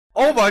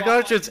Oh my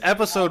gosh, it's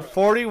episode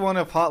 41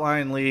 of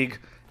Hotline League.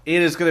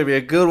 It is going to be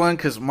a good one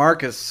because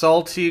Mark is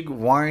salty,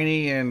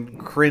 whiny, and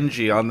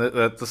cringy on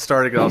at the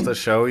starting off the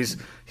show.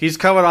 He's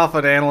coming off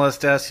an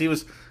analyst desk. He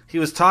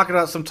was talking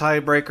about some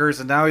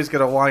tiebreakers, and now he's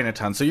going to whine a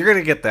ton. So you're going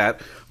to get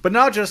that. But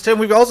not just him.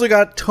 We've also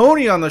got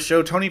Tony on the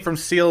show. Tony from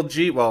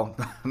CLG. Well,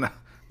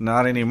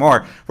 not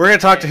anymore. We're going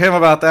to talk to him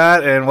about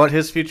that and what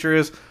his future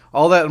is.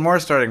 All that and more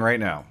starting right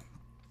now.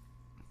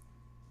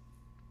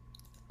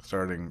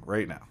 Starting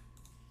right now.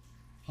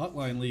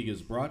 Hotline League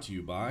is brought to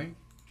you by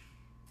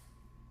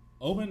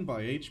Omen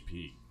by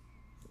HP.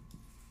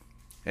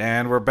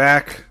 And we're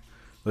back.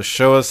 The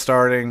show is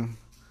starting.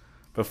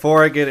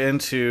 Before I get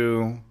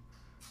into...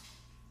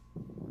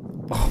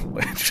 Oh,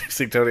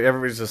 interesting, Tony.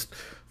 Everybody's just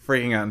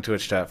freaking out in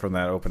Twitch chat from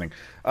that opening.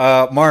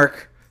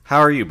 Mark,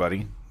 how are you,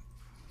 buddy?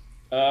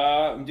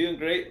 I'm doing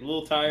great. A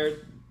little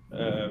tired.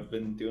 I've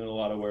been doing a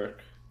lot of work.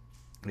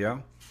 Yeah?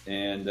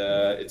 And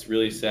it's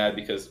really sad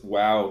because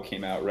WoW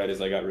came out right as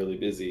I got really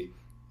busy.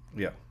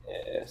 Yeah.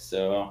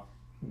 So,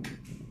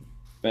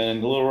 been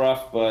a little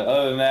rough, but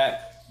other than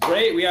that,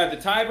 great. We have the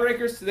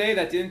tiebreakers today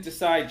that didn't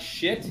decide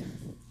shit.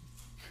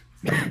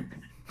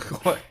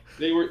 What?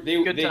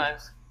 Good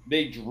times.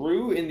 They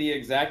drew in the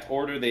exact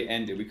order they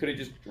ended. We could have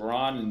just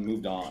drawn and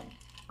moved on.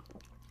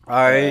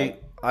 I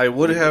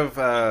would have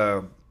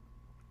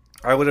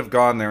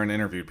gone there and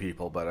interviewed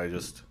people, but I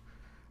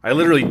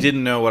literally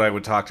didn't know what I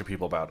would talk to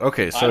people about.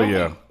 Okay, so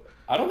yeah.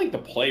 I don't think the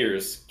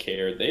players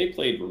cared. They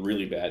played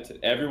really bad today.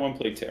 Everyone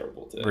played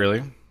terrible today.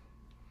 Really?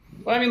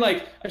 Well, I mean,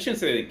 like, I shouldn't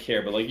say they didn't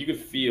care, but, like, you could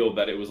feel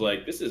that it was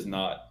like, this is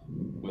not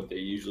what they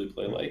usually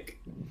play like.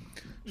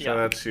 Shout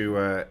out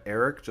to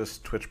Eric,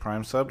 just Twitch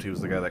Prime subbed. He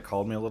was the guy that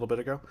called me a little bit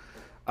ago.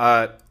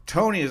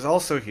 Tony is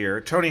also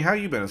here. Tony, how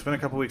you been? It's been a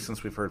couple weeks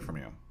since we've heard from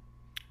you.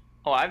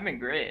 Oh, I've been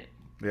great.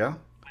 Yeah?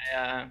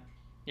 I've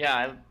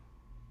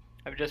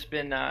just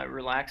been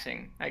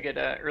relaxing. I get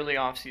early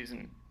off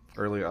season.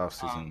 Early off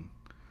season.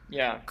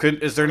 Yeah.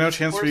 Is there no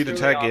chance for you to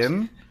tag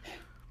in?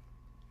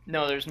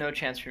 No, there's no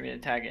chance for me to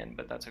tag in,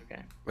 but that's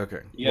okay. Okay.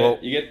 You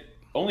get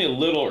only a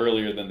little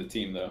earlier than the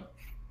team, though.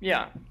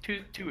 Yeah,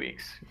 two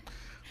weeks.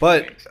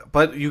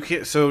 But you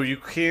can't. So you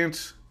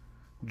can't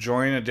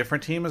join a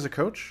different team as a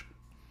coach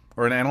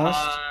or an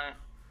analyst.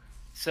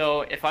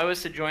 So if I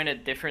was to join a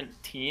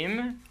different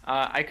team,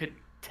 I could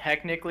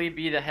technically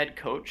be the head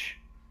coach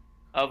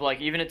of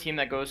like even a team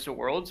that goes to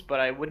Worlds,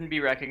 but I wouldn't be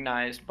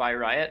recognized by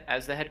Riot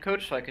as the head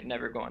coach, so I could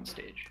never go on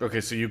stage.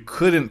 Okay, so you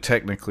couldn't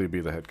technically be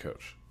the head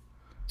coach.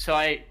 So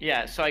I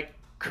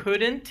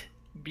couldn't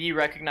be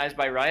recognized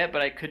by Riot,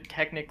 but I could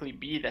technically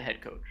be the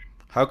head coach.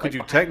 How could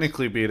you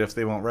technically be it if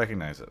they won't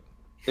recognize it?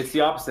 It's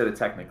the opposite of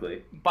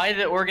technically. By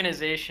the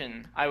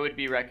organization, I would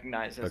be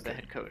recognized as the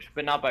head coach,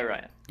 but not by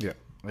Riot. Yeah,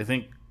 I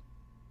think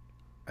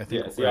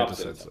it's the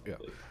opposite. So, yeah.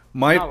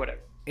 Whatever.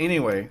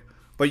 Anyway,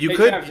 but you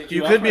Hey,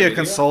 you could be a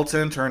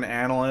consultant or an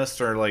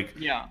analyst or like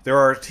there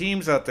are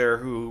teams out there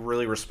who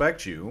really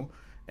respect you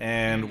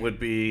and would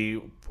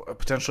be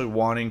potentially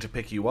wanting to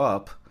pick you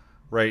up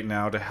right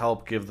now to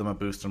help give them a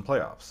boost in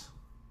playoffs.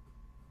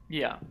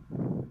 Yeah.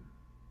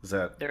 Is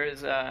that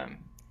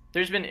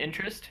there's been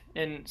interest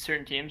in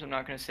certain teams. I'm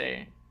not going to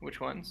say which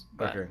ones,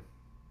 but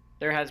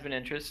there has been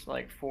interest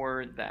like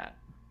for that.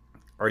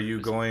 Are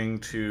you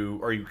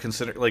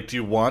consider like do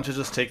you want to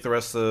just take the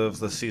rest of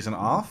the season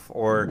off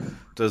or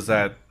does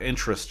that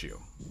interest you?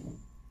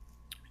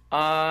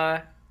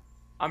 I'm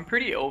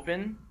pretty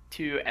open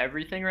to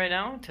everything right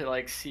now to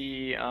like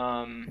see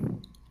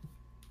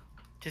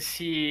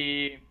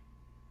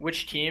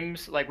which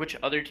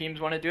other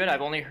teams want to do it.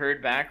 I've only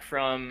heard back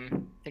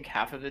from I think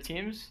half of the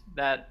teams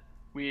that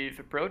we've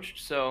approached,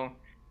 so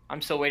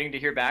I'm still waiting to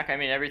hear back. I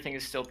mean, everything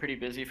is still pretty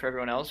busy for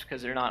everyone else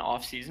because they're not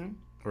off season.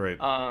 Right.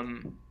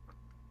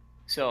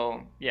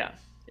 So yeah,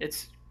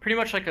 it's pretty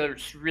much like a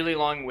really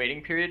long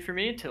waiting period for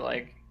me to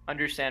like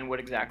understand what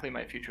exactly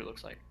my future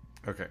looks like.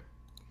 Okay.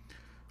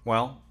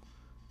 Well,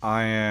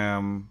 I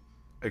am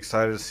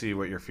excited to see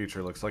what your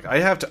future looks like. I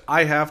have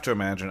to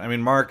imagine. I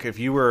mean, Mark, if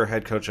you were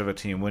head coach of a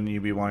team, wouldn't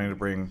you be wanting to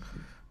bring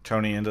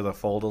Tony into the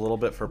fold a little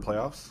bit for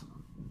playoffs?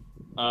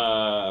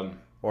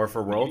 Or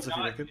for Worlds if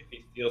you could? If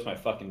he steals my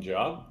fucking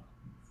job,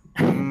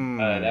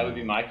 that would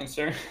be my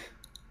concern.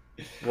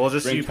 Well,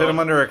 just you put him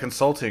under a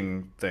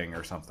consulting thing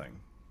or something.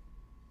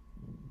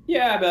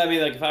 Yeah, but I mean,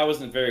 like, if I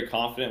wasn't very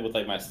confident with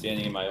like my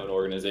standing in my own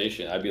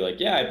organization, I'd be like,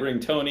 yeah, I bring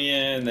Tony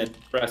in, then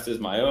Press is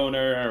my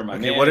owner or my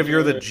manager. What if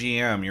you're the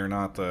GM? You're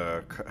not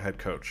the head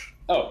coach.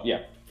 Oh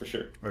yeah, for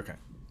sure. Okay.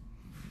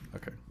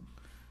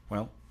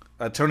 Well,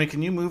 Tony,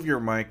 can you move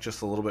your mic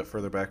just a little bit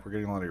further back? We're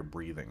getting a lot of your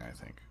breathing, I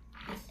think.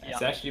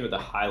 It's actually the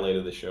highlight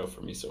of the show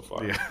for me so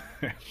far. Yeah.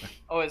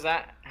 Oh, has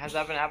that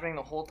been happening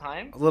the whole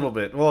time? A little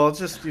bit. Well, it's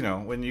just,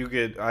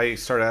 when I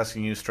start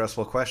asking you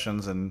stressful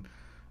questions and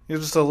you're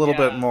just a little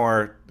bit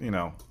more,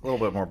 a little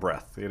bit more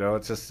breath, it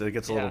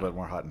gets a little bit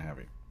more hot and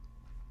heavy.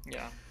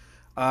 Yeah.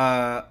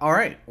 All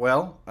right.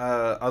 Well,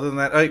 other than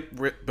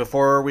that,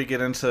 before we get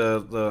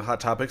into the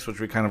hot topics, which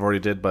we kind of already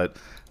did, but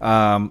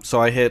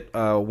so I hit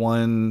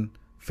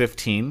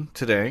 115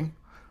 today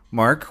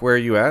Mark, where are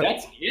you at?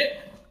 That's it?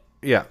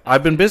 Yeah,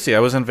 I've been busy. I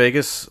was in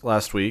Vegas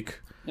last week.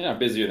 You're not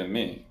busier than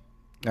me.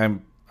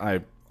 I'm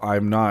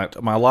not.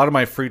 A lot of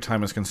my free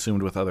time is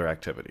consumed with other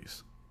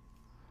activities.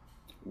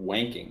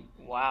 Wanking.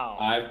 Wow.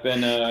 I've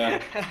been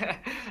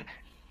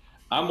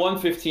I'm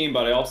 115,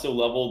 but I also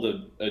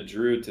leveled a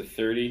druid to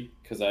 30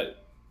 because I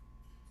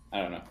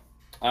don't know.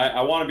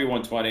 I want to be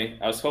 120.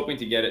 I was hoping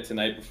to get it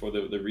tonight before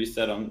the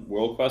reset on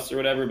World Quest or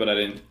whatever, but I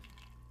didn't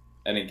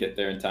get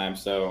there in time,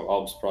 so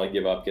I'll just probably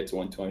give up, get to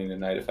 120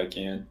 tonight if I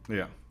can.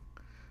 Yeah.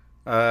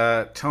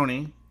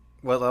 Tony,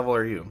 what level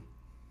are you?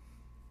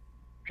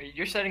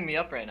 You're setting me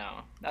up right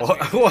now.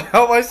 That's Well,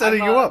 how am I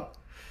setting you up?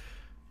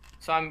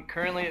 So I'm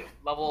currently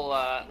level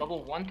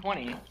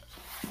 120, and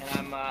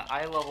I'm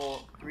eye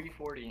level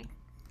 340.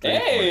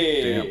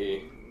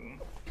 Hey!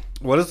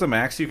 What is the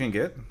max you can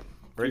get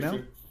right now?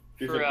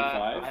 For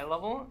 355? eye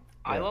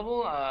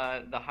level, Yeah.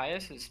 the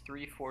highest is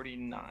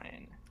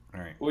 349. All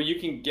right. Well, you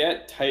can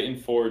get Titan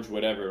Forge,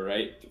 whatever,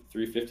 right?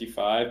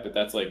 355, but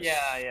that's like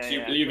Yeah.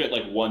 you get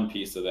like one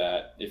piece of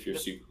that if you're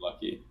super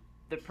lucky.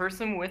 The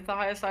person with the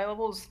highest eye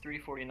level is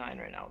 349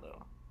 right now,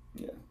 though.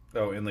 Yeah.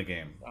 Oh, in the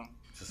game, Oh,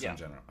 just yeah. in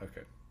general.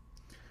 Okay.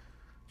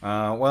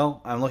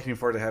 Well, I'm looking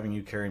forward to having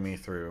you carry me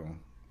through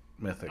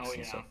mythics Oh, and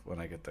yeah. stuff when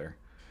I get there.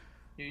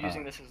 You're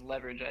using this as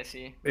leverage, I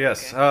see.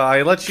 Yes, Okay.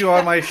 I let you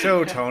on my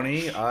show,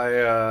 Tony.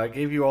 I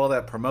gave you all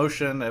that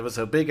promotion. It was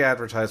a big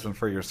advertisement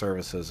for your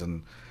services,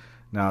 and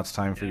now it's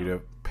time for you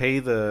to pay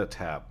the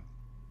tab.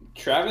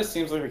 Travis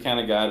seems like the kind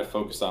of guy to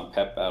focus on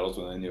pet battles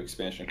when the new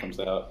expansion comes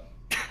out.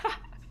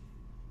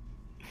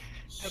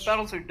 The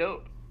battles are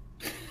dope.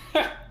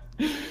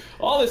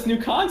 All this new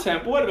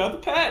content, but what about the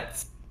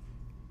pets?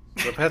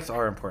 The pets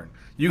are important.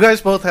 You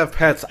guys both have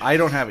pets. I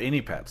don't have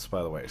any pets,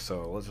 by the way.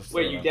 So let's just.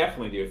 Wait, you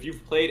definitely do. If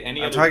you've played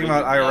any I'm other talking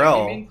about video-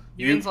 IRL.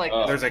 You mean like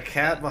There's a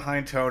cat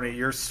behind Tony.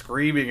 You're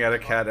screaming at a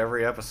cat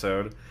every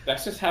episode.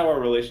 That's just how our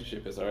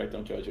relationship is, alright?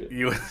 Don't judge it.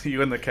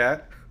 You and the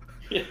cat.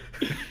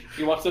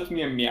 He walks up to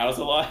me and meows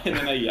a lot, and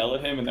then I yell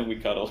at him, and then we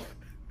cuddle.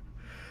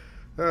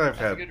 I've That's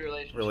a had good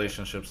relationship.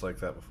 relationships like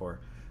that before.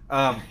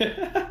 Wait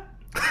a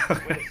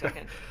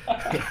second.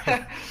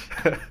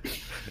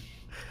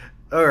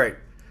 All right,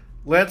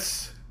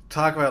 let's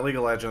talk about League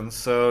of Legends.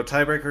 So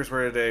tiebreakers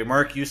were today.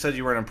 Mark, you said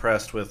you weren't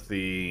impressed with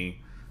the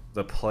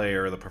play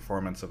or the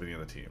performance of any of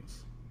the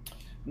teams.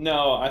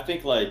 No, I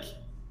think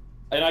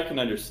and I can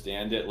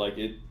understand it.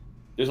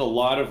 There's a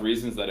lot of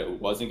reasons that it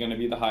wasn't going to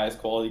be the highest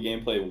quality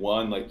gameplay.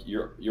 One,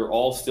 you're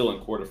all still in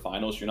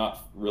quarterfinals. You're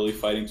not really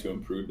fighting to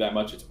improve that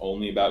much. It's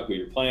only about who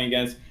you're playing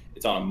against.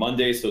 It's on a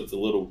Monday, so it's a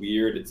little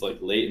weird. It's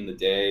late in the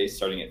day,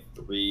 starting at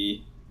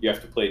 3. You have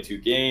to play 2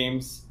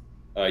 games.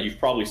 You've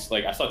probably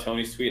I saw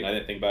Tony's tweet and I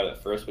didn't think about it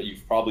at first, but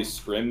you've probably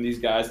scrimmed these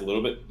guys a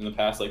little bit in the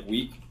past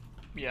week.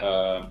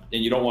 Yeah.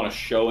 And you don't want to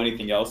show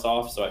anything else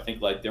off. So I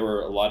think there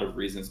were a lot of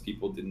reasons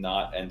people did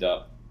not end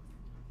up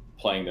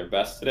playing their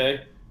best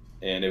today.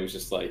 And it was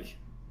just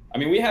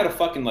we had a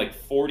fucking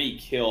 40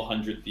 kill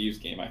 100 Thieves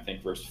game, I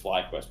think, versus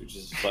FlyQuest, which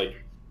is just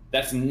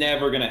that's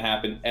never going to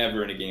happen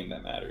ever in a game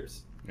that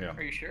matters. Yeah.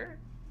 Are you sure?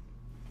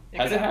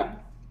 Has it happened?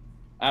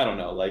 I don't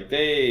know.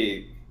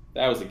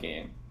 That was a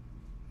game.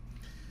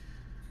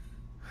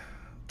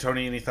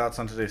 Tony, any thoughts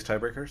on today's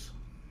tiebreakers?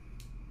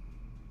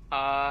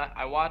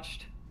 I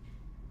watched.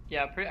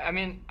 Yeah,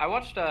 I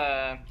watched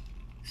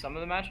some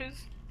of the matches.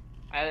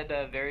 I had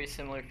a very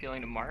similar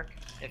feeling to Mark.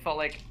 It felt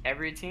like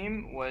every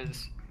team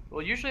was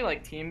usually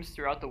teams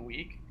throughout the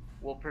week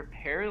will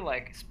prepare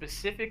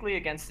specifically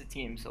against the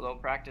team, so they'll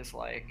practice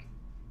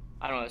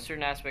I don't know, a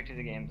certain aspect of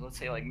the games. Let's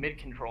say mid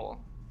control,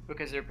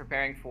 because they're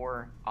preparing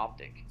for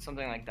Optic,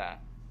 something like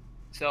that.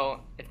 So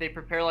if they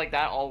prepare like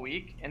that all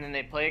week and then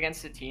they play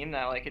against a team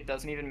that it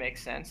doesn't even make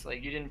sense,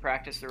 you didn't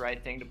practice the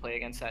right thing to play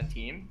against that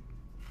team,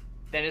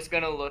 then it's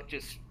gonna look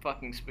just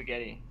fucking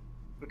spaghetti,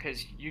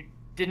 because you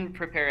didn't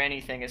prepare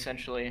anything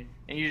essentially,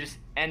 and you just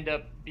end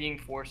up being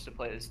forced to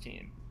play this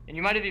team. And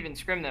you might have even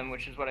scrimmed them,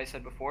 which is what I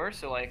said before.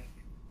 So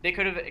they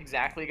could have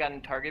exactly gotten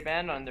target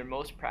banned on their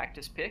most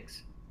practiced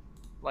picks.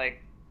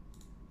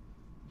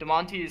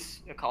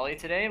 DeMonte's Akali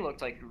today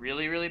looked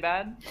really, really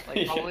bad.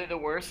 Probably the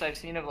worst I've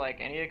seen of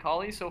any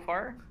Akali so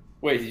far.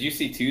 Wait, did you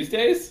see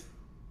Tuesdays?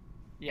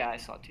 Yeah, I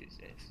saw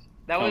Tuesdays.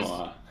 That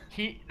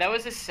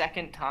was his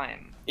second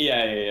time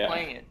Yeah.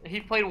 playing it. He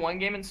played one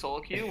game in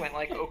solo queue, went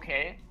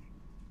okay,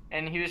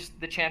 and he was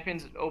the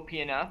champion's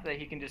OP enough that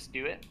he can just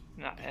do it.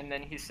 And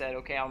then he said,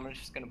 "Okay, I'm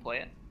just gonna play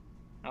it."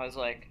 I was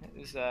like,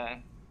 "This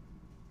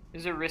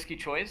is a risky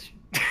choice,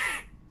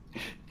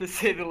 to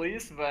say the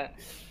least." But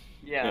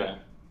yeah.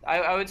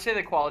 I would say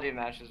the quality of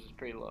matches was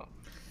pretty low.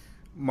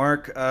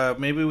 Mark,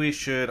 maybe we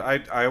should.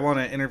 I want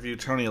to interview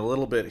Tony a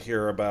little bit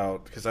here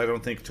because I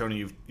don't think,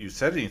 Tony, you've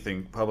said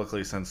anything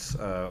publicly since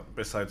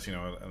besides in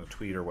a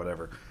tweet or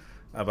whatever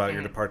about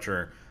your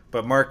departure.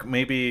 But Mark,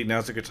 maybe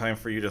now's a good time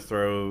for you to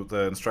throw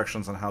the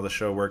instructions on how the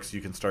show works. You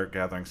can start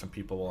gathering some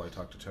people while I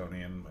talk to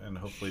Tony, and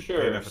hopefully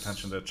pay enough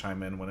attention to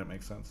chime in when it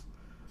makes sense.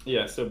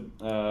 Yeah, so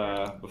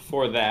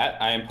before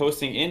that, I am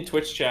posting in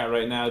Twitch chat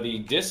right now the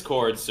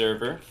Discord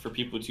server for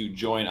people to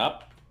join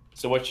up.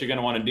 So what you're going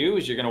to want to do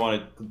is you're going to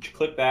want to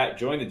click that,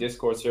 join the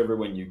Discord server.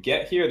 When you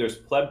get here, there's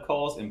pleb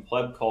calls and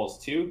pleb calls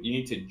too. You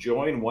need to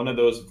join one of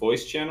those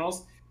voice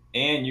channels,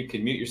 and you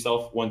can mute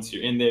yourself once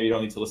you're in there. You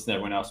don't need to listen to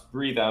everyone else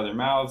breathe out of their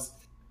mouths.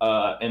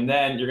 And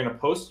then you're going to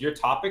post your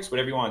topics,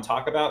 whatever you want to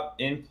talk about,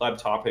 in pleb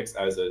topics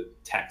as a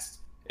text.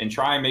 And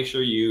try and make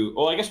sure you,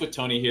 well, I guess with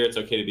Tony here, it's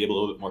okay to be a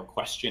little bit more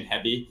question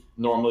heavy.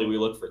 Normally we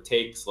look for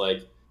takes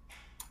like,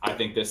 I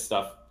think this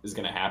stuff is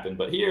going to happen.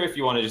 But here, if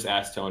you want to just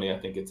ask Tony, I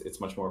think it's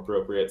much more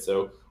appropriate.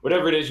 So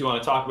whatever it is you want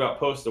to talk about,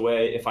 post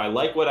away. If I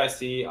like what I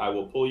see, I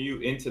will pull you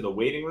into the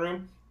waiting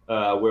room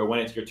where when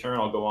it's your turn,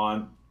 I'll go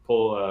on,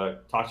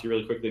 talk to you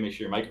really quickly, make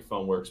sure your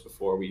microphone works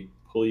before we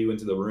pull you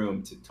into the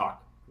room to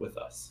talk with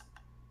us.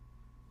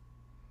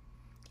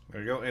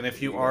 There you go. And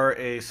if you are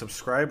a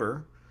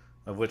subscriber,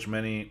 of which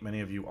many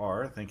of you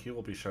are, thank you.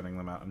 We'll be shutting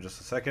them out in just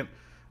a second.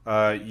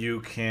 You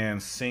can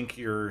sync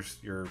your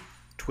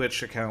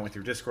Twitch account with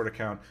your Discord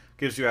account.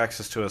 Gives you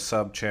access to a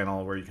sub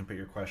channel where you can put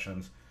your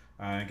questions.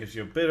 It gives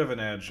you a bit of an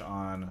edge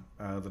on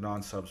the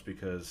non-subs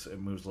because it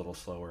moves a little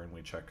slower and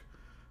we check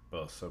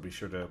both. So be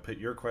sure to put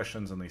your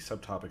questions in the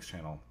subtopics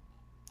channel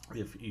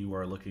if you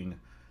are looking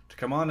to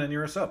come on and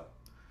you're a sub.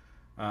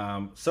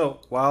 So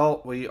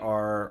while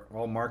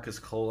Mark is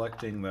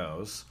collecting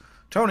those,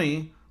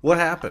 Tony, what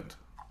happened?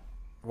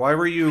 Why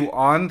were you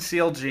on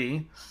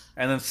CLG,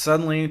 and then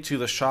suddenly, to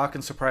the shock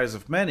and surprise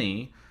of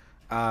many,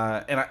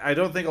 and I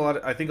don't think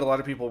I think a lot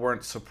of people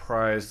weren't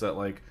surprised that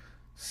like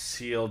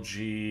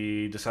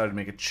CLG decided to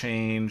make a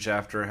change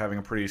after having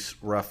a pretty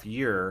rough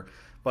year,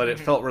 but it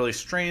felt really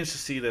strange to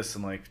see this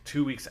in like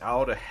 2 weeks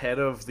out ahead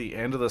of the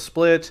end of the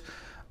split.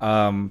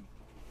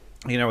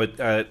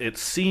 It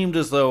seemed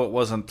as though it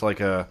wasn't like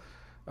a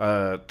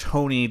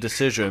Tony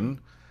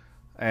decision.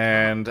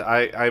 And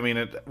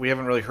we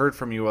haven't really heard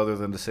from you other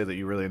than to say that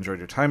you really enjoyed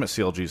your time at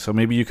CLG. So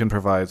maybe you can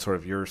provide sort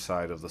of your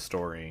side of the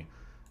story,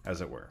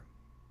 as it were.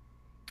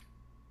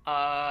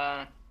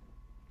 I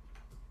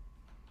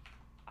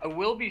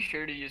will be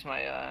sure to use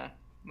my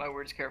my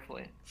words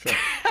carefully. Sure.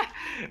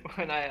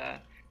 when I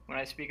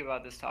speak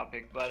about this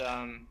topic, but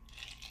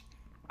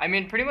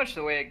pretty much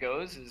the way it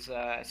goes is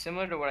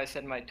similar to what I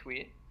said in my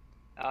tweet.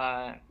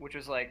 Which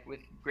was like, with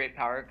great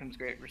power comes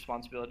great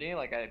responsibility.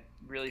 Like, I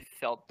really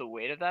felt the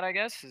weight of that, I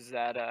guess, is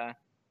that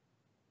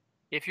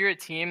if you're a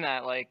team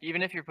that, like,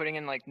 even if you're putting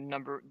in the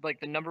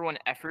number one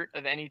effort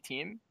of any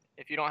team,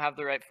 if you don't have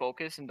the right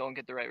focus and don't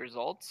get the right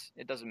results,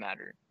 it doesn't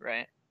matter,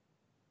 right?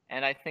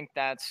 And I think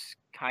that's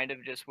kind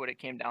of just what it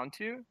came down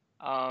to.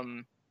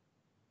 I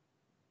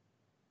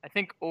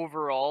think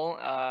overall,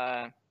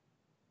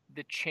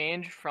 the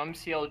change from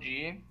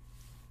CLG,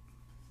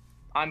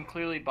 I'm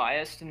clearly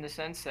biased in the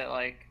sense that,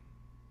 like,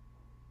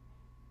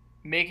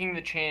 making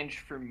the change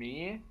for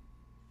me,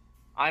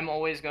 I'm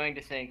always going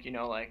to think,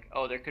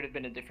 oh, there could have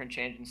been a different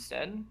change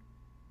instead,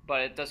 but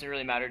it doesn't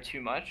really matter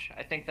too much.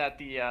 I think that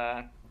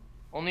the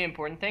only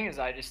important thing is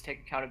I just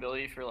take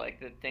accountability for, like,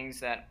 the things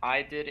that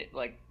I did,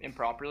 like,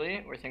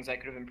 improperly or things I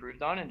could have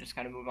improved on and just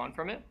kind of move on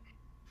from it.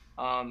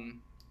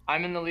 I'm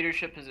in the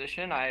leadership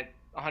position. I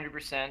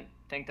 100%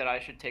 think that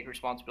I should take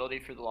responsibility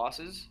for the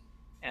losses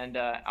and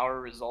our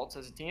results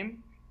as a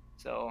team.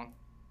 So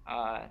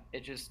I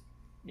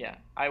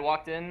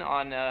walked in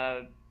on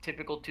a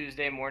typical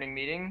Tuesday morning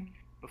meeting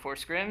before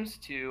scrims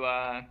to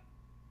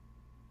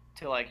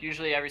like,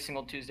 usually every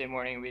single Tuesday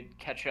morning we'd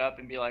catch up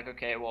and be like,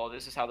 okay, well,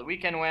 this is how the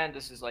weekend went.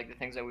 This is like the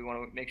things that we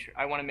want to make sure.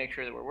 I want to make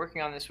sure that we're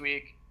working on this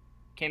week.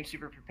 Came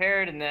super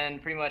prepared, and then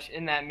pretty much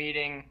in that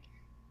meeting,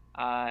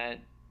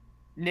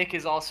 Nick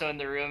is also in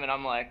the room, and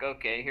I'm like,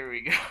 okay, here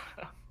we go.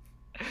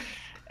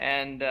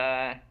 And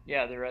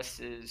the rest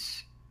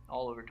is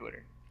all over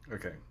Twitter.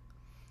 Okay.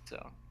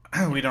 So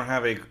we don't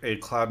have a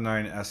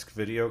Cloud9-esque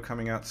video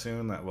coming out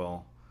soon that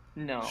will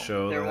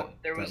show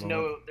there was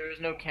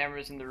no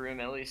cameras in the room,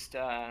 at least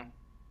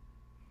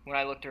when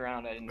I looked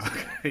around. I didn't see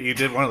it. You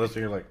did one of those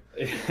things, you're like,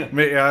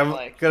 I'm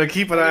like, gonna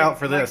keep an eye out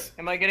for this.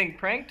 Am I getting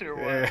pranked or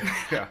what?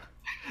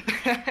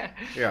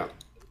 Yeah.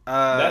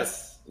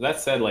 That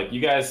said, like,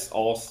 you guys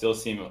all still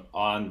seem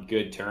on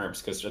good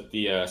terms, because at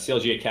the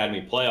CLG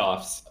Academy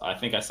playoffs, I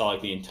think I saw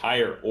like the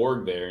entire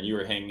org there, and you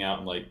were hanging out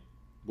and like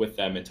with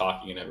them and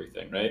talking and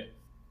everything, right?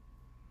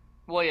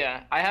 Well,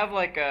 yeah, I have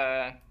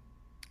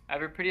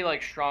a pretty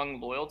like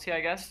strong loyalty, I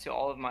guess, to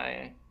all of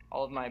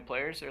my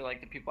players, or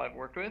like the people I've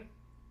worked with.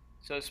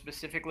 So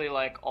specifically,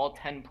 like, all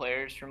 10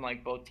 players from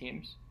like both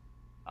teams.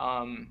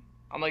 I'm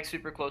like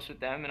super close with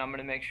them, and I'm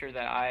gonna make sure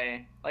that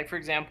I, like, for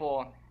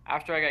example,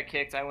 after I got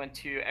kicked, I went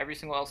to every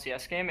single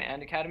LCS game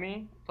and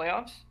Academy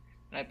playoffs,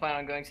 and I plan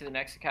on going to the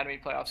next Academy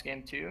playoffs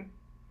game too,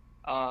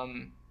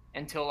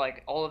 until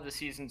like all of the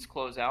seasons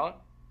close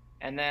out,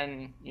 and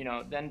then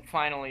then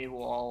finally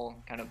we'll all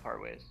kind of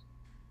part ways.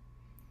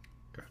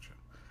 Gotcha.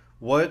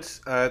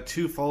 What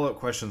two follow-up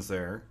questions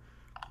there?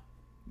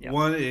 Yep.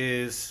 One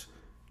is,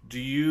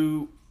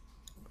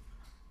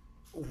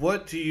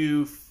 what do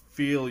you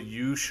feel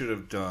you should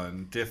have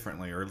done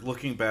differently, or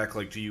looking back,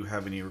 like, do you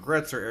have any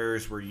regrets or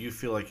errors where you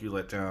feel like you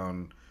let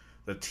down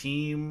the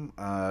team,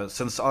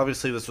 since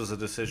obviously this was a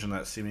decision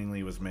that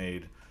seemingly was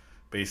made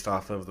based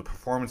off of the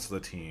performance of the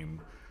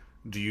team,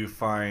 do you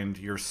find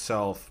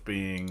yourself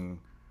being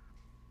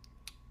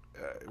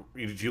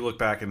did you look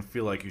back and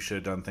feel like you should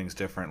have done things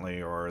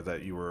differently, or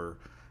that you were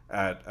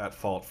at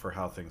fault for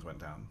how things went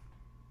down?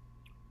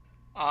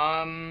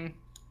 I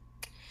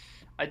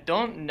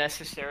don't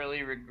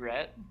necessarily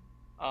regret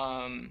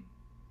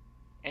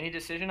any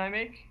decision I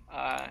make.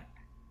 I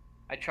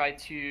try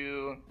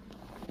to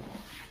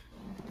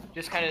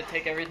just kind of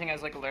take everything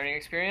as like a learning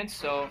experience.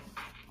 So,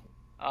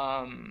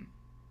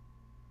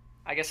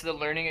 I guess the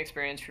learning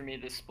experience for me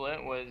this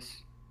split was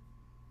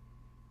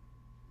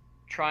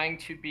trying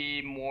to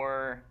be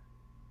more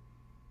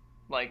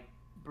like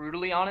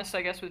brutally honest,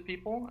 I guess, with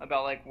people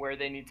about like where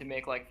they need to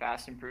make like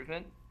fast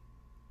improvement.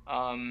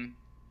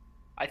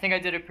 I think I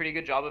did a pretty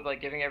good job of like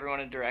giving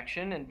everyone a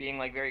direction and being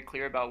like very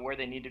clear about where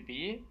they need to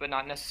be, but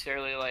not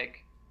necessarily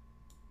like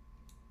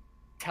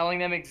telling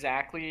them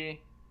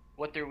exactly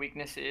what their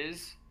weakness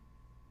is.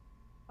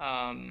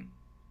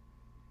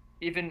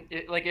 Even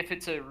like if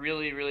it's a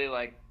really, really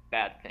like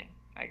bad thing,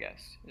 I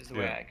guess is the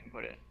way Yeah. I can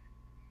put it.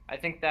 I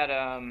think that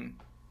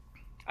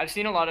I've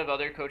seen a lot of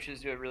other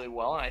coaches do it really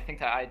well, and I think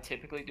that I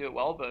typically do it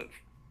well, but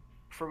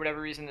for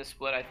whatever reason, this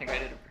split, I think I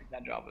did a pretty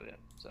bad job of it.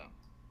 So.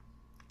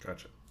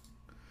 Gotcha.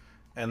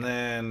 And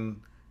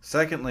then,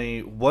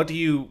 secondly, what do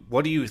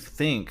you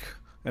think?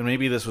 And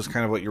maybe this was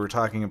kind of what you were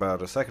talking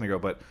about a second ago,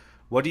 but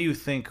what do you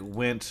think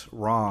went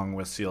wrong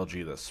with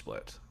CLG this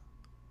split?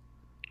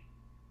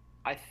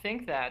 I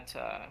think that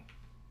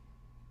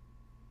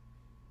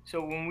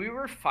so when we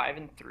were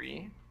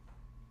 5-3,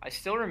 I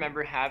still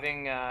remember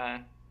having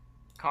a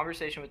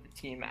conversation with the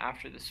team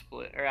after the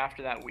split or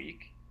after that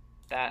week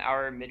that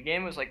our mid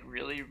game was like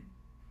really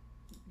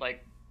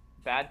like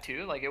bad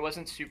too. Like it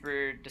wasn't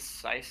super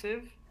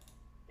decisive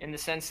in the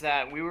sense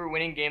that we were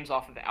winning games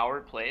off of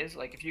our plays.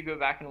 Like if you go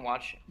back and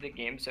watch the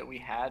games that we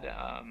had,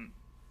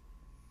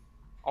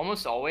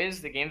 almost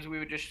always the games we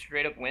would just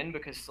straight up win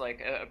because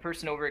like a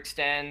person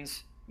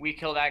overextends, we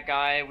kill that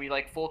guy, we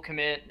like full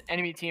commit,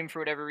 enemy team for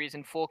whatever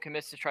reason full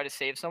commits to try to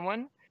save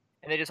someone,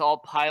 and they just all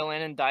pile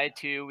in and die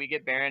too. We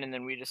get Baron and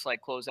then we just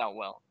like close out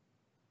well.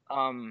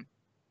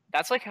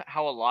 That's like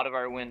how a lot of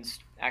our wins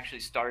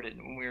actually started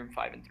when we were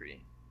 5-3.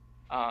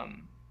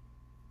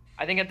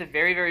 I think at the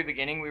very, very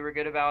beginning we were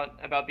good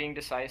about being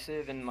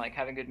decisive and like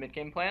having good mid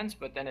game plans,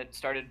 but then it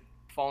started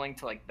falling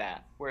to like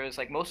that, where it was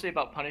like mostly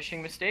about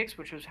punishing mistakes,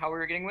 which was how we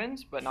were getting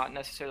wins, but not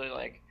necessarily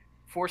like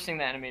forcing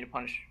the enemy to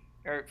punish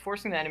or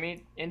forcing the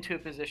enemy into a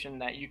position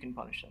that you can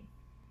punish them,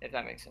 if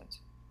that makes sense.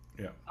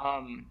 Yeah.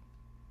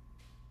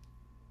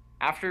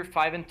 After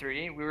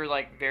 5-3, we were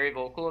like very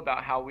vocal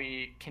about how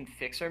we can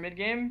fix our mid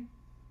game,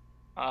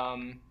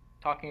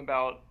 talking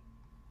about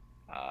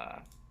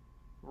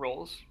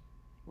roles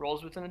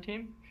within the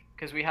team,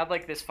 because we had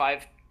like this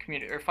five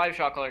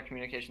shot caller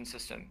communication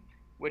system,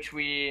 which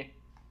we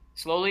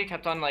slowly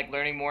kept on like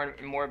learning more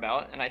and more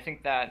about. And I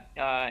think that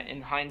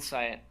in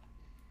hindsight,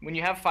 when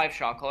you have 5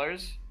 shot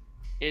callers,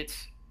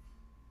 it's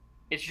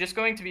just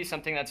going to be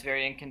something that's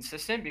very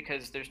inconsistent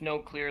because there's no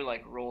clear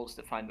like roles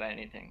defined by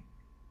anything.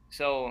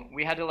 So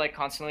we had to like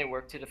constantly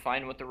work to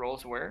define what the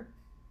roles were,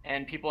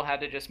 and people had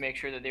to just make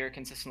sure that they were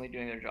consistently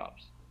doing their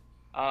jobs.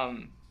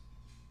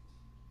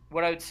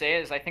 What I would say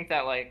is I think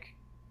that like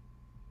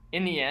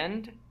in the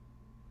end,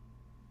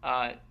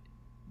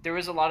 there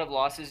was a lot of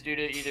losses due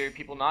to either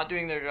people not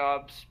doing their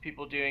jobs,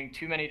 people doing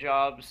too many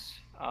jobs,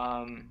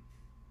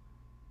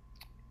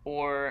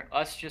 or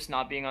us just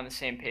not being on the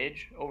same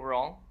page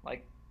overall.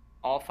 Like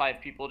all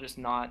 5 people just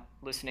not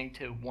listening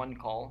to one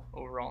call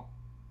overall.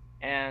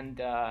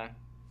 And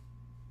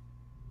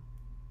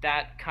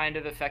that kind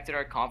of affected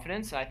our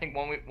confidence. And I think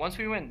once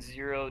we went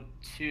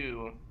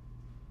 0-2,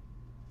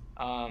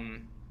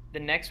 the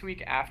next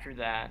week after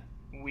that,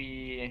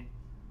 I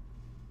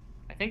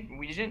think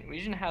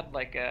Weijin had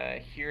like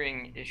a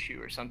hearing issue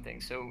or something,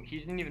 so he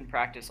didn't even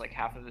practice like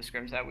half of the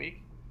scrims that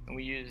week, and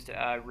we used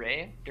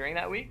Ray during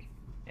that week,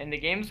 and the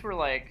games were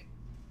like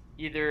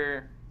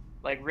either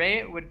like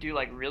Ray would do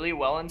like really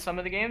well in some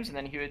of the games, and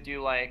then he would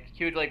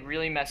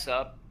really mess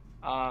up,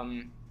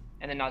 and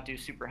then not do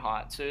super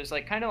hot. So it was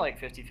like kind of like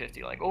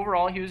 50-50. Like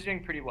overall, he was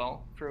doing pretty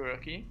well for a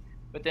rookie,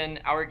 but then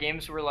our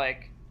games were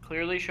like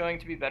clearly showing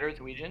to be better with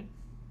Weijin.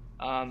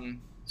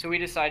 So we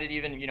decided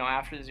even,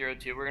 after the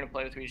 0-2, we're going to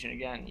play with Weijin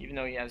again, even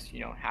though he has,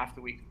 half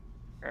the week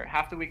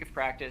of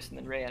practice, and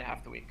then Ray had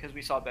half the week because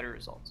we saw better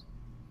results.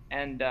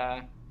 And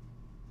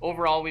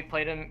overall, we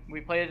played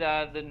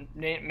the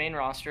main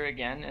roster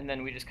again, and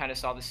then we just kind of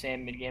saw the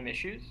same mid-game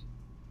issues.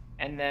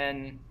 And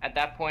then at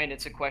that point,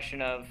 it's a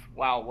question of,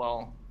 wow,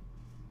 well,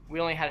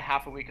 we only had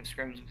half a week of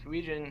scrims with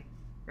Weijin,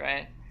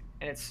 right?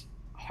 And it's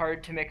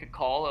hard to make a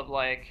call of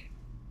like,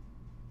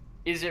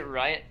 is it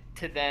right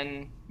to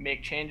then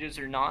make changes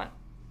or not?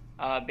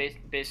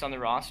 Based on the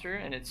roster,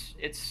 and it's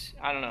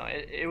I don't know.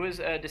 It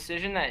was a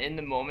decision that in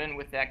the moment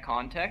with that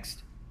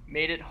context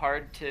made it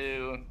hard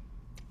to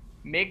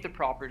make the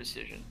proper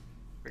decision,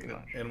 pretty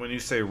much. And when you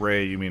say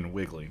Ray, you mean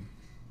Wiggly?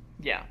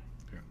 Yeah.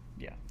 Yeah.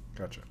 Yeah.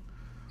 Gotcha.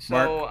 So,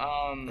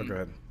 Oh, go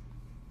ahead.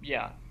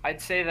 yeah,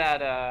 I'd say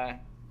that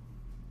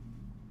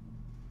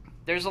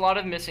there's a lot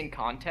of missing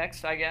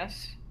context, I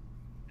guess,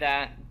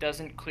 that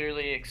doesn't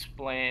clearly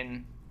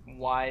explain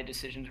why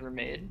decisions were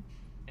made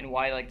and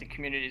why like the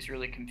community is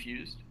really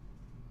confused.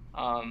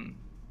 Um,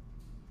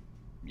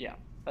 yeah,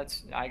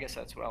 I guess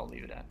that's what I'll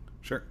leave it at.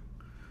 Sure.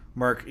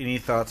 Mark, any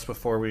thoughts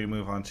before we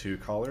move on to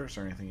callers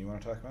or anything you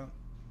want to talk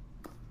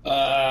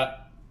about?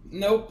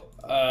 Nope.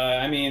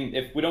 I mean,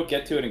 if we don't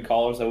get to it in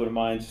callers, I wouldn't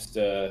mind just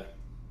a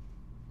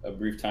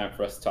brief time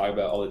for us to talk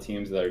about all the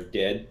teams that are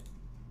dead,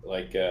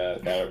 like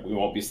that we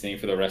won't be seeing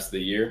for the rest of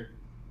the year.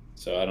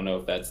 So I don't know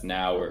if that's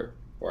now or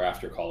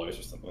after callers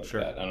or something like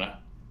Sure. that. I don't know.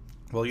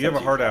 Well, you have a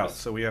hard out,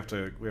 so we have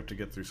to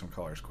get through some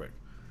callers quick,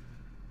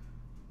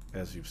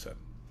 as you've said.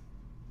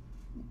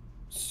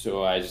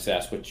 So I just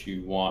asked what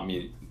you want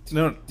me to.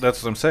 No,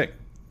 that's what I'm saying.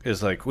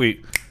 Is like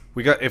we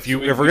got if So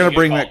we we're should gonna get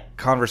bring call- that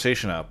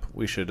conversation up,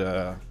 we should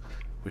go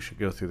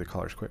through the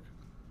callers quick.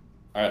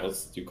 All right,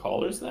 let's do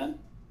callers then.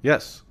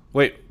 Yes.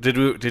 Wait, did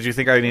you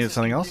think I needed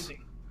something else?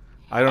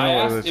 I don't know.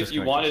 I whether asked it's if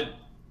you disconnected.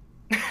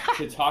 wanted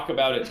to talk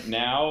about it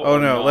now. Oh or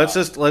no, not.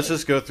 let's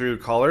just go through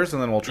callers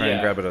and then we'll try and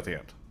Yeah. grab it at the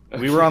end.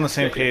 We were on the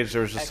same Okay. page.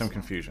 There was just some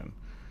Excellent. confusion.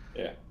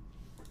 Yeah.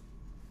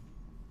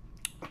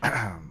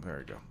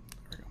 There we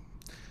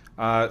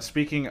go.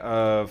 Speaking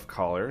of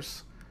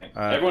callers,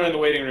 Everyone in the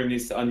waiting room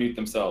needs to unmute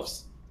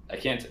themselves. I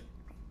can't.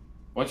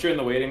 Once you're in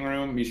the waiting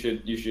room, you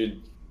should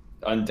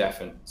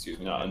undeafen. Excuse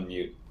me, not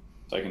unmute,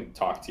 so I can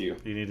talk to you.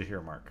 you need to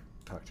hear Mark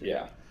talk to you.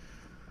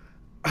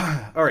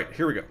 Yeah. All right,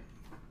 here we go.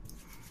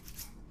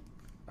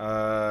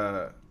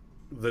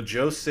 The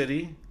Joe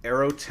City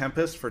Arrow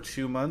Tempest for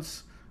 2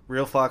 months.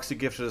 Real Foxy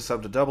gifted a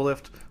sub to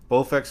Doublelift.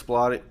 Bowflex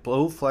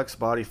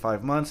Body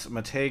 5 months.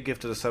 Matei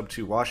gifted a sub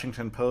to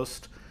Washington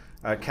Post.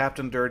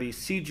 Captain Dirty,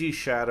 CG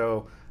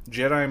Shadow,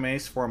 Jedi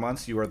Mace 4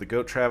 months. You are the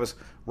goat, Travis.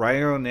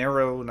 Ryo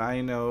Nero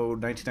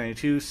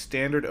 1992.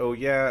 Standard. Oh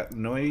yeah.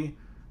 Noi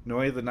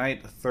the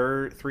Night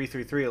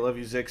 333. I love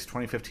you Zix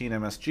 2015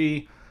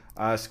 MSG.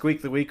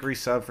 Squeak the Week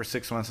resub for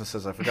 6 months and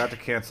says I forgot to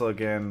cancel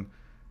again.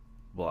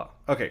 Blah.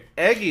 Okay,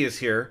 Eggy is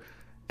here.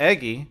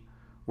 Eggy,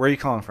 where are you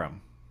calling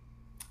from?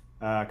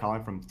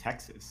 Calling from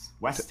Texas,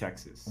 West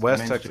Texas.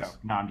 West My name's Texas. Joe.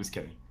 No, I'm just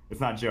kidding.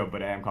 It's not Joe,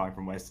 but I am calling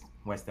from West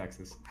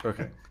Texas.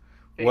 Okay.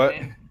 Big What?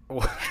 name.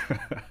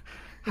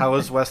 How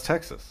is West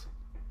Texas?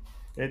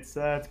 It's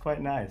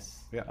quite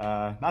nice.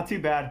 Yeah. Not too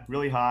bad.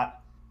 Really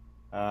hot.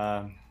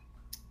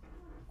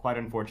 Quite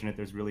unfortunate.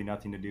 There's really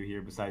nothing to do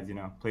here besides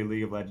play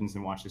League of Legends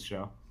and watch the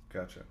show.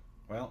 Gotcha.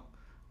 Well,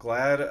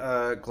 glad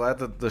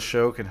that the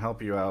show can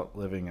help you out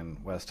living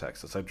in West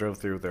Texas. I drove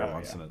through there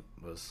once and it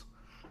was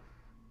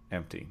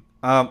empty.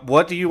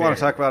 What do you want to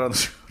talk about on the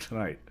show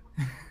tonight?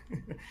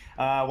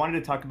 I wanted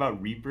to talk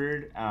about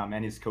Reaper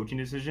and his coaching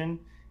decision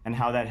and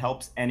how that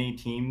helps any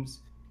teams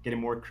get a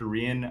more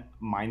Korean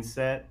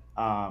mindset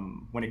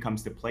when it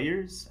comes to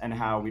players, and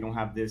how we don't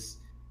have this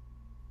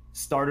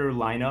starter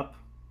lineup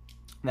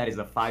that is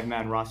a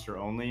 5-man roster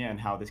only, and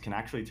how this can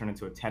actually turn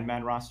into a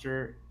 10-man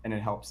roster, and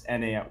it helps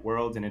NA at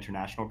Worlds and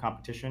international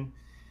competition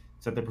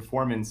so that the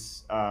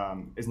performance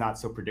is not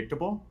so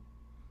predictable,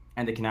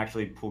 and they can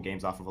actually pull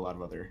games off of a lot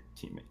of other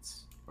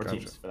teammates or Gotcha.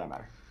 teams for that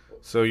matter.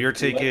 So your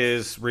take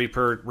is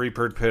Reaper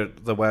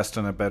put the West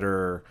in a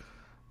better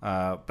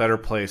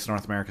place,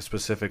 North America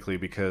specifically,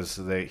 because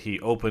he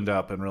opened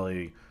up and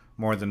really,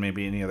 more than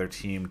maybe any other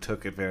team,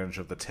 took advantage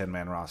of the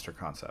 10-man roster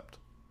concept.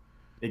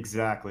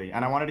 Exactly.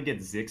 And I wanted to get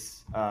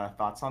Zix's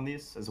thoughts on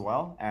these as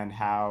well, and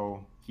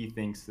how he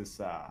thinks this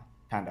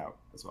panned out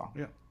as well.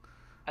 Yeah.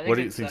 I think What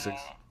do you it's, think,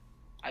 Six?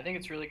 I think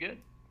it's really good.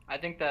 I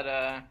think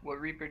that what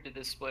Reaper did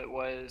this split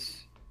was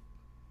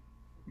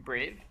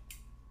brave.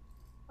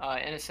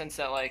 In a sense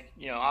that, like,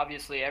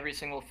 obviously every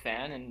single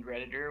fan and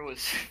Redditor was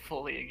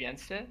fully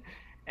against it.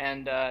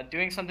 And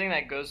doing something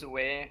that goes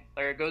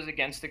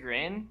against the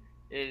grain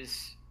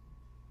is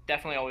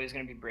definitely always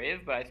going to be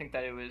brave, but I think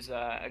that it was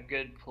a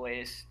good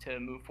place to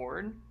move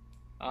forward.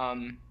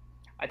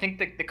 I think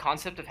the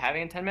concept of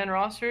having a 10-man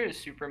roster is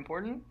super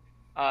important,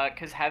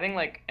 because having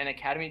like an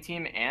academy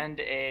team and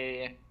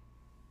a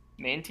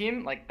main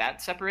team, like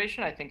that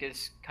separation, I think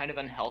is kind of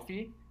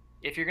unhealthy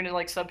if you're going to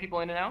like sub people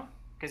in and out,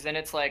 because then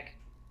it's like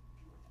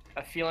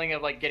a feeling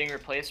of like getting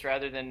replaced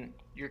rather than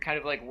you're kind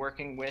of like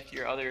working with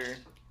your other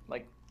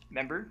like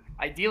member.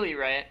 Ideally,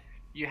 right,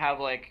 you have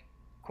like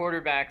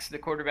quarterbacks. The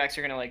quarterbacks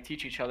are going to like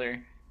teach each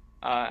other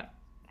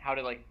how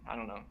to, like, I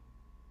don't know,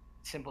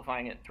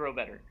 simplifying it, throw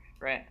better,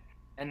 right?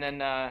 And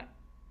then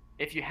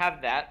if you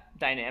have that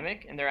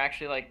dynamic and they're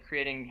actually like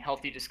creating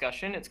healthy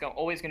discussion, it's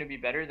always going to be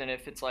better than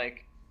if it's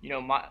like,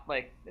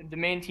 like the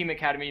main team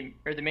academy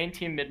or the main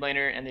team mid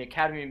laner and the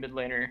academy mid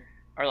laner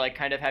are like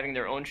kind of having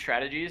their own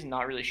strategies and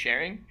not really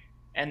sharing,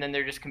 and then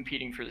they're just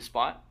competing for the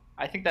spot.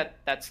 I think that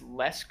that's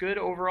less good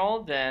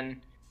overall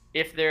than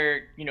if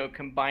they're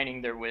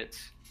combining their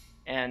wits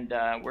and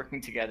working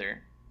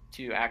together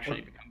to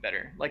actually become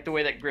better, like the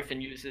way that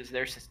Griffin uses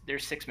their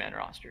 6-man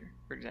roster,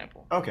 for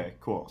example. Okay,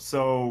 cool.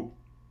 So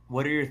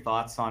what are your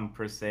thoughts on,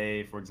 per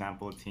se, for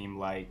example, a team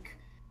like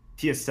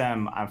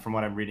TSM, from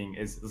what I'm reading,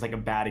 is like a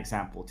bad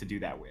example to do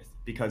that with,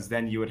 because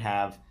then you would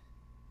have,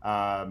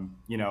 one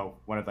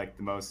of like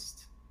the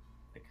most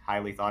like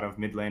highly thought of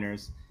mid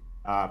laners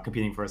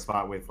competing for a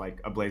spot with like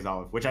a Blaze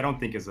Olive, which I don't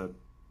think is a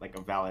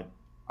valid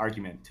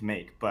argument to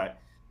make. But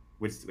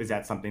is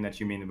that something that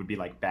you mean would be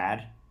like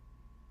bad?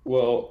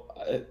 Well,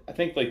 I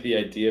think like the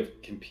idea of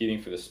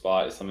competing for the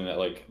spot is something that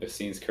like the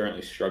scene's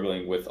currently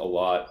struggling with a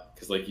lot,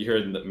 because like you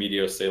heard in the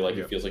media say like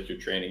it feels like you're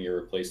training your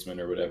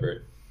replacement or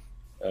whatever.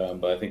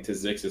 But I think to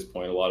Zix's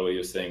point, a lot of what he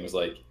was saying was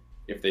like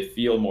if they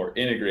feel more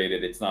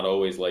integrated, it's not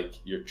always like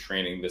you're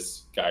training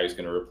this guy who's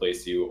going to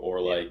replace you, or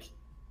like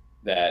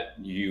that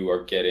you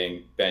are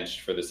getting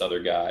benched for this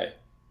other guy.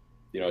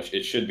 You know,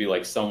 it should be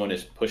like someone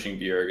is pushing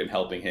Bjerg and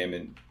helping him,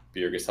 and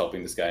Bjerg is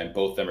helping this guy, and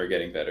both of them are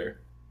getting better.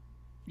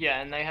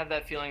 Yeah, and they have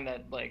that feeling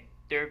that like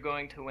they're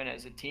going to win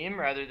as a team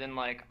rather than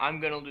like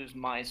I'm gonna lose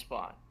my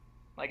spot.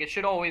 Like it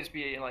should always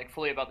be like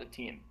fully about the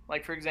team.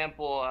 Like for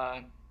example,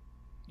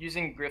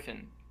 using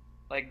Griffin,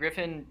 like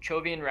Griffin,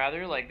 Chovy, and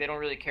Rather, like they don't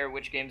really care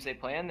which games they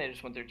play in. They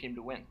just want their team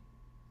to win,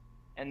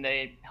 and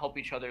they help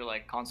each other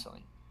like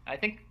constantly. I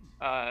think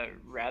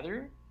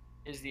Rather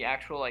is the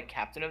actual like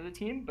captain of the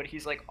team, but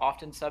he's like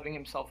often subbing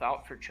himself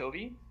out for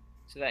Chovy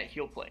so that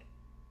he'll play,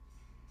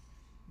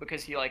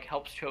 because he like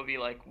helps Chovy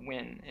like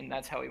win, and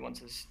that's how he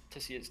wants us to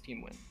see his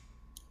team win.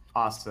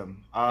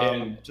 Awesome.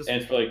 And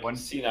for like one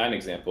C9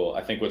 example,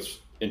 I think what's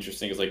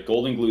interesting is like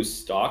Golden Glue's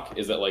stock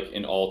is at like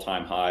an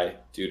all-time high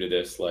due to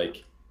this.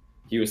 Like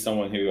he was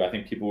someone who I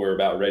think people were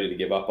about ready to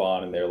give up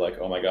on, and they're like,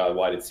 oh my god,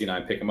 why did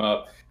C9 pick him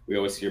up? We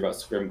always hear about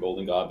Scrim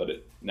Golden God, but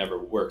it never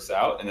works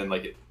out. And then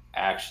like it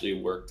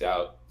actually worked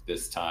out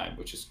this time,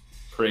 which is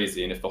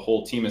crazy. And if the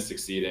whole team is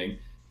succeeding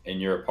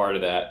and you're a part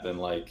of that, then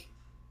like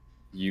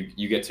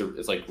you get to,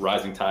 it's like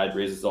rising tide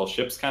raises all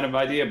ships kind of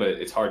idea, but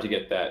it's hard to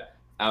get that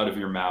out of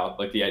your mouth,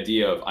 like the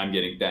idea of I'm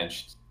getting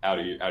benched out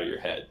of your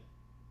head.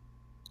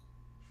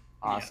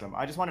 Awesome.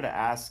 I just wanted to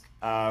ask,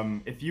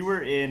 if you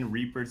were in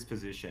Reaper's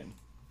position,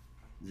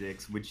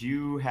 Zix, would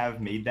you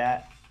have made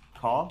that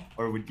call,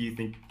 or do you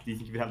think you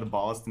would have the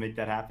balls to make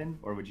that happen,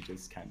 or would you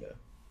just kind of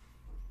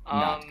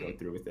not go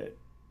through with it?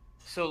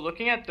 So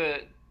looking at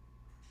the,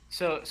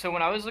 so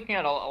when I was looking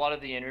at a lot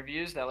of the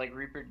interviews that like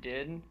Reaper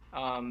did,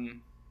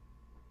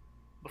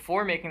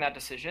 before making that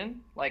decision,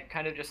 like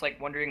kind of just like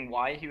wondering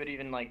why he would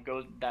even like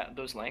go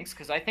those lengths,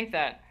 because I think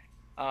that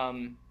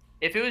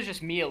if it was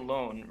just me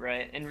alone,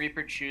 right, and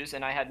Reaper choose,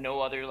 and I had no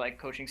other like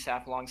coaching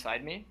staff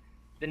alongside me,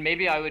 then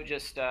maybe I would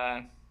just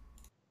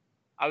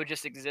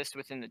exist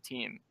within the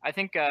team. I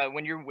think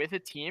when you're with a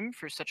team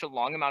for such a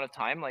long amount of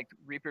time, like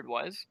Reaper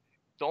was,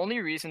 the only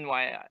reason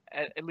why,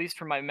 at least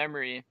from my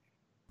memory,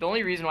 the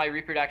only reason why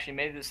Reaper actually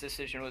made this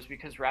decision was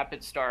because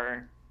Rapid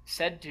Star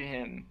said to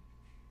him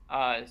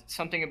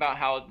something about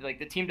how like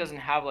the team doesn't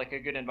have like a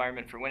good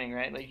environment for winning,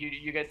 right? Like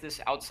you get this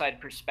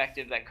outside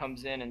perspective that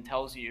comes in and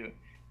tells you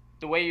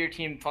the way your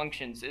team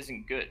functions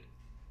isn't good,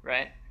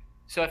 right?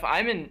 So if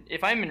I'm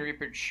in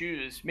Reaper's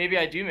shoes, maybe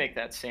I do make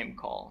that same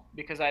call,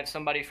 because I have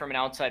somebody from an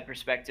outside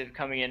perspective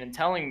coming in and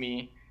telling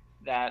me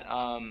that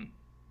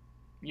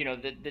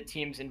the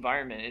team's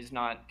environment is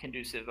not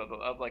conducive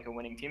of like a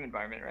winning team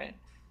environment, right?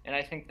 And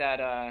I think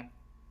that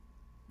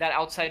that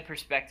outside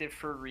perspective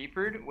for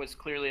Reaper was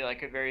clearly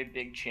like a very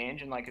big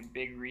change and like a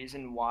big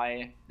reason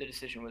why the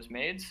decision was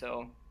made.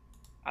 So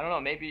I don't know,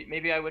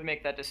 maybe I would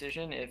make that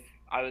decision if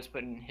I was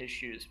put in his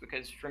shoes,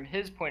 because from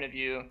his point of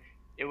view,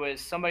 it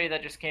was somebody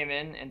that just came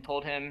in and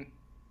told him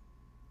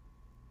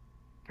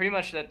pretty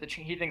much that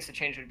he thinks the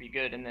change would be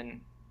good. And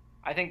then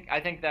I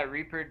think that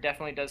Reaper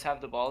definitely does have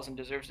the balls and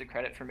deserves the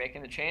credit for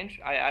making the change.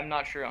 I'm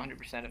not sure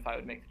 100% if I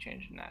would make the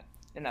change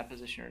in that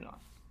position or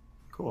not.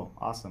 Cool.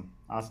 Awesome.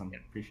 Yeah.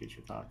 Appreciate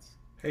your thoughts.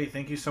 Hey,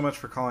 thank you so much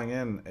for calling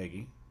in,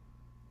 Eggy.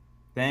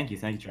 Thank you,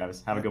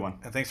 Travis. Have a good one.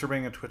 And thanks for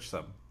being a Twitch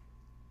sub.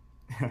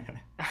 All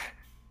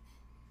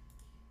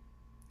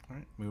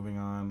right, moving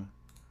on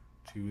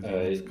to the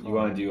next call. You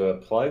want to do a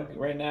plug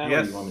right now?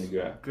 Yes. Or you want me to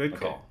go? Good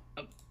Okay. call.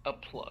 A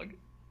plug.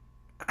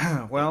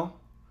 Well,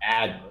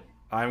 Ad.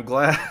 I'm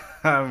glad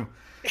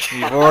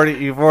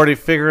you've already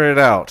figured it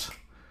out,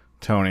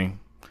 Tony.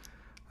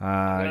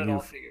 Got it all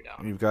figured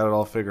out. You've got it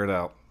all figured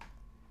out.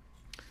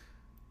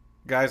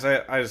 Guys,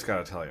 I just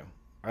got to tell you.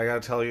 I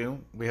got to tell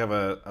you, we have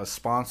a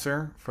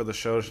sponsor for the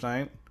show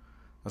tonight.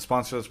 A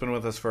sponsor that's been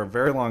with us for a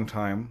very long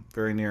time,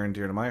 very near and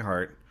dear to my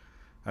heart.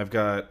 I've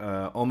got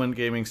Omen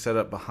Gaming set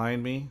up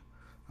behind me.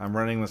 I'm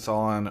running this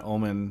all on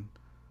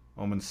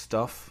Omen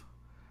stuff.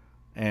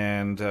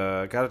 And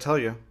got to tell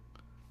you,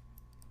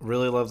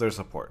 really love their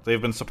support.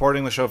 They've been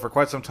supporting the show for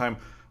quite some time.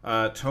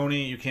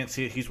 Tony, you can't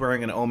see it. He's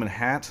wearing an Omen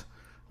hat,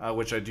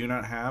 which I do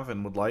not have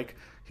and would like.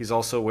 He's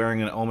also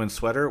wearing an Omen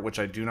sweater, which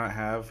I do not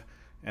have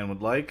and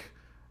would like.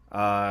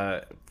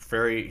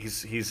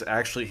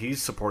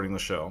 He's supporting the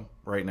show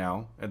right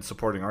now and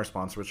supporting our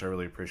sponsor, which I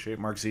really appreciate.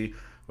 Mark Z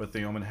with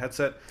the Omen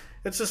headset.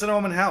 It's just an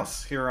Omen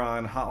house here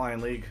on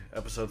Hotline League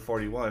episode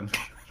 41. I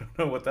don't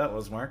know what that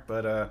was, Mark,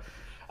 but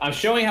I'm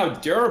showing how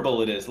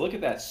durable it is. Look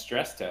at that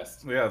stress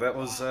test. yeah, that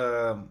was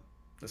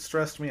It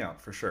stressed me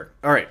out for sure.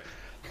 All right.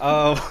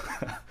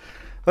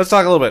 Let's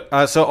talk a little bit.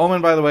 So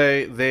Omen, by the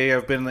way, they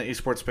have been in the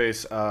esports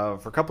space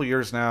for a couple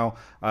years now.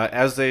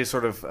 As they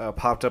sort of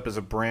popped up as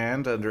a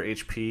brand under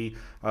HP,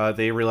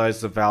 they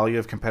realized the value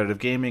of competitive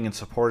gaming and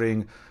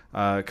supporting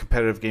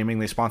competitive gaming.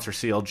 They sponsor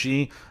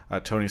CLG,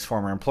 Tony's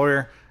former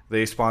employer.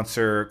 They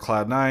sponsor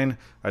Cloud9,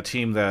 a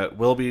team that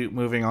will be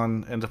moving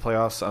on into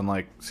playoffs,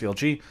 unlike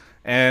CLG.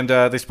 And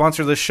they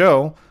sponsor this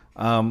show,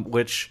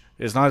 which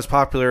is not as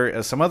popular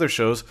as some other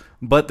shows,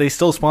 but they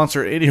still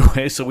sponsor it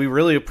anyway, so we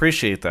really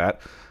appreciate that.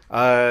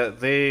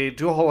 They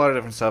do a whole lot of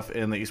different stuff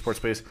in the esports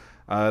space.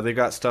 They've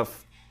got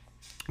stuff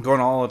going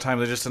on all the time.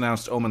 They just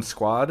announced Omen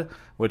Squad,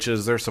 which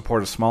is their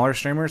support of smaller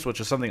streamers, which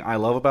is something I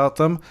love about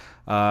them.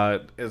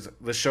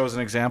 This show is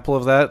an example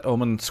of that.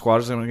 Omen Squad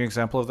is an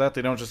example of that.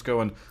 They don't just go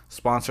and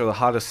sponsor the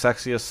hottest,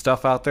 sexiest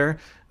stuff out there.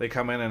 They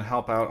come in and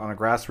help out on a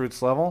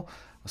grassroots level.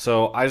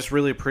 So I just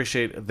really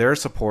appreciate their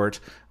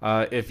support.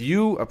 If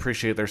you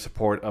appreciate their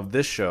support of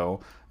this show,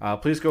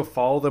 please go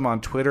follow them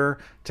on Twitter.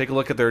 Take a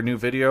look at their new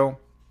video.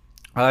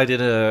 I did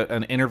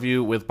an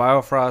interview with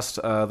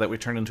Biofrost that we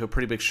turned into a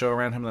pretty big show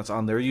around him. That's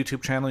on their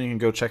YouTube channel. You can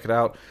go check it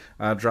out.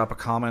 Drop a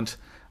comment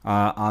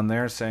on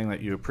there saying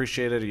that you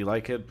appreciate it, you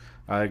like it,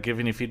 give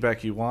any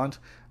feedback you want.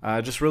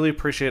 Just really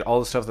appreciate all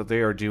the stuff that they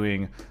are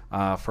doing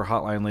for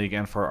Hotline League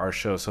and for our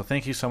show. So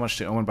thank you so much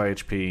to Omen by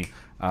HP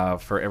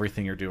for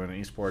everything you're doing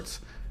in esports.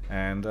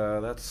 And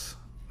that's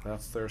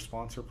their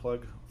sponsor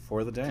plug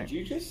for the day. Did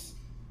you just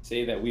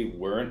say that we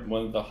weren't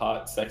one of the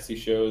hot, sexy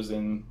shows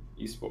in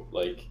esports?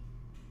 Like,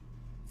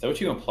 is that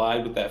what you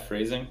implied with that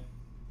phrasing?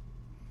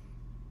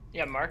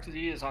 Yeah, Mark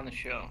Z is on the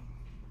show.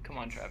 Come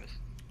on, Travis.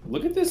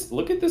 Look at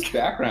this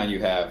background you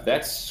have.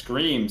 That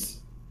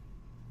screams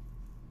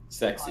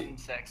sexy. Hot and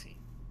sexy.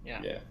 Yeah.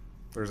 Yeah.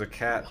 There's a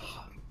cat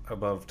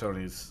above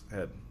Tony's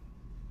head.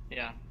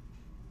 Yeah.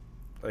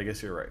 I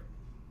guess you're right.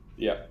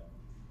 Yeah.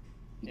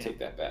 You take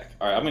that back.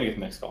 All right, I'm going to get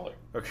the next caller.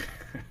 Okay.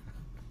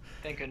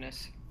 Thank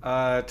goodness.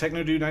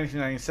 TechnoDude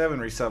 1997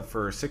 resubbed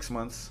for 6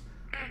 months.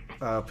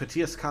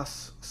 Patias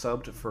Kas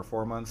subbed for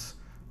 4 months.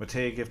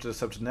 Matei gifted a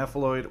sub to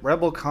Nephiloid.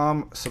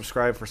 Rebelcom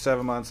subscribed for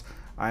 7 months.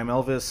 I'm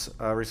Elvis,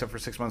 resubbed for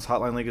 6 months.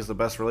 Hotline League is the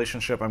best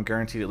relationship. I'm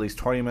guaranteed at least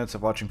 20 minutes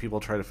of watching people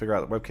try to figure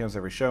out the webcams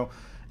every show.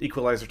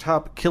 Equalizer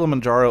Top.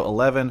 Kilimanjaro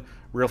 11.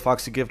 Real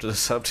Foxy gifted a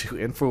sub to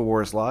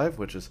InfoWars Live,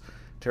 which is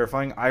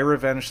terrifying. I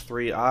Revenge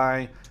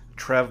 3i.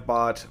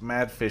 Trevbot,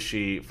 Mad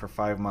Fishy for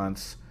 5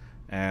 months,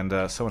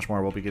 and so much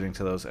more. We'll be getting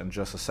to those in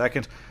just a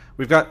second.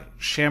 We've got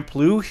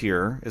Champloo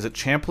here. Is it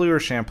Champloo or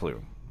Champloo?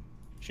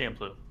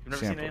 Champloo. You've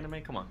never seen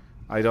anime? Come on.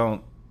 I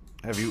don't.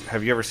 Have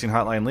you ever seen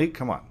Hotline League?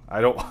 Come on. I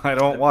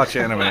don't watch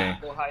anime.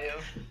 Ohio.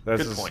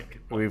 That's Good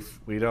point.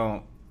 We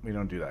don't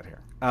do that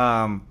here.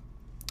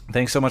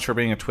 Thanks so much for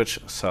being a Twitch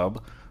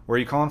sub. Where are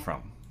you calling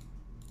from?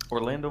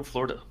 Orlando,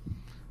 Florida.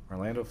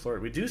 Orlando,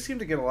 Florida. We do seem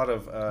to get a lot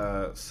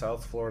of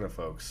South Florida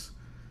folks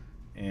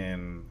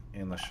in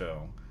the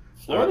show.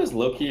 Florida's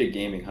low-key a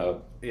gaming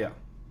hub. Yeah.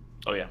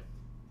 Oh, yeah.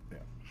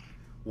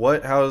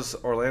 How's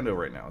Orlando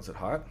right now? Is it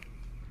hot?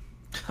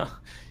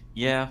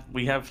 Yeah,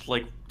 we have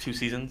like 2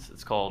 seasons.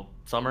 It's called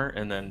summer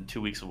and then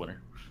 2 weeks of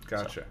winter.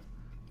 Gotcha.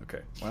 So.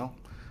 Okay. Well,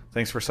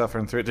 thanks for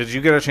suffering through it. Did you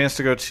get a chance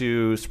to go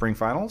to spring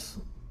finals?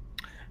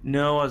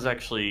 No, I was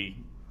actually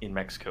in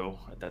Mexico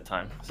at that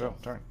time. Oh,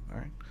 darn. All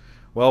right.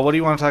 Well, what do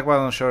you want to talk about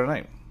on the show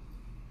tonight?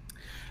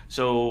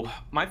 So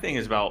my thing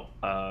is about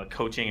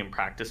coaching and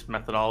practice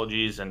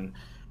methodologies, and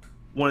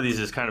one of these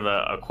is kind of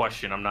a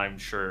question. I'm not even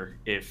sure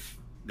if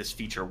this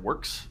feature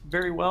works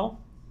very well,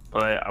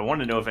 but I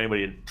wanted to know if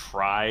anybody had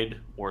tried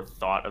or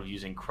thought of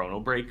using Chrono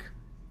Break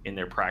in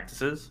their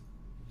practices.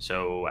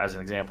 So as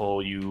an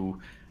example, you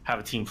have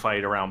a team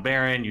fight around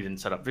Baron, you didn't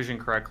set up vision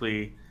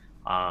correctly,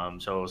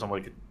 so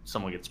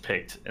someone gets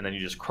picked, and then you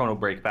just Chrono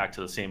Break back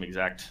to the same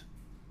exact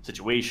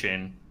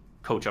situation,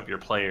 coach up your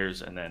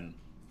players, and then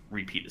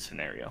repeat the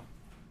scenario.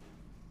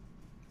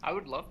 I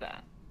would love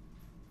that.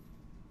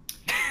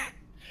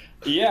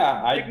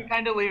 Yeah, I can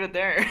kind of leave it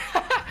there.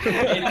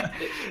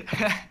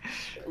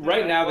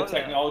 Right now, the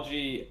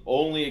technology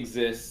only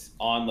exists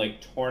on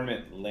like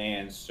tournament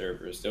LAN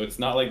servers, so it's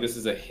not like this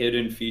is a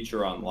hidden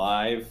feature on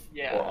live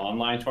or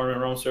online tournament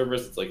realm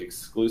servers. It's like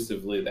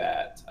exclusively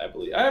that, I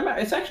believe.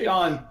 It's actually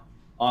on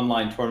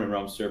online tournament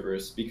realm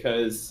servers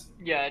because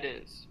it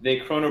is. They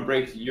Chrono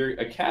Break your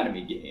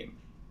academy game.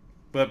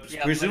 But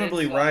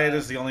presumably Riot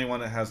is the only one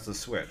that has the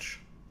Switch.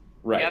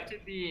 Right.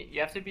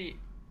 You have to be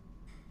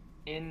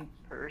in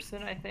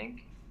person, I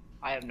think.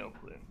 I have no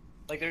clue.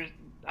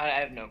 I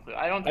have no clue.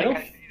 I don't think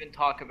I should even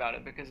talk about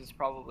it because it's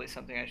probably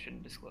something I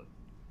shouldn't disclose.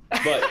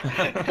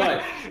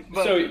 But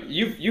so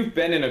you've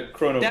been in a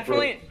Chrono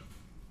Break.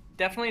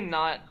 Definitely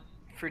not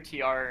for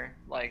TR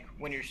like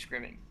when you're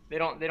scrimming. They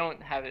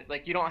don't have it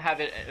you don't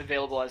have it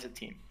available as a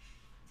team.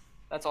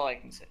 That's all I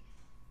can say.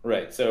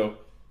 Right. So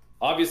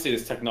obviously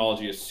this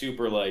technology is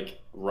super like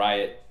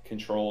Riot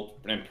controlled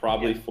and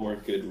probably for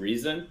good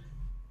reason.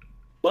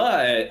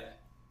 But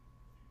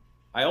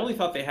I only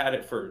thought they had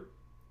it for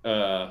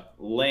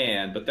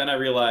LAN, but then I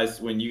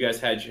realized when you guys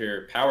had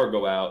your power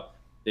go out,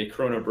 they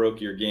chrono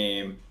broke your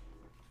game,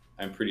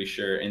 I'm pretty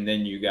sure, and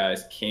then you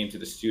guys came to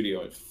the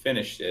studio and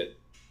finished it.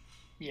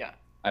 Yeah.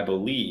 I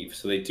believe.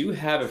 So they do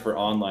have it for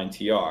online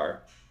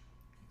TR.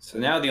 So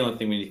now the only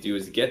thing we need to do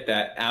is get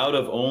that out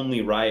of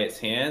only Riot's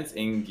hands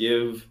and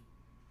give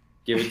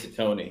it to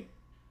Tony.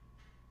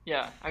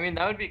 Yeah, I mean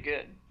that would be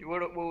good.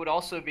 What would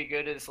also be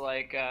good is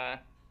like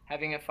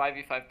having a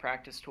 5v5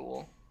 practice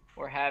tool,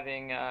 or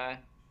having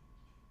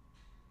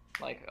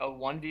like a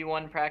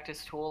 1v1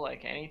 practice tool,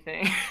 like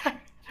anything.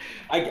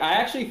 I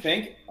actually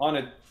think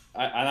and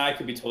I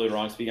could be totally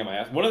wrong speaking on my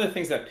ass, one of the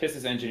things that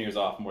pisses engineers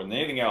off more than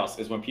anything else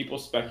is when people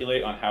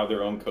speculate on how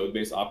their own code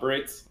base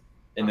operates,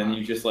 and then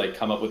you just like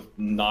come up with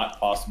not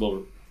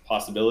possible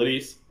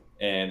possibilities,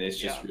 and it's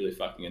just really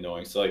fucking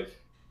annoying. So like,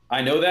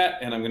 I know that,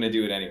 and I'm gonna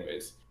do it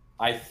anyways.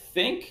 I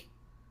think,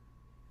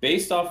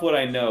 based off what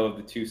I know of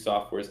the two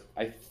softwares,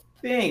 I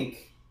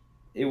think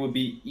it would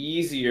be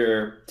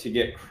easier to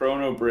get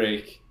Chrono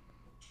Break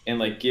and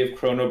like give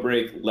Chrono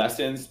Break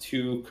lessons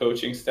to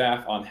coaching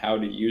staff on how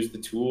to use the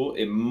tool.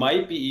 It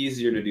might be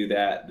easier to do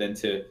that than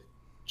to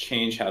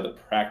change how the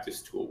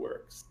practice tool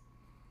works.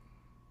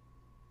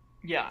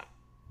 Yeah,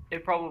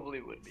 it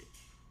probably would be.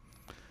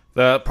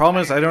 The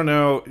problem is, I don't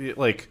know,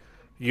 like,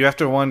 you have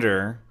to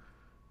wonder,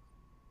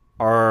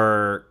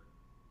 what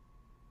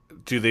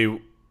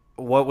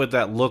would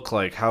that look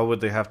like? How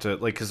would they have to,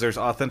 like, because there's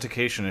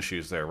authentication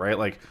issues there, right?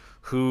 Like,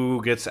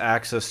 who gets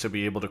access to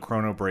be able to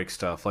chrono break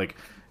stuff? Like,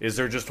 is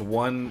there just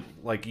one,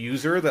 like,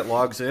 user that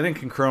logs in and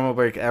can chrono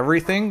break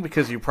everything?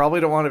 Because you probably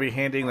don't want to be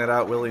handing that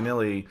out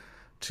willy-nilly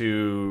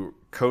to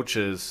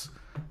coaches.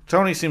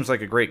 Tony seems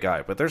like a great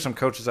guy, but there's some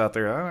coaches out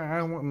there,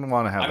 I wouldn't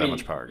want to have that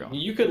much power going.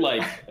 You could,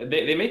 like,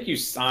 they make you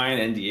sign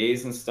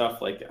NDAs and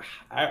stuff. Like,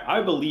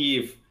 I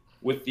believe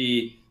with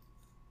the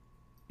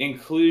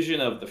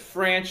inclusion of the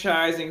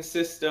franchising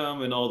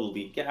system and all the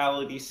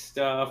legality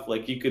stuff,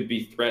 like, you could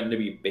be threatened to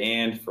be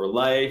banned for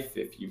life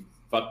if you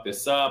fuck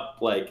this up.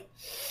 Like,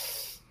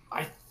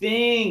 I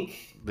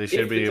think they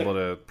should be able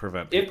to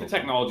prevent people. If the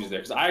technology is there.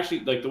 Because I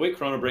actually, like, the way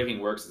chrono breaking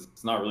works is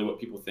it's not really what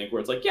people think,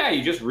 where it's like, yeah,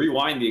 you just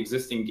rewind the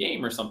existing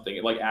game or something.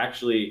 It, like,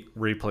 actually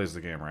replays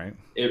the game, right?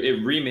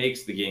 It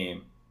remakes the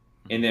game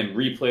and then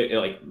replay it,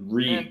 like,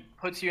 and it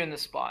puts you in the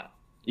spot.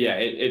 Yeah,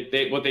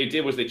 what they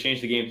did was they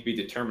changed the game to be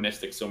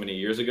deterministic so many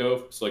years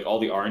ago. So like all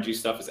the RNG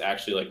stuff is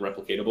actually like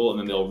replicatable, and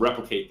then they'll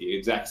replicate the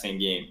exact same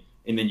game,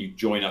 and then you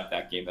join up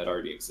that game that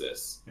already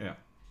exists. Yeah.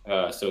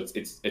 So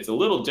it's a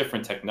little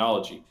different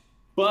technology,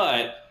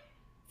 but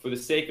for the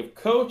sake of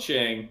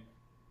coaching,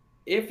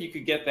 if you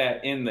could get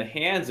that in the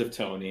hands of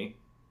Tony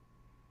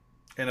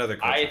and other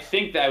coaches, I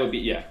think that would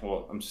be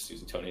well, I'm just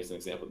using Tony as an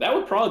example. That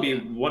would probably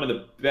be one of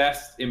the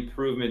best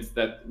improvements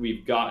that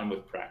we've gotten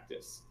with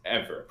practice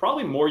ever.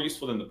 Probably more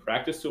useful than the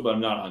practice tool, but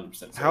I'm not 100%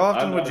 certain. How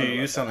often would you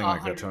use something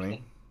like that,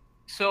 Tony?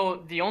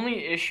 So the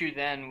only issue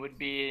then would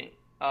be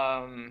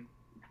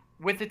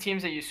with the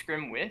teams that you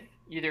scrim with.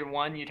 Either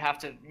one, you'd have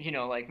to,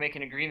 like, make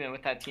an agreement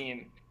with that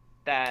team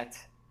that,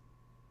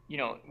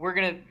 we're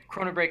gonna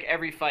chrono break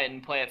every fight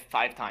and play it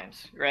 5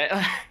 times, right?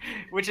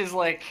 Which is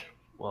like,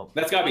 well,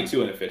 that's gotta be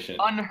too inefficient.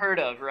 Unheard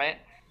of, right?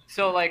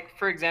 So, like,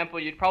 for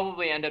example, you'd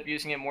probably end up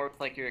using it more with,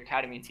 like, your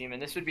academy team,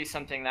 and this would be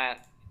something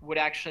that would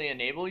actually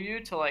enable you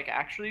to, like,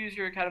 actually use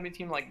your academy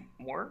team, like,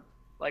 more,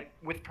 like,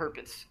 with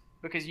purpose,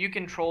 because you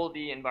control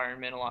the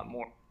environment a lot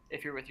more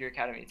if you're with your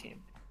academy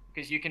team,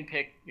 because you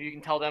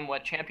can tell them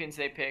what champions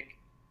they pick,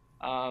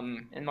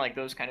 and, like,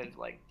 those kind of,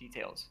 like,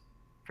 details.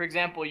 For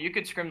example, you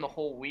could scrim the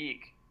whole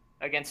week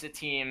against a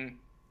team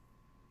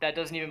that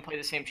doesn't even play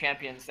the same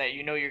champions that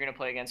you're going to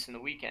play against in the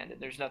weekend, and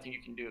there's nothing you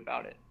can do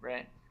about it,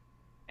 right?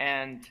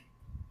 And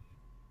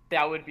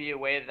that would be a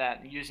way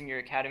that using your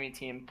academy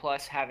team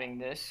plus having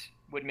this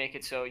would make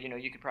it so,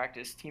 you could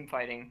practice team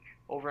fighting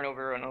over and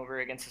over and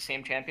over against the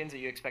same champions that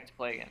you expect to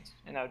play against,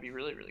 and that would be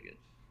really, really good.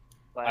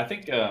 But I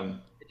think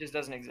it just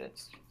doesn't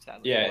exist,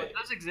 sadly. Yeah. Well, it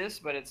does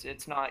exist, but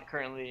it's not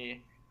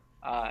currently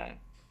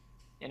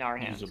in our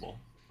hands. Usable.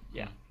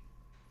 Yeah.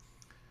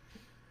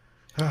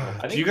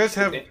 Do you guys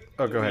have...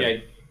 Oh, go ahead. Yeah.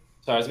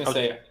 So I was going to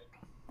say...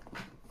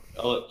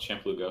 I'll let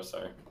Shampoo go,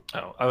 sorry.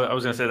 Oh, I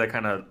was going to say that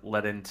kind of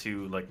led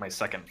into, like, my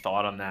second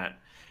thought on that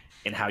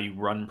and how you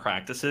run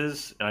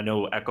practices. And I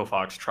know Echo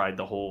Fox tried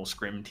the whole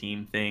scrim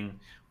team thing,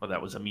 whether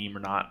that was a meme or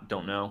not,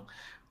 don't know.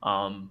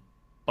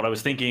 But I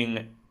was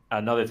thinking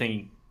another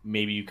thing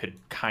maybe you could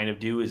kind of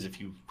do is if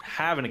you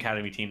have an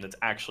academy team that's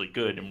actually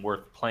good and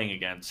worth playing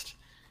against,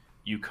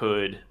 you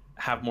could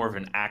have more of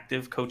an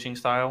active coaching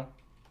style.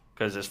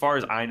 Because as far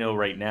as I know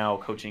right now,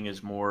 coaching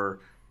is more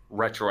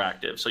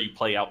retroactive. So you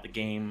play out the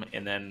game,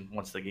 and then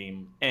once the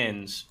game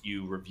ends,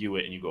 you review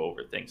it and you go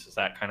over things. Is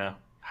that kind of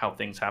how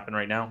things happen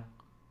right now?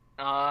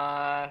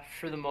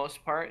 For the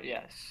most part,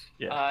 yes.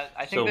 Yeah.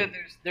 I think that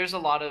there's a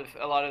lot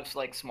of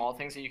like small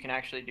things that you can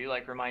actually do,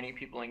 like reminding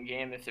people in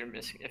game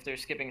if they're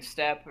skipping a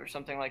step or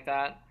something like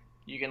that.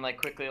 You can, like,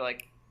 quickly,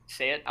 like,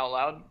 say it out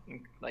loud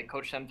and, like,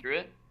 coach them through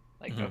it.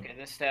 Like, okay,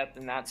 this step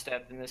and that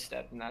step and this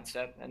step and that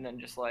step, and then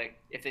just, like,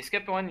 if they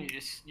skip one, you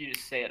just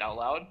say it out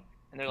loud.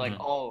 and they're like,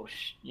 oh,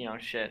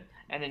 shit,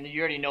 and then you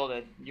already know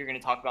that you're going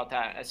to talk about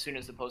that as soon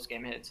as the post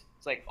game hits.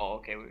 It's like, oh,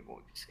 okay, we'll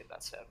skip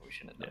that step. We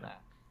shouldn't have done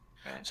that.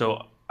 Right?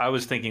 So I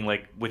was thinking,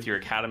 like, with your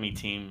academy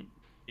team,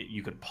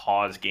 you could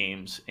pause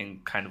games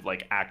and kind of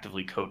like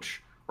actively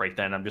coach right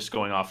then. I'm just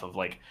going off of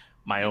like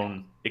my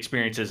own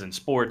experiences in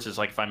sports. Is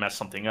like if I mess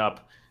something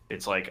up,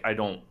 it's like I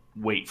don't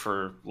wait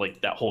for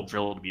like that whole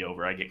drill to be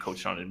over. I get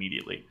coached on it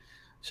immediately.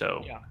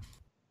 So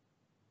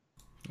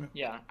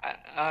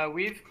yeah,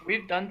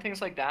 we've done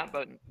things like that,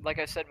 but like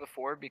I said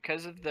before,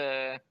 because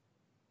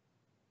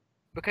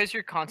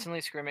you're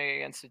constantly scrimming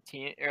against a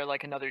team or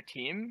like another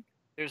team,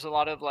 there's a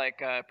lot of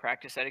like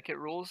practice etiquette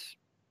rules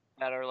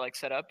that are like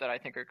set up that I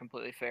think are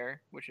completely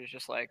fair, which is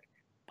just like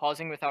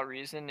pausing without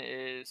reason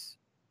is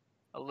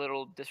a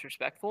little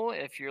disrespectful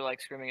if you're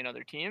like scrimming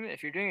another team.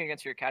 If you're doing it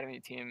against your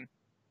academy team,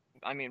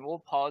 I mean, we'll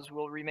pause,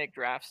 we'll remake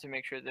drafts to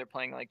make sure they're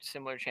playing like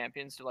similar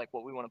champions to like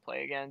what we want to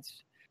play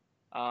against.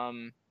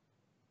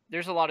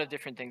 There's a lot of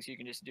different things you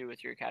can just do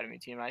with your academy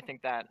team. I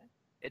think that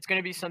it's going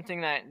to be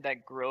something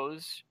that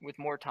grows with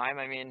more time.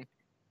 I mean,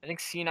 I think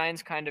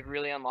C9's kind of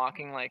really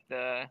unlocking like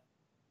the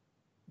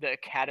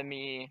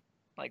academy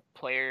like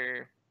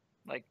player,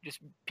 like just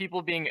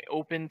people being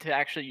open to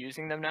actually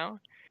using them now.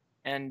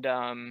 And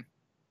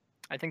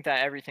I think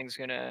that everything's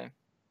going to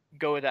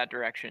go in that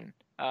direction.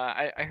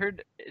 I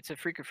heard it's a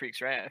Freak of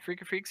Freaks, right? A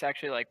Freak of Freaks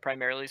actually like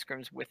primarily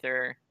scrims with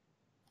their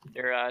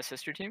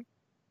sister team.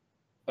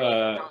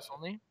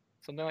 Only?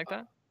 Something like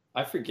that?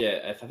 I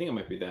forget. I think it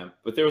might be them.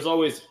 But there was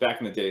always,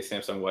 back in the day,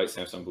 Samsung White,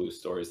 Samsung Blue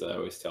stories that I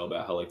always tell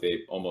about how like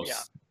they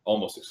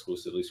almost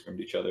exclusively scrimmed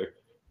each other.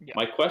 Yeah.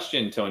 My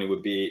question, Tony,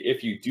 would be,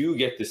 if you do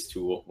get this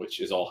tool, which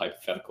is all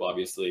hypothetical,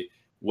 obviously,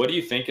 what do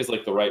you think is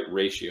like the right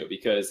ratio?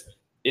 Because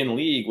in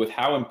League, with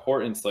how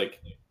important like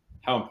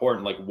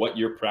what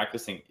you're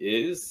practicing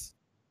is,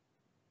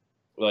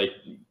 like,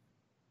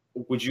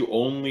 would you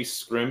only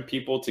scrim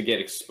people to get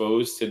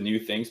exposed to new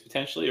things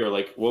potentially, or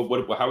like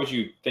how would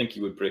you think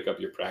you would break up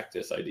your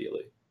practice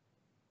ideally?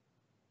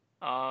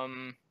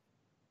 I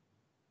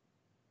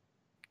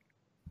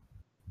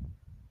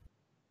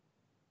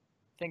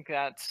think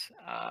that's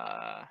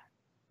a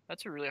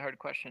really hard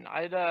question.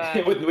 I'd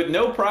with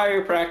no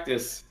prior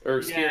practice or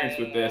experience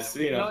with this,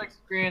 you know. No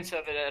experience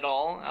of it at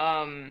all.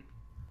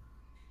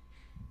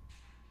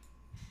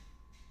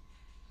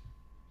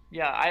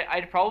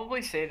 I'd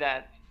probably say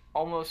that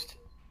almost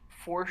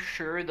for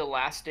sure the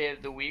last day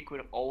of the week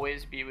would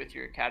always be with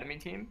your academy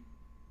team,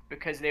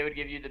 because they would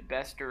give you the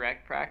best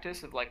direct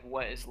practice of like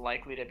what is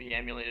likely to be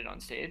emulated on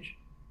stage,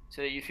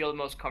 so that you feel the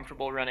most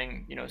comfortable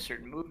running,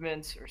 certain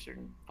movements or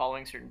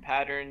following certain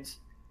patterns.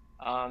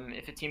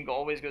 If a team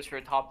always goes for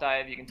a top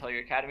dive, you can tell your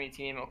academy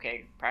team,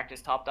 okay,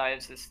 practice top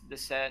dives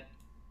this set,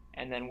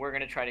 and then we're going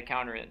to try to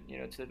counter it,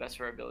 to the best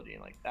of our ability,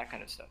 and like that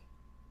kind of stuff.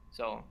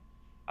 So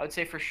I would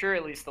say for sure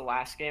at least the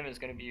last game is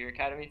going to be your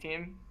academy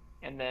team,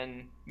 and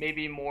then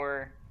maybe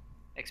more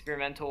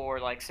experimental or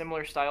like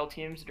similar style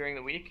teams during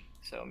the week.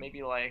 So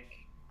maybe like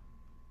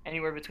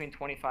anywhere between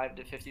 25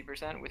 to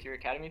 50% with your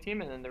academy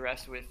team, and then the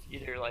rest with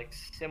either like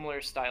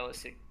similar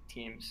stylistic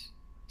teams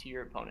to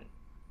your opponent,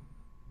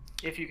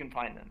 if you can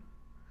find them.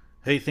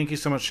 Hey, thank you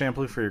so much,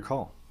 Shampoo, for your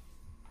call.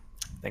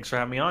 Thanks for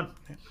having me on.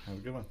 Yeah, have a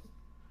good one.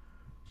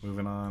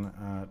 Moving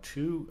on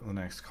to the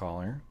next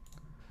caller.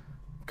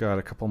 Got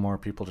a couple more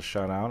people to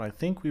shout out. I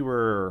think we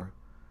were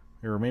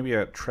maybe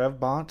at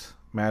Trevbot,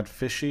 Mad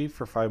Fishy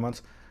for 5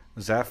 months,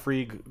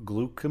 Zafrig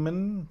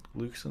Gluckman,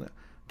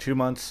 2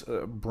 months,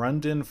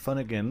 Brundon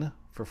Funnigan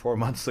for 4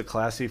 months, the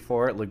Classy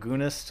 4,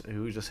 Lagoonist,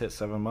 who just hit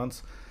 7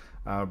 months,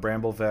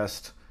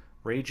 Bramblevest,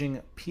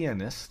 Raging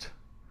Pianist,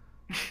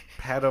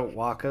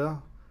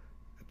 Padawaka,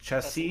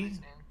 Chessie,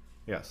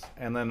 yes,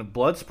 and then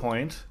Blood's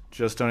Point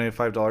just donated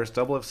 $5.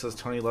 Double F says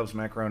Tony loves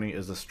macaroni.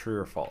 Is this true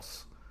or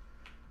false?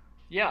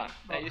 Yeah.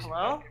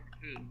 Hello?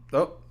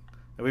 Oh,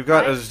 and we've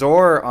got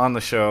Azor on the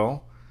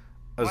show.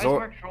 Why is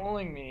Mark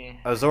trolling me?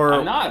 Azor,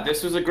 I'm not.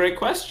 This was a great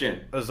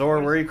question.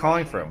 Azor, where are you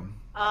calling from?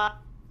 I'm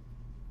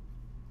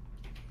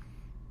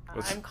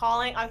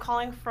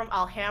calling from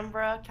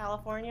Alhambra,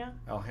 California.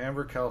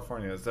 Alhambra,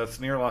 California. That's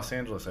near Los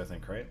Angeles, I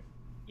think, right?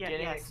 Yeah,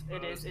 yes,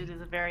 it is. It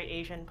is a very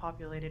Asian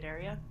populated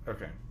area.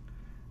 Okay.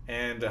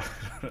 And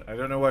I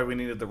don't know why we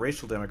needed the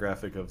racial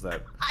demographic of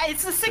that.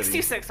 It's a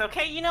 626,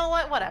 okay? You know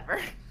what? Whatever.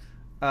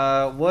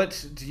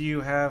 What do you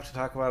have to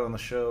talk about on the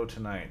show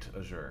tonight,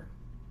 Azure?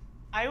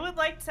 I would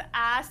like to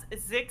ask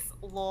Zix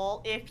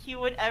Lol if he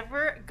would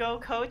ever go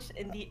coach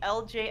in the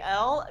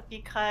LJL,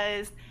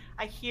 because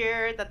I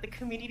hear that the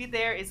community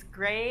there is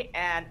great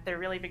and they're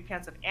really big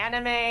fans of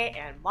anime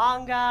and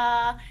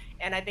manga,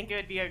 and I think it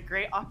would be a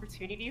great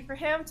opportunity for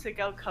him to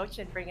go coach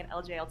and bring an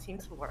LJL team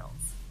to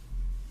Worlds.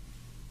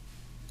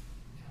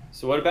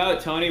 So what about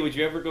it, Tony? Would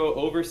you ever go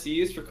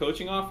overseas for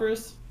coaching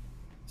offers?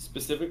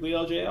 Specifically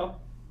LJL?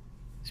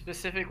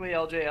 Specifically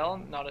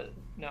LJL?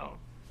 No.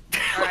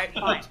 All right,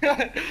 fine.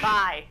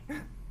 Bye.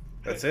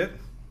 That's it?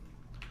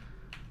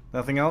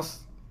 Nothing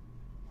else?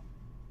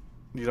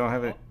 You don't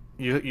have it?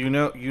 You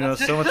know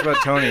so much about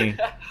Tony.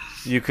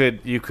 You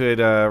could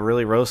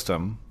really roast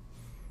him.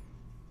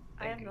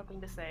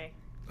 nothing to say.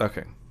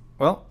 Okay.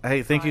 Well,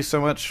 hey, thank you so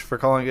much for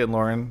calling in,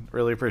 Lauren.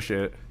 Really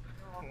appreciate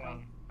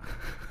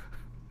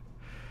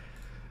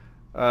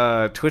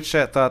it. Twitch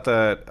chat thought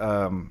that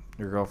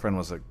your girlfriend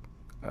was a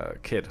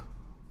kid.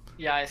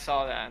 Yeah, I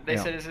saw that. They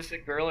Yeah. said, "Is this a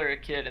girl or a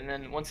kid?" And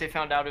then once they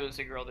found out it was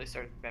a girl, they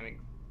started spamming.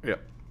 Yeah.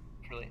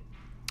 Truly.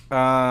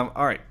 All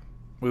right.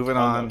 Moving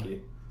on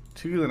Monkey.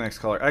 to the next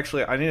caller.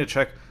 Actually, I need to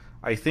check.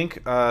 I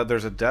think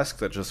there's a desk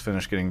that just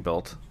finished getting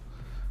built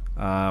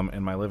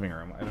in my living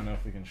room. I don't know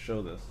if we can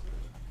show this.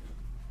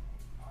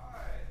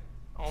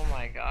 Oh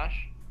my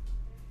gosh.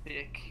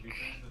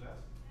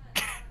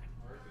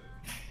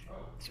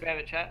 Spam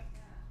it, chat.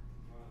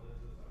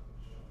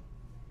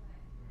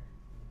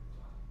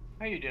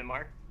 How you doing,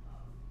 Mark?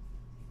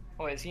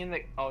 Oh, is he in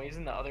the? Oh, he's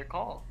in the other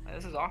call.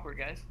 This is awkward,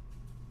 guys.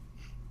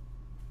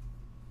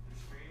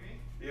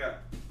 Yeah.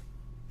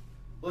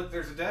 Look,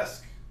 there's a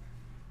desk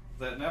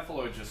that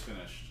Nephiloid just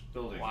finished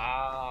building.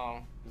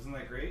 Wow. Isn't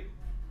that great?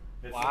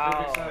 It's Wow. the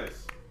perfect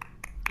size.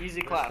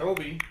 Easy There's clap.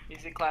 Kobe.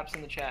 Easy claps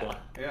in the chat.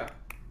 Yeah.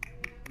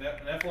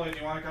 Nephiloid, do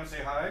you want to come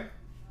say hi?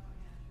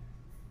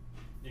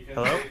 You can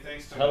Hello? say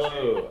thanks to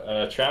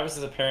Hello. Travis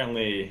is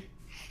apparently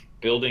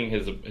building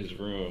his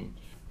room.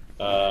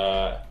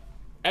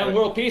 And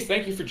World Peace,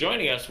 thank you for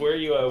joining us. Where are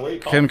you calling?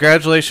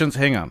 Congratulations.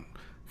 Hang on.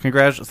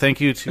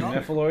 Thank you to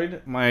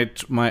Nephiloid,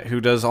 my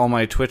who does all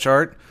my Twitch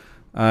art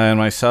and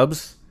my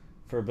subs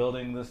for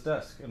building this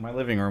desk in my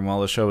living room while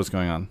the show was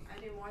going on.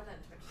 I do more than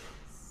Twitch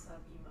sub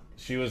emote.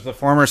 She was the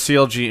former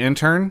CLG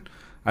intern.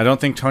 I don't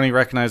think Tony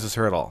recognizes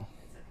her at all.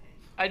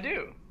 I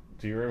do.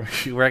 Do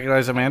you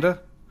recognize Amanda?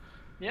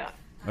 Yeah.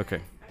 Okay.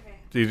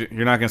 Okay.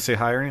 You're not gonna say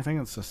hi or anything?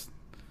 It's a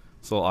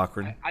little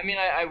awkward. I mean,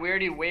 I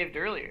already waved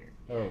earlier.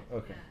 Oh,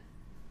 okay.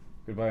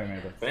 Goodbye,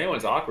 Amanda. If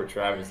anyone's awkward,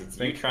 Travis, it's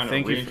you trying to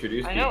thank you for-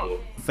 reintroduce I know. people.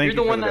 Thank You're you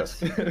the for one the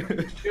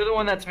that's you're the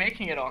one that's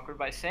making it awkward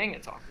by saying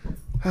it's awkward.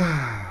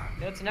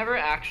 It's never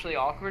actually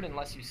awkward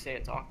unless you say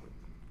it's awkward.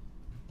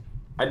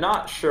 I'm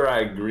not sure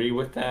I agree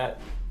with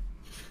that.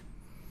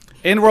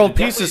 And World It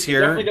Peace definitely- is It here.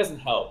 definitely doesn't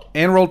help.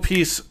 And World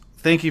Peace,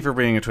 thank you for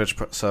being a Twitch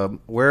sub.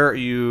 Where are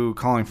you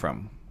calling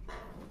from?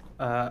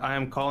 I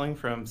am calling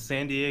from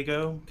San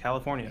Diego,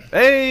 California.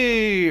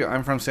 Hey,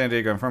 I'm from San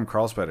Diego. I'm from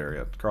Carlsbad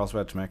area,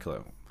 Carlsbad,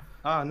 Temecula.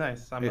 Ah,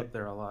 nice. I'm Yeah. up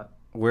there a lot.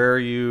 Where are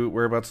you?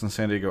 Whereabouts in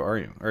San Diego are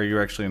you? Are you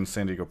actually in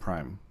San Diego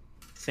Prime?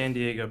 San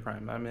Diego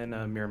Prime. I'm in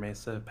Mira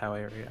Mesa,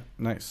 Poway area.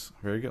 Nice,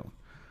 very good.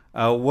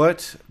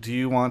 What do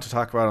you want to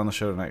talk about on the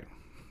show tonight?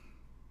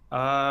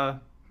 I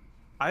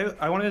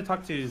wanted to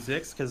talk to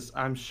Zix because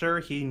I'm sure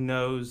he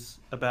knows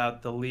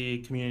about the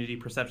league community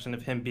perception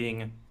of him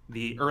being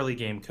the early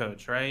game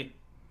coach, right?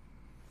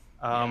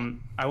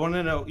 I want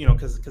to know,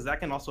 because that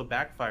can also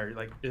backfire,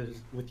 like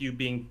with you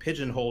being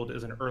pigeonholed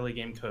as an early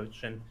game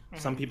coach, and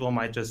some people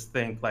might just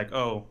think like,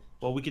 oh,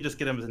 well, we could just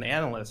get him as an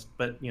analyst,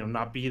 but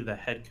not be the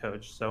head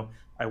coach. So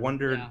I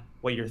wondered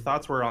what your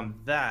thoughts were on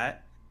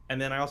that, and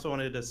then I also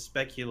wanted to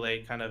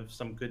speculate kind of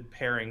some good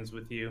pairings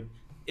with you.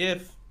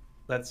 If,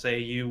 let's say,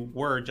 you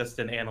were just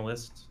an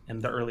analyst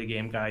and the early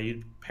game guy,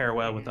 you'd pair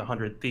well with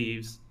 100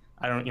 Thieves.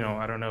 I don't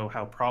know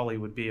how Prawley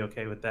would be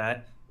okay with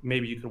that.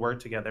 Maybe you could work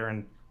together,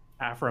 and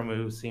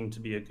Aframu seemed to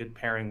be a good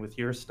pairing with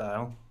your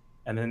style.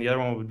 And then the other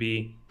one would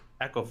be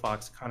Echo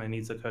Fox kind of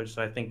needs a coach,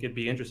 so I think it'd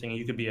be interesting, and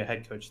you could be a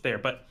head coach there.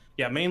 But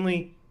yeah,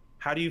 mainly,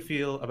 how do you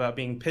feel about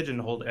being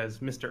pigeonholed as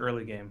Mr.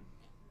 Early Game?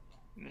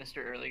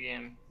 Mr. Early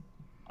Game.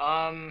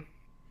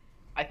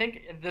 I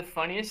think the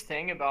funniest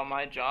thing about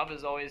my job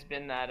has always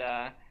been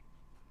that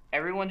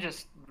everyone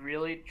just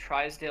really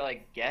tries to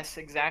like guess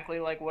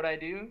exactly like what I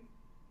do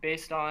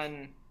based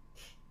on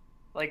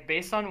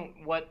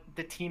what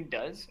the team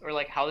does or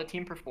like how the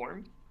team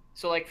performed.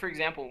 So like for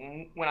example,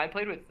 when I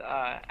played with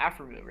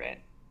Aframu, right?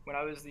 When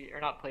I was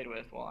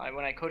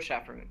when I coached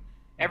Aframu,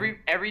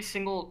 every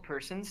single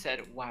person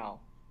said, "Wow,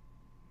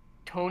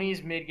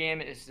 Tony's mid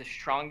game is the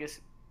strongest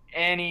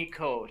any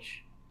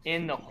coach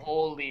in the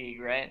whole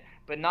league," right?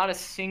 But not a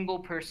single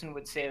person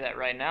would say that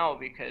right now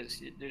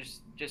because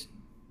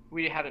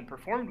we haven't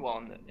performed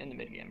well in the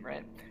mid game,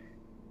 right?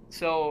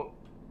 So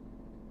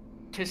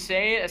to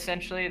say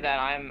essentially that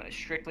I'm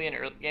strictly an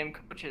early game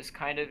coach is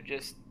kind of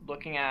just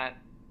looking at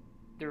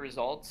the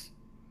results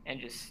and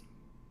just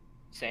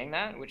saying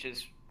that, which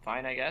is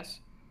fine, I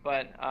guess.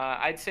 But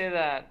I'd say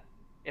that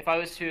if I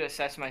was to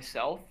assess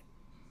myself,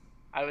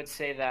 I would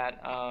say that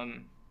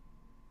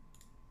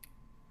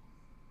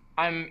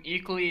I'm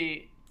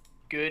equally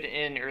good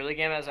in early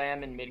game as I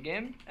am in mid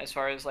game as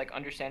far as like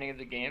understanding of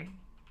the game.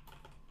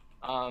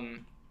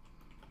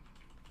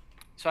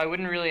 So I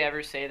wouldn't really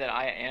ever say that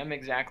I am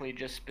exactly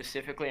just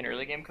specifically an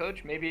early game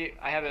coach. Maybe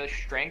I have a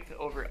strength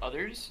over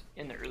others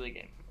in the early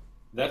game.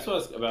 That's what I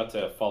was about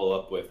to follow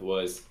up with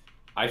was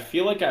I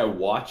feel like I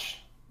watch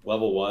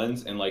level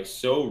ones and like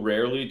so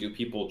rarely do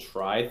people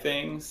try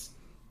things.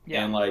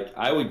 Yeah. And like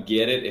I would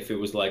get it if it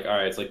was like, all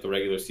right, it's like the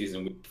regular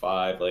season week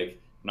 5, like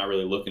I'm not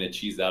really looking to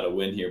cheese out a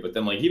win here. But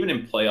then like even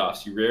in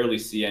playoffs, you rarely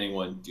see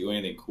anyone do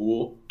anything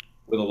cool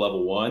with a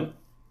level 1.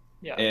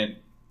 Yeah. And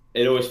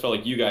it always felt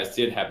like you guys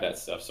did have that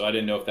stuff. So I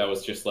didn't know if that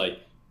was just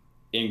like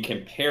in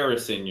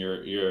comparison,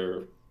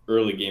 your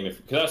early game,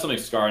 because that's something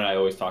Scar and I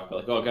always talk about.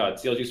 Like, oh god,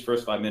 CLG's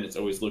first 5 minutes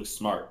always looks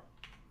smart.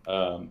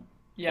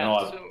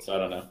 Yeah. So I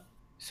don't know.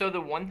 So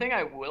the one thing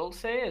I will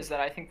say is that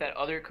I think that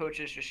other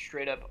coaches just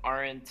straight up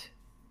aren't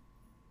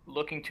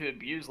looking to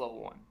abuse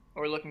level 1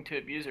 or looking to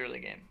abuse early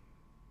game.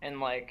 And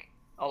like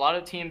a lot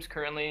of teams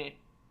currently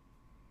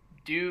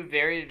do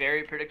very,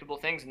 very predictable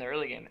things in the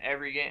early game,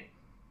 every game.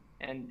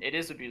 And it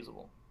is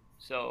abusable.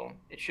 So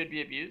it should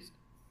be abused.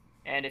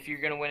 And if you're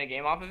going to win a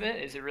game off of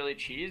it, is it really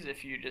cheese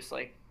if you just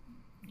like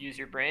use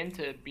your brain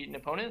to beat an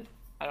opponent?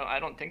 I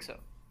don't think so,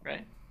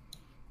 right?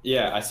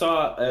 Yeah, I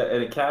saw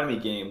an academy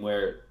game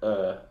where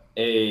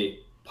a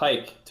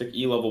Pyke took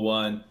E level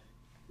 1.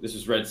 This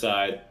was red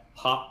side,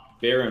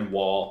 hopped Baron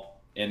wall,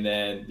 and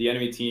then the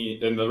enemy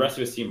team and the rest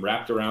of his team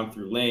wrapped around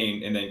through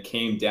lane and then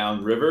came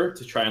down river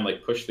to try and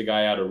like push the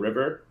guy out of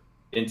river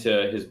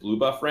into his blue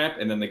buff ramp.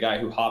 And then the guy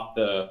who hopped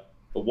the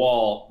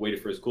wall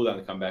waited for his cooldown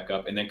to come back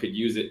up and then could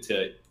use it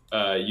to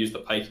use the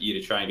Pyke E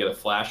to try and get a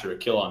flash or a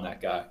kill on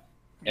that guy.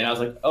 And I was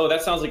like, oh,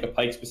 that sounds like a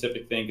Pyke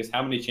specific thing, because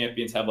how many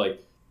champions have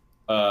like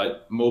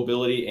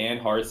mobility and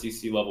hard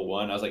CC level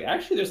 1? I was like,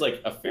 actually, there's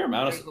like a fair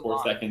amount of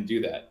supports that can do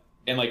that.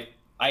 And like,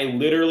 I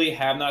literally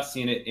have not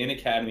seen it in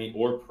Academy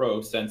or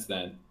Pro since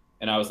then.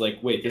 And I was like,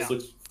 wait, this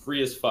looks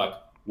free as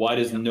fuck. Why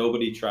does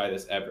nobody try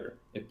this ever?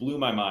 It blew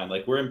my mind.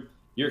 Like,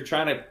 you're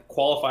trying to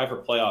qualify for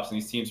playoffs, and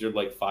these teams are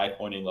like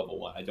 5-pointing level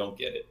 1. I don't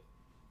get it.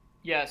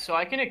 Yeah, so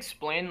I can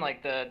explain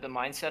like the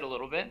mindset a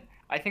little bit.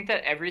 I think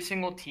that every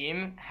single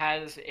team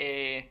has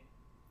a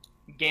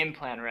game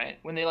plan, right?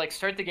 When they like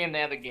start the game, they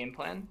have a game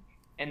plan.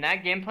 And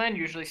that game plan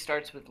usually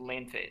starts with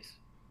lane phase.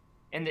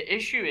 And the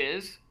issue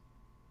is,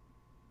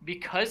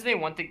 because they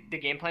want the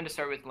game plan to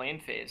start with lane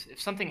phase,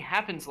 if something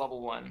happens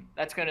level 1,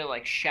 that's going to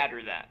like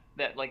shatter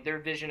that like their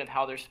vision of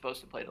how they're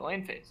supposed to play the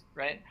lane phase,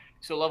 right?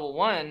 So level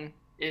 1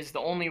 is the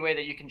only way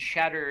that you can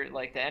shatter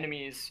like the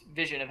enemy's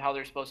vision of how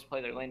they're supposed to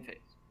play their lane phase.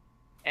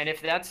 And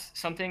if that's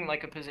something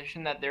like a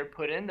position that they're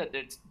put in that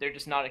they're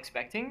just not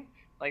expecting,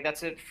 like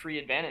that's a free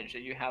advantage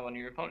that you have on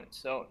your opponents.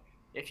 So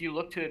if you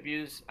look to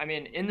abuse, I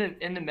mean, in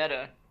the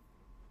meta,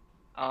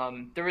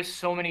 there was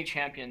so many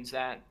champions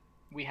that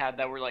we had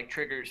that were like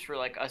triggers for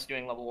like us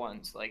doing level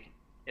 1s. Like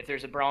if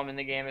there's a Braum in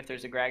the game, if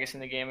there's a Gragas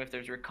in the game, if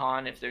there's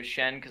Rakan, if there's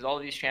Shen, because all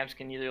of these champs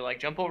can either like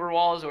jump over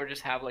walls or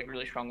just have like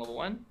really strong level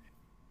 1,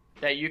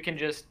 that you can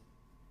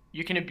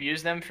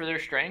abuse them for their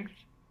strength.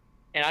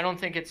 And I don't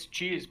think it's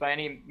cheese by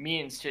any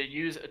means to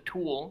use a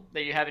tool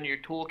that you have in your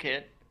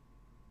toolkit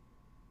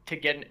to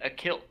get a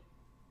kill.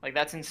 Like,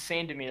 that's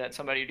insane to me that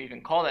somebody would even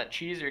call that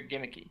cheese or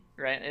gimmicky,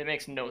 right? It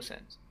makes no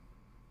sense.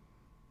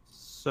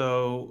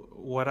 So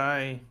what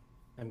I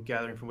am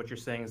gathering from what you're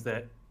saying is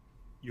that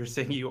you're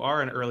saying you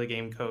are an early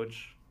game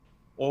coach,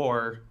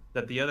 or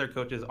that the other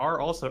coaches are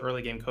also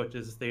early game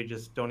coaches. They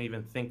just don't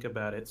even think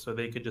about it. So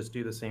they could just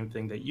do the same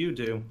thing that you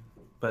do,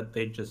 but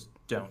they just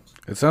don't.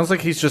 It sounds like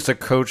he's just a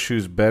coach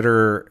who's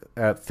better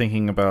at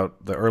thinking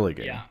about the early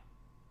game. Yeah.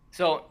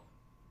 So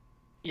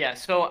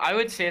I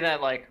would say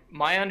that like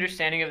my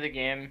understanding of the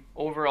game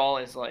overall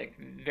is like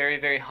very,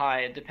 very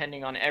high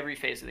depending on every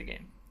phase of the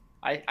game.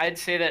 I'd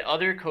say that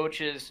other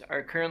coaches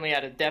are currently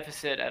at a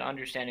deficit at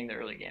understanding the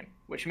early game,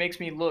 which makes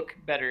me look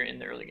better in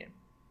the early game.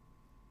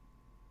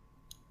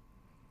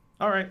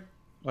 All right.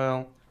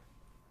 Well,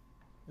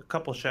 a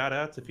couple shout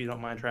outs if you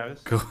don't mind,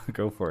 Travis.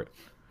 Go for it.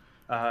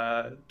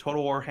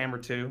 Total War Hammer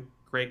 2,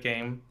 great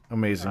game.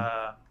 Amazing.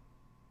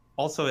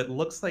 Also, it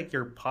looks like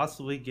you're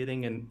possibly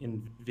getting an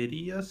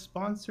NVIDIA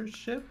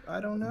sponsorship. I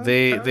don't know.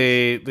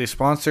 They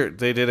sponsored.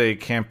 They did a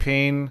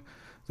campaign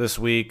this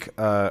week,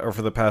 or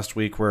for the past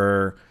week,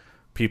 where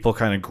people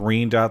kind of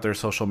greened out their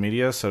social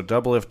media. So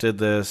Doublelift did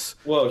this.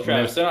 Whoa,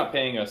 Travis, they're not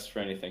paying us for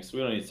anything, so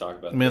we don't need to talk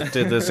about that. Myth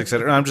did this,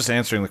 etc. I'm just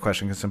answering the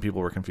question because some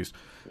people were confused.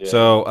 Yeah.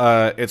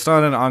 So it's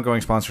not an ongoing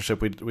sponsorship.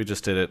 We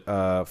just did it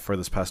for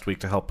this past week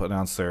to help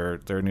announce their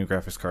new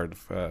graphics card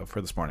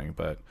for this morning.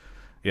 But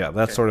yeah,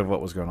 that's sort of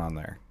what was going on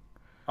there.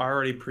 I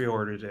already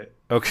pre-ordered it.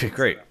 Okay,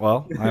 great.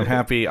 Well, I'm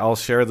happy. I'll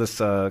share this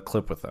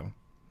clip with them.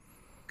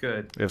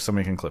 Good. If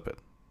somebody can clip it.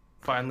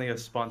 Finally a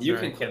sponsor. You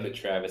can clip it,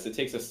 Travis. It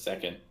takes a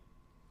second.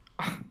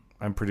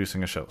 I'm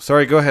producing a show.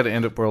 Sorry, go ahead and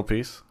end up World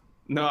Peace.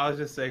 No, I was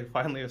just saying,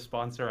 finally a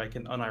sponsor I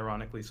can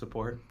unironically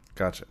support.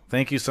 Gotcha.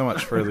 Thank you so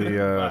much for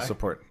the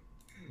support.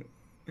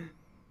 All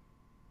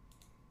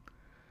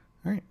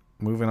right,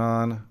 moving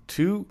on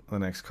to the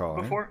next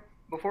call.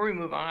 Before we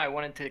move on, I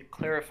wanted to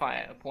clarify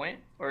a point,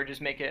 or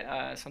just make it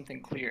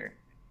something clear.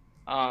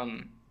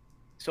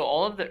 So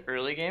all of the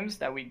early games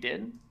that we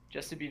did,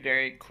 just to be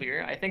very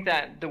clear, I think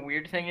that the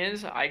weird thing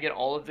is I get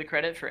all of the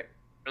credit for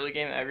early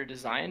game ever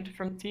designed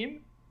from the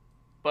team,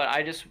 but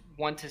I just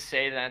want to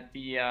say that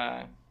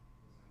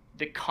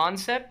the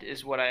concept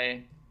is what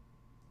I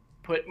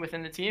put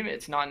within the team.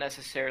 It's not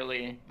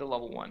necessarily the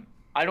level 1.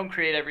 I don't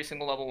create every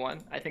single level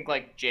 1. I think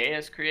like Jay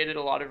has created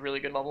a lot of really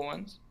good level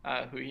 1s.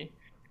 Hui,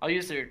 I'll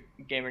use their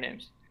gamer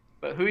names,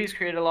 but Hui's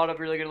created a lot of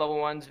really good level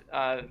 1s.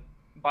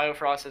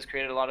 Biofrost has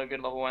created a lot of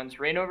good level 1s.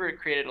 Rainover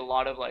created a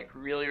lot of like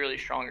really, really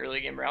strong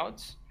early game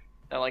routes.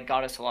 that like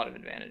got us a lot of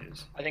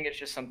advantages. I think it's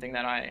just something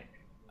that I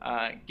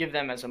give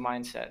them as a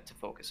mindset to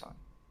focus on.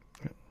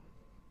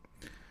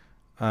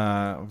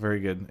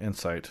 Very good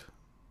insight.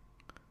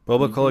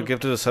 Boba Cola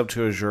gifted a sub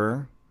to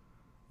Azure.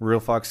 Real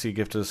Foxy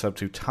gifted a sub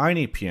to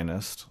Tiny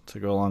Pianist to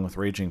go along with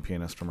Raging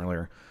Pianist from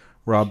earlier.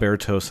 Rob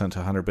Berto sent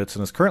 100 bits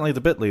and is currently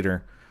the bit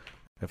leader.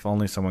 If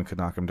only someone could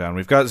knock him down.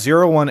 We've got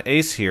 01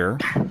 Ace here.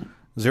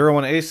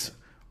 01 Ace,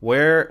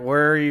 where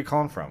are you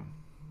calling from?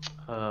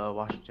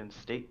 Washington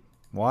State.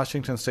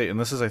 Washington State. And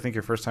this is, I think,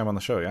 your first time on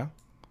the show, yeah?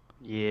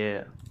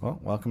 Yeah. Well,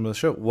 welcome to the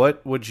show.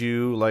 What would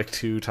you like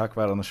to talk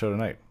about on the show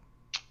tonight?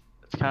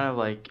 It's kind of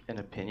like an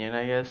opinion,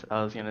 I guess.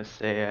 I was gonna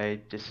say I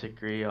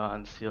disagree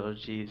on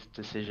CLG's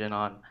decision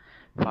on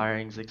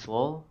firing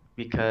Zixlol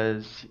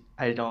because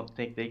I don't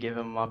think they give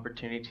him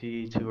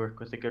opportunity to work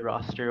with a good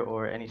roster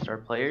or any star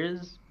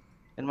players,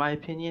 in my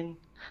opinion.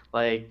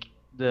 Like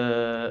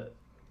the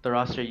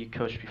roster you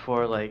coached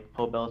before, like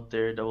Paul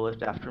Belter, Double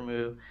Lift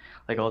Aftermove,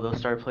 like all those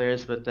star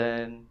players. But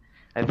then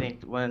I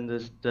think when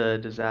the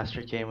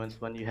disaster came was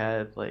when you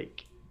had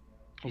like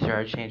you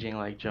started changing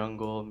like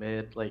jungle,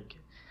 mid, like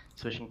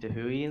switching to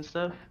Hui and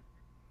stuff.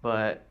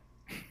 But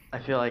I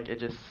feel like it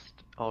just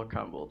all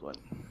crumbled when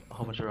a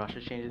whole bunch of roster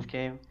changes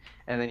came,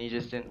 and then you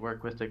just didn't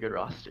work with a good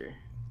roster.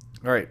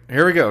 All right,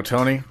 here we go,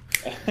 Tony.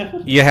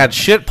 You had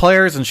shit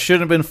players and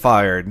shouldn't have been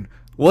fired.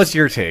 What's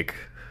your take?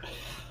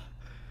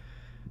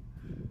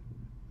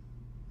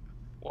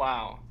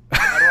 Wow.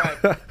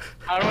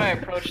 How do I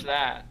approach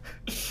that?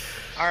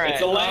 All right.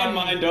 It's a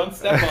landmine. Don't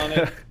step on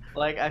it.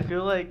 Like I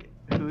feel like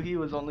Hui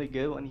was only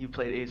good when he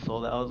played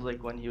Asol. That was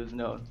like when he was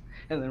known.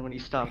 And then when he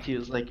stopped, he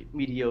was like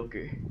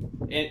mediocre.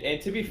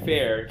 And to be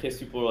fair, in case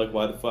people are like,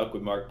 why the fuck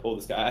would Mark pull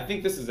this guy? I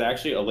think this is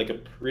actually a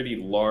pretty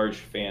large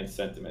fan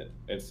sentiment.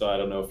 And so I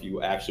don't know if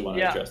you actually want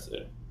to address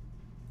it.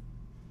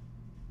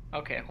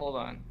 Okay, hold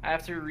on. I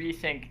have to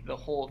rethink the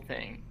whole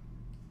thing.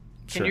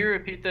 Sure. Can you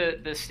repeat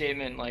the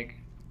statement like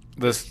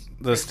concise?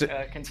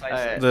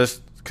 concise? This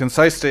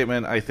concise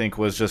statement, I think,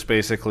 was just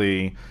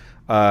basically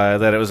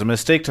that it was a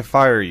mistake to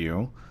fire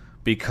you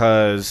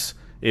because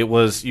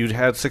you'd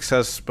had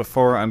success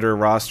before under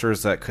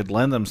rosters that could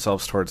lend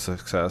themselves towards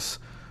success.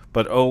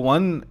 But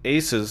 01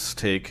 Ace's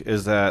take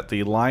is that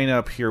the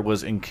lineup here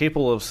was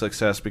incapable of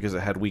success because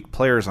it had weak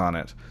players on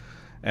it.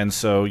 And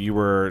so you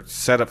were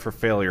set up for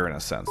failure in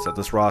a sense, that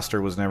this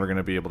roster was never going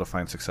to be able to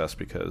find success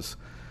because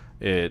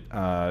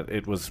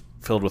it was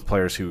filled with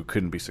players who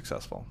couldn't be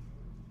successful.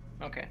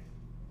 Okay.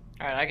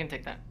 All right, I can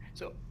take that.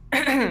 So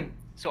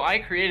so I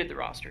created the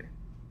roster.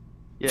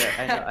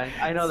 Yeah,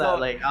 I know So-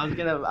 that. Like I was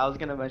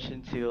gonna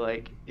mention too.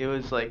 Like it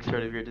was like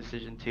sort of your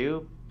decision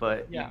too,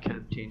 but Yeah. you could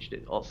have changed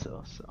it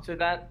also. So. So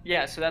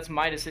that's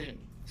my decision.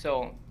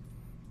 So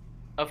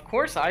of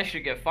course I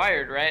should get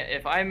fired, right?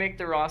 If I make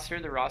the roster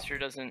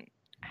doesn't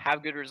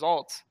have good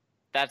results.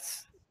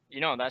 That's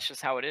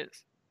just how it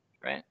is,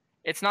 right?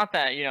 It's not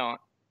that,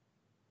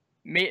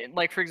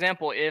 like for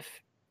example, if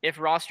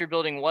roster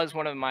building was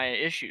one of my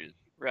issues,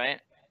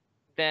 right?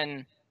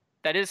 Then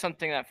that is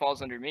something that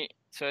falls under me.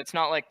 So it's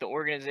not like the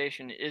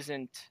organization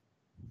isn't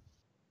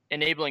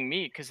enabling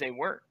me because they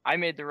were. I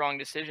made the wrong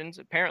decisions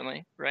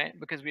apparently, right?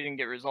 Because we didn't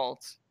get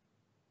results.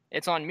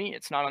 It's on me.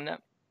 It's not on them.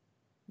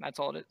 That's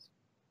all it is.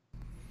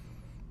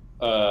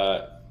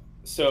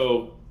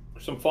 So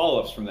some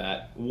follow-ups from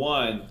that.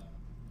 One,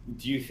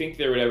 do you think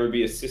there would ever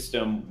be a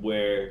system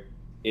where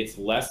it's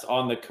less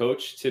on the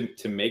coach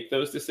to make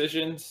those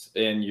decisions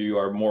and you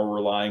are more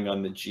relying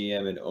on the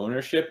GM and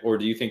ownership? Or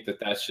do you think that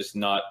that's just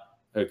not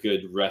a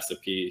good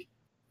recipe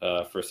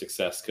for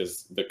success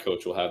because the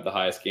coach will have the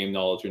highest game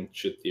knowledge and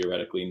should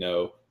theoretically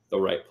know the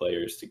right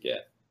players to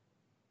get?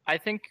 I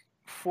think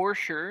for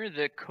sure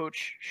the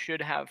coach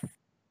should have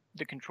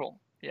the control.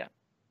 Yeah.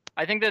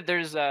 I think that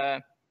there's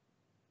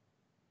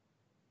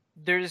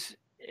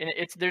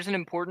an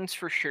importance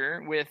for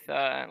sure with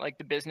like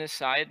the business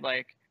side,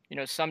 like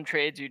some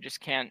trades you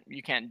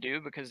can't do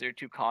because they're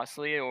too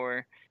costly,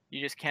 or you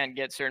just can't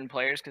get certain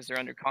players because they're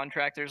under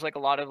contract. There's like a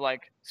lot of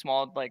like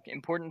small like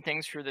important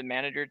things for the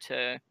manager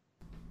to.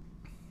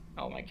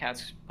 Oh, my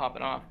cat's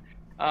popping off.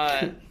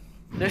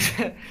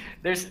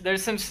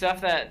 There's some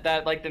stuff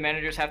that like the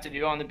managers have to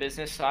do on the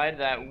business side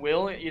that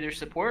will either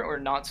support or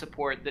not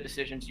support the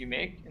decisions you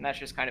make, and that's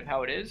just kind of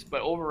how it is.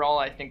 But overall,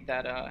 I think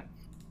that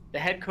the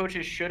head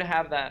coaches should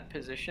have that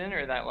position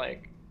or that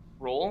like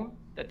role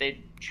that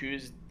they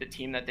choose the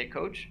team that they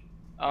coach.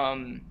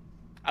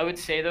 I would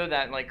say though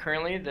that like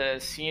currently the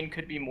scene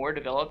could be more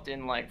developed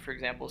in like, for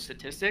example,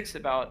 statistics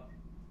about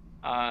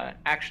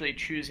actually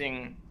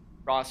choosing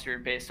roster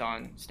based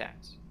on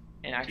stats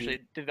and actually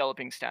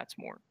developing stats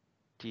more.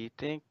 Do you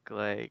think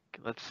do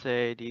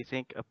you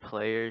think a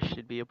player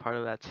should be a part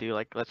of that too?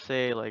 Like let's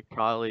say like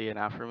probably in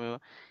Afremu,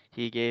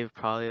 he gave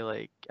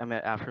probably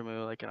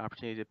Afremu like an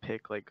opportunity to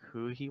pick like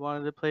who he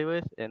wanted to play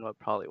with and what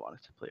probably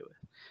wanted to play with.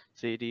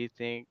 So do you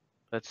think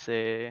let's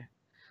say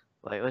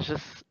like let's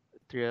just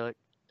I don't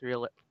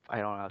know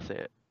how to say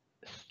it.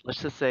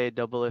 Let's just say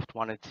Double Lift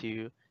wanted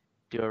to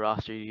do a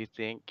roster. Do you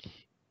think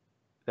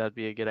that'd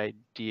be a good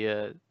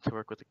idea to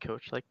work with a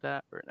coach like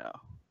that, or no?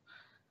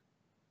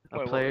 A Wait,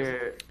 what was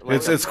player.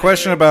 It's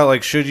question about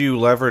like should you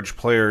leverage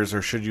players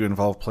or should you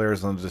involve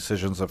players in the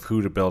decisions of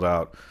who to build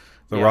out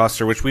the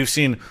roster, which we've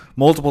seen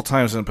multiple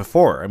times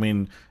before. I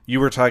mean, you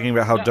were talking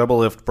about how Double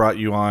Lift brought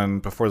you on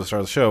before the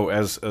start of the show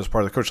as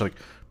part of the coach. Like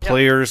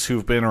players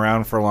who've been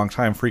around for a long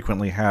time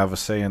frequently have a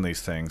say in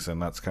these things, and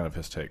that's kind of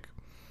his take.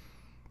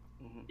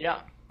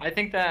 Yeah, I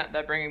think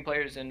that bringing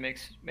players in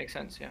makes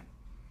sense. Yeah,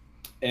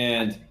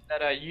 And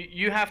that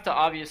you have to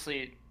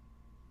obviously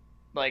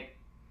like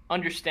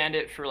understand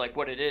it for like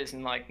what it is,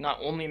 and like not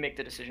only make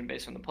the decision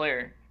based on the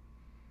player,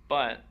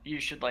 but you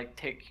should like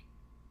take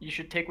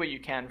what you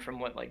can from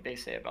what like they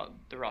say about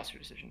the roster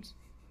decisions.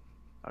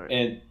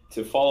 And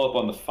to follow up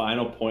on the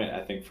final point,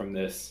 I think from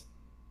this,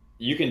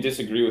 you can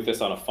disagree with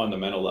this on a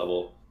fundamental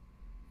level.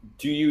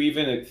 Do you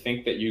even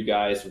think that you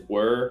guys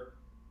were,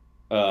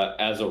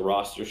 as a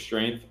roster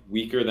strength,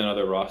 weaker than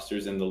other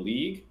rosters in the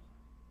league?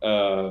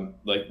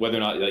 Like whether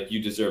or not like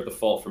you deserve the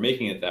fault for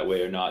making it that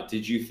way or not.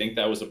 Did you think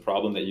that was a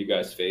problem that you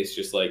guys faced?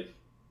 Just like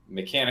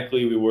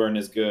mechanically we weren't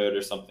as good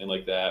or something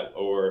like that,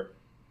 or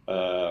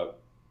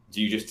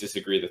do you just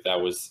disagree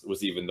that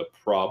was even the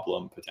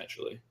problem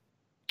potentially?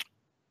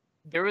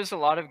 There was a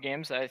lot of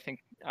games that I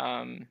think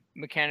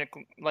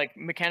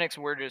mechanics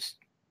were just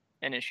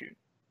an issue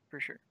for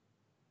sure.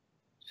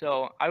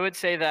 So I would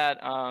say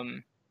that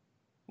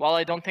while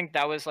I don't think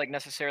that was like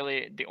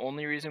necessarily the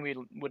only reason we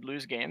would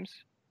lose games,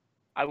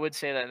 I would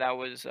say that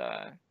was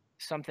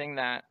something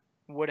that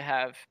would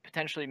have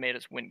potentially made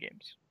us win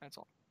games. That's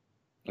all.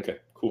 Okay,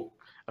 cool.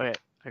 Okay,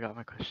 I got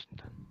my question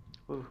done.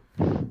 Woo.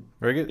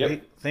 Very good. Yep.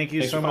 Hey, thank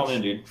you Thanks so for much calling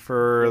in, dude.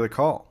 for the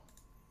call.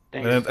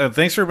 Thanks. And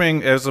thanks for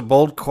being as a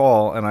bold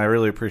call, and I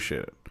really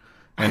appreciate it.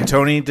 And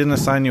Tony didn't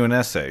assign you an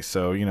essay,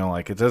 so you know,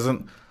 like it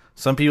doesn't.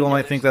 Some people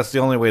might think that's the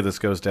only way this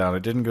goes down.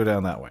 It didn't go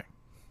down that way.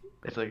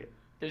 It's like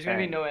There's gonna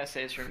be no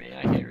essays for me.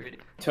 I can't read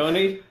it.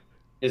 Tony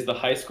is the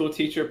high school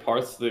teacher,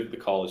 parts the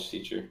college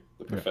teacher,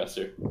 the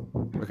professor.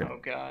 Okay. Oh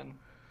God.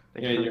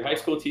 You know, your high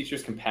school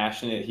teacher's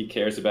compassionate. He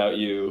cares about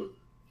you.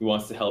 He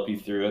wants to help you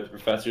through it. The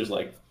professor's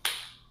like,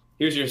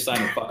 here's your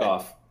assignment. Fuck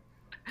off.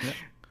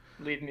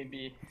 Leave me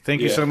be.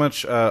 Thank you so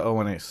much,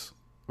 Owen Ace.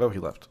 Oh, he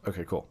left.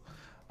 Okay, cool.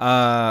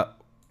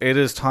 It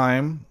is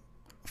time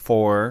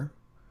for.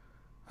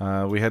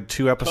 We had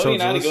 2 episodes. Tony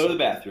and I of to this. go to the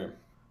bathroom.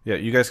 Yeah,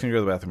 you guys can go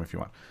to the bathroom if you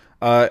want.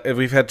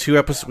 We've had 2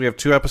 episodes. We have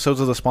 2 episodes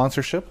of the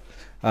sponsorship.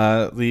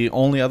 The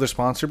only other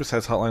sponsor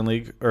besides Hotline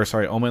League,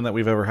 Omen, that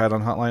we've ever had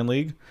on Hotline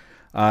League.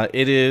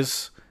 It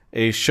is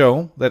a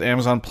show that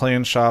Amazon Play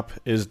and Shop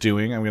is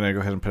doing. I'm going to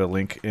go ahead and put a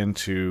link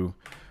into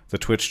the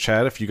Twitch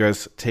chat. If you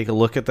guys take a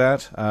look at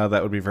that,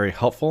 that would be very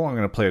helpful. I'm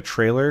going to play a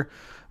trailer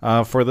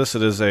for this.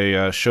 It is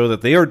a show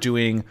that they are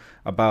doing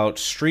about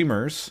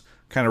streamers,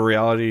 kind of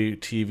reality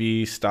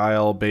TV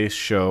style based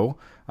show.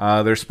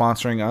 They're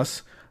sponsoring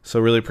us, so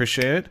really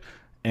appreciate it.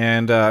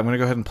 And I'm going to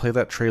go ahead and play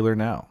that trailer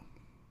now.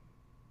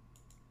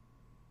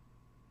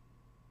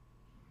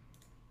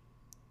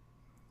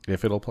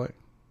 If it'll play.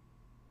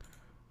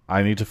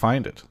 I need to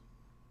find it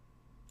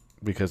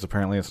because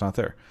apparently it's not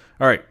there.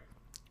 All right.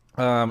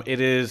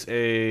 It is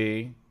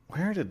a...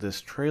 Where did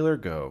this trailer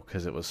go?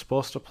 Because it was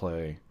supposed to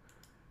play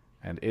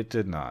and it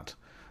did not.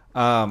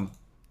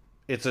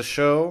 It's a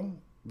show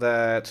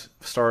that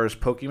stars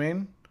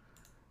Pokimane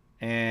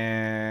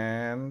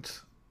and...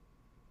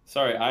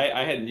 Sorry,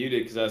 I had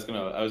muted because I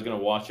was gonna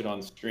watch it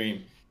on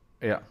stream.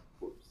 Yeah.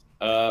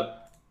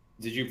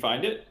 Did you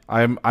find it?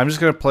 I'm just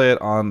going to play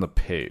it on the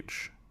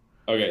page.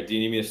 Okay. Do you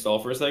need me to stall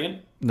for a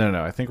second?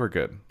 No, I think we're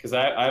good. Because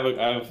I have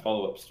a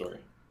follow up story.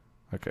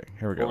 Okay,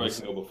 here we go. Or I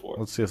can go before.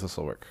 Let's see if this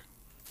will work.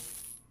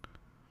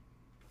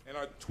 And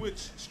our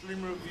Twitch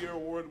Streamer of the Year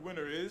award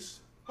winner is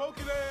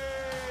Pokimane!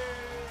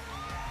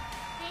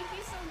 Thank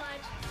you so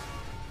much.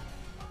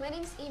 My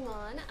name's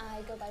Iman.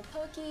 I go by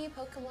Poki,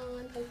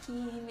 Pokemon,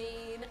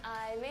 Pokimane.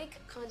 I make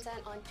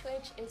content on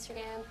Twitch,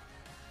 Instagram.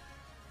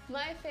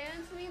 My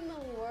fans mean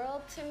the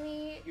world to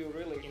me. You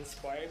really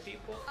inspire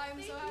people.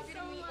 I'm so happy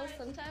to meet people.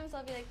 Sometimes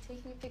I'll be like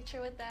taking a picture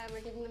with them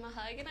or giving them a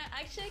hug, and I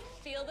actually like,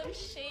 feel them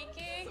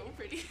shaking. So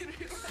pretty.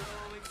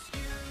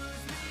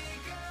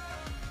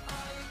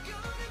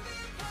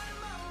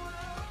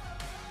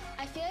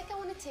 I feel like I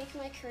want to take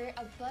my career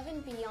above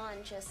and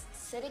beyond just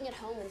sitting at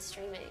home and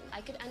streaming.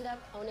 I could end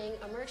up owning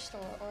a merch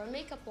store or a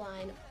makeup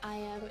line. I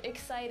am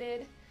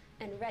excited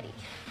and ready.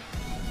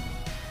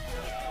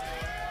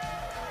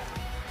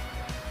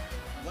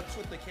 What's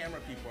with the camera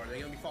people? Are they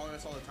gonna be following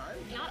us all the time?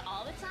 Not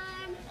all the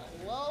time,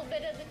 a little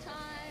bit of the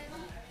time.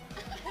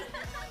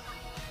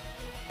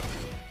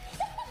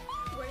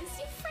 Where's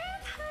your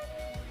friend,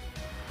 honey?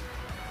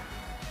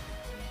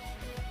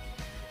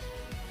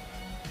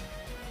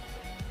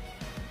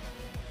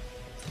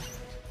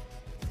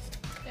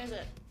 There's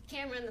a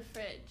camera in the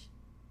fridge.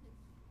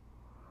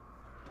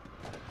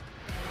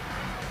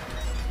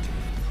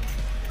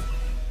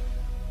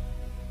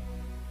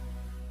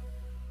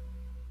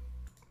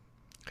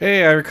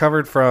 Hey, I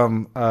recovered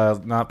from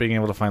not being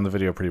able to find the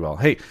video pretty well.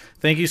 Hey,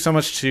 thank you so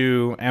much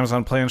to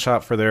Amazon Play and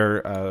Shop for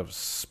their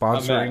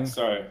sponsoring.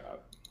 Sorry.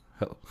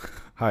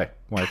 Hi,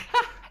 Mike.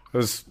 I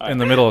was in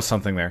the middle of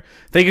something there.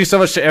 Thank you so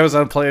much to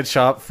Amazon Play and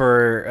Shop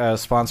for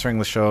sponsoring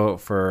the show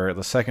for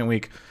the second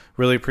week.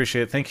 Really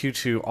appreciate it. Thank you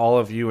to all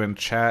of you in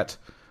chat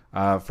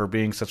for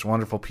being such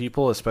wonderful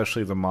people,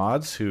 especially the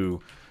mods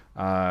who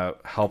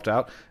helped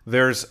out.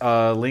 There's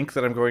a link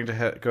that I'm going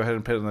to go ahead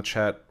and put in the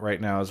chat right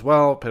now as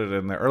well. Put it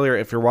in there earlier.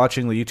 If you're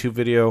watching the YouTube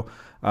video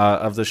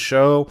of the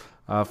show,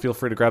 feel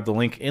free to grab the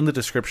link in the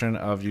description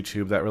of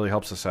YouTube. That really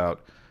helps us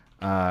out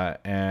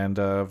and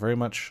very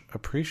much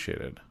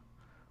appreciated.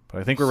 But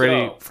I think we're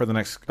ready for the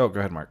next... Oh, go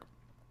ahead, Mark.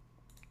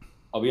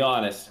 I'll be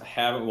honest. I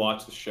haven't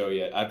watched the show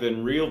yet. I've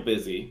been real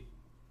busy.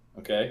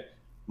 Okay?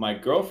 My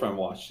girlfriend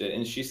watched it,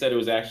 and she said it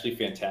was actually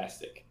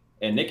fantastic.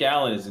 And Nick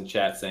Allen is in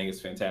chat saying it's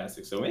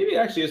fantastic. So maybe it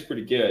actually is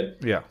pretty good.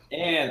 Yeah.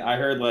 And I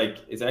heard, like,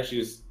 it's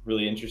actually just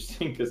really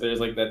interesting because there's,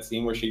 like, that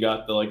scene where she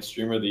got the, like,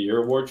 Streamer of the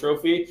Year award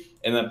trophy.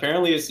 And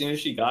apparently as soon as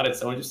she got it,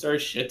 someone just started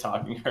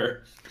shit-talking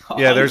her.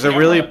 Yeah, there's a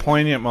really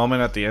poignant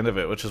moment at the end of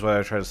it, which is what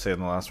I tried to say in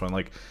the last one.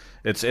 Like,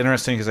 it's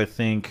interesting because I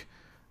think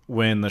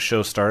when the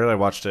show started, I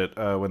watched it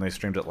when they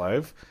streamed it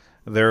live.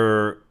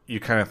 You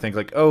kind of think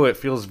like, oh, it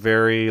feels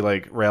very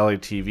like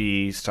reality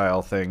TV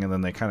style thing, and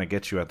then they kind of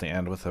get you at the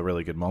end with a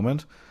really good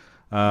moment.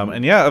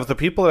 And yeah, of the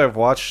people that have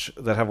watched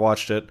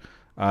it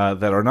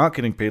that are not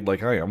getting paid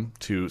like I am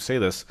to say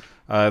this,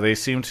 they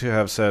seem to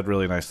have said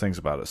really nice things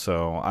about it.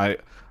 So I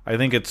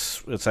think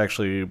it's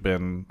actually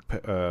been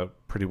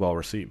pretty well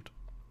received.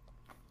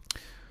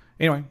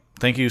 Anyway,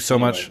 thank you so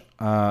much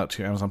to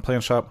Amazon Play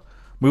and Shop.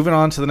 Moving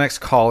on to the next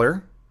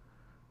caller.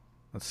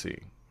 Let's see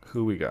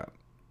who we got.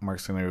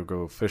 Mark's going to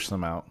go fish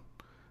them out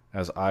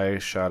as I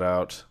shout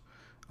out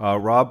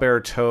Rob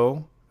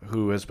Berto,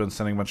 who has been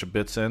sending a bunch of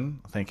bits in.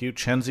 Thank you.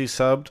 Chenzi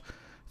subbed.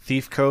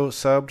 Thiefco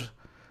subbed.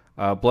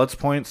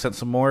 Bloodspoint sent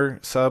some more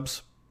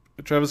subs.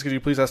 Travis, could you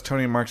please ask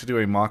Tony and Mark to do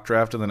a mock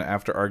draft and then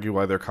after argue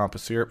why their comp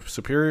is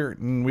superior?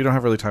 We don't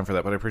have really time for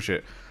that, but I appreciate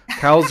it.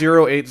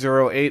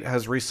 Cal0808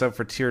 has resubbed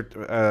for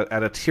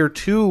at a tier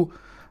 2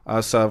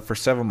 sub for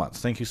 7 months.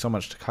 Thank you so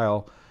much to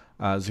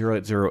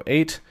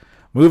Kyle0808.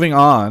 Moving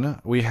on,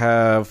 we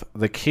have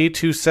the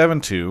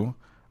K272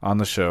 on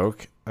the show.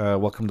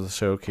 Welcome to the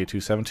show,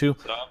 K272.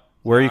 What's up?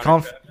 Where are you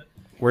calling?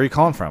 Where are you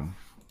calling from?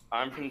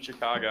 I'm from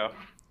Chicago.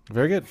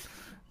 Very good.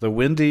 The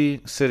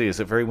Windy City. Is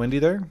it very windy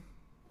there?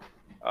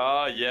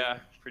 Yeah,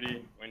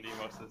 pretty windy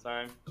most of the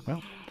time.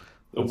 Well,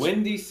 the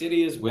Windy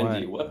City is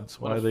windy. That's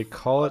why they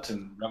call it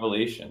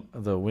Revelation.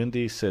 The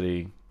Windy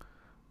City.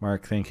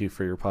 Mark, thank you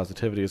for your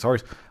positivity as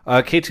always.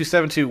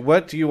 K272,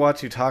 what do you want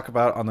to talk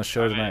about on the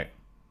show tonight?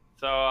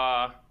 So,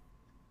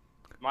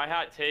 my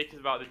hot take is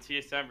about the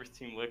TSM versus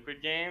Team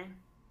Liquid game.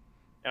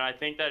 And I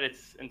think that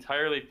it's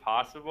entirely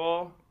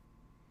possible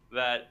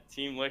that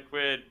Team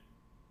Liquid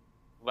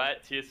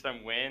let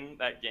TSM win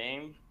that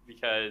game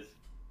because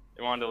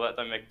they wanted to let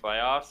them make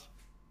playoffs.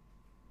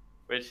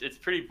 Which, it's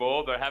pretty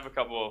bold, but I have a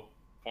couple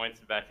points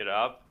to back it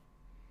up.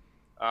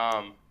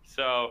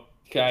 So...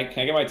 Can I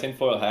get my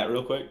tinfoil hat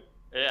real quick?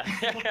 Yeah.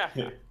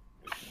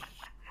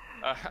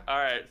 All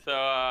right,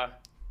 so...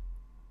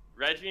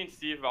 Reggie and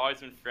Steve have always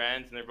been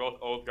friends, and they're both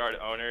Old Guard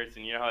owners,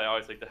 and you know how they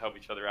always like to help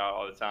each other out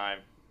all the time.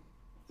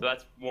 So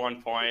that's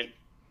one point.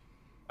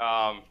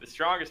 The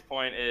strongest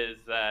point is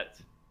that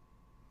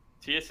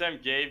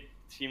TSM gave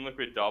Team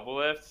Liquid double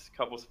lifts a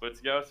couple splits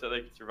ago so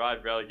they could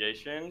survive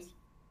relegations.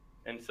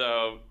 And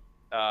so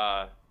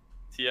TL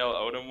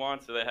owed them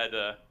one, so they had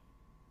to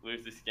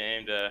lose this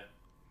game to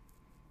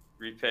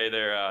repay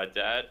their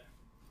debt.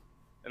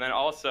 And then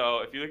also,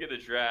 if you look at the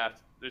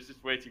draft, there's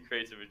just way too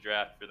crazy of a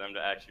draft for them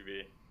to actually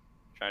be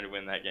trying to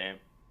win that game.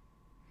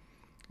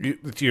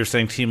 You're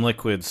saying Team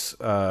Liquid's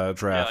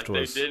draft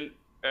was... they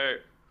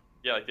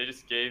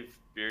just gave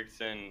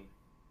Bjergsen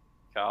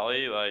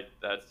Kali. Like,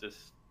 that's just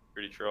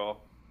pretty troll.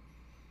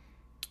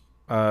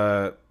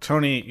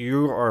 Tony,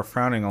 you are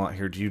frowning a lot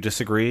here. Do you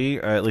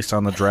disagree, at least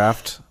on the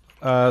draft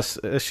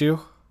issue?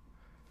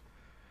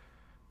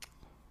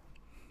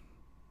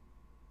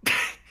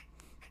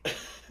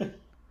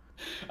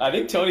 I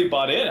think Tony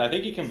bought in. I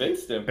think he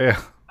convinced him. Yeah.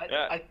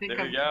 I think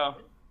there we go.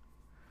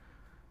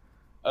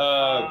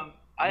 What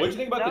do you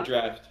think about the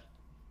draft?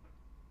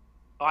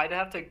 I'd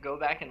have to go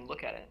back and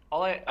look at it.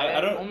 I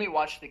only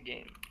watched the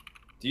game.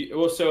 I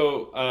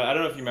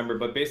don't know if you remember,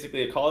 but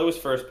basically Akali was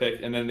first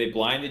picked, and then they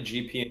blinded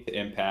GP into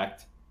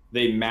Impact.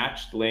 They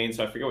matched lanes,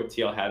 so I forget what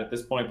TL had at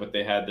this point, but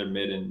they had their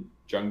mid and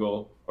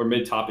jungle, or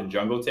mid, top, and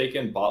jungle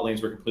taken. Bot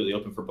lanes were completely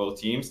open for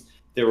both teams.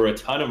 There were a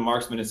ton of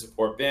marksman and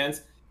support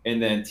bans, and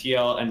then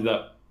TL ended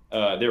up,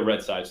 they're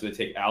red side, so they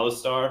take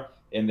Alistar,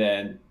 and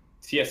then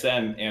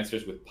TSM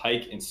answers with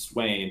Pyke and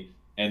Swain,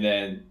 and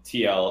then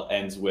TL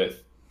ends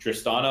with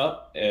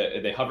Tristana.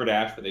 They hovered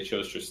Ashe, but they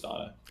chose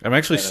Tristana. I'm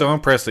actually so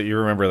impressed that you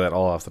remember that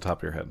all off the top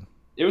of your head.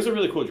 It was a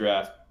really cool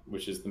draft,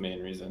 which is the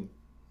main reason.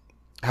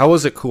 How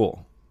was it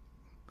cool?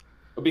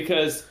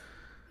 Because,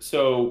 a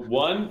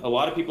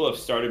lot of people have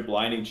started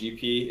blinding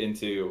GP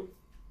into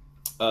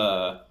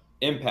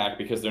impact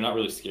because they're not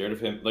really scared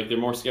of him. Like they're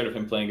more scared of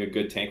him playing a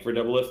good tank for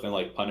Double Lift than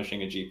like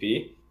punishing a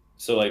GP.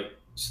 So like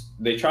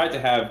they tried to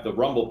have the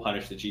Rumble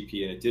punish the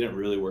GP and it didn't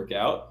really work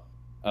out.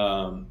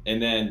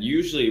 And then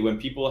usually when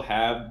people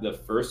have the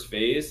first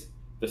phase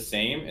the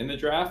same in the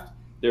draft,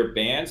 their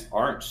bans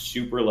aren't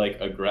super like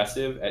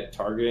aggressive at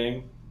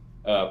targeting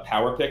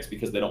power picks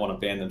because they don't want to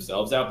ban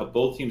themselves out. But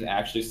both teams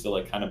actually still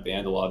like kind of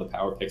banned a lot of the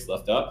power picks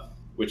left up,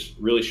 which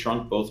really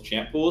shrunk both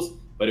champ pools.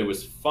 But it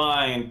was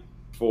fine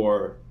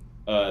for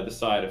the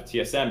side of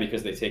TSM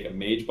because they take a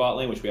mage bot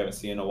lane, which we haven't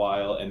seen in a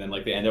while, and then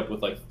like they end up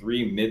with like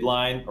 3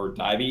 midline or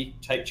divey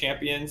type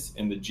champions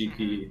in the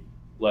GP,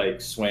 like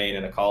Swain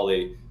and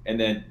Akali, and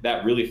then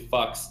that really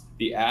fucks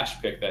the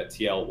Ashe pick that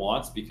TL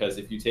wants, because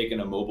if you take in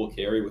a mobile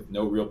carry with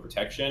no real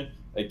protection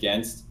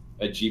against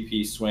a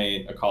GP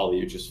Swain Akali,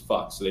 you're just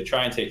fucked. So they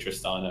try and take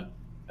Tristana.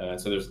 I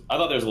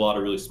thought there's a lot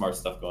of really smart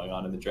stuff going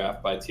on in the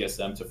draft by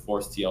TSM to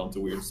force TL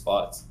into weird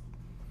spots.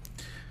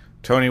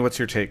 Tony, what's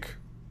your take?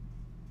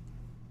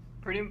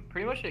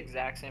 Pretty much the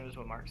exact same as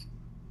what Mark's.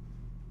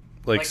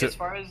 Like as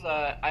far as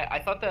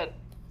I thought that,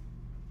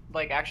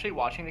 like actually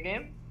watching the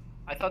game,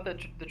 I thought that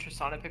the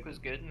Tristana pick was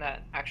good and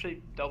that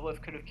actually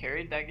Doublelift could have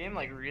carried that game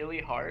like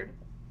really hard.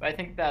 But I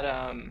think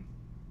that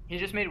he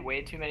just made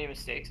way too many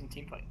mistakes in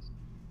team fights.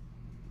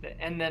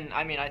 And then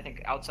I mean I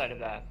think outside of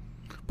that.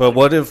 But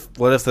what if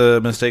the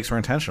mistakes were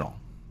intentional?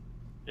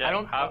 Yeah,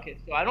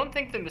 I don't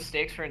think the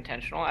mistakes were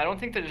intentional. I don't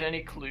think there's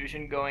any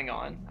collusion going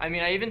on. I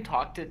mean, I even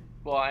talked to,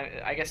 well,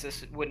 I guess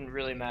this wouldn't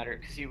really matter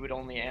because he would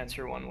only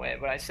answer one way.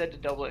 But I said to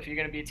Double, if you're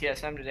gonna be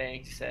TSM today,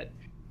 and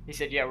he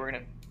said, yeah, we're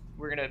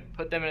gonna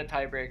put them in a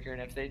tiebreaker,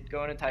 and if they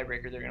go in a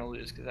tiebreaker, they're gonna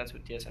lose because that's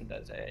what TSM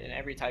does in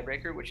every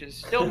tiebreaker, which is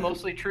still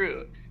mostly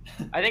true.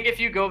 I think if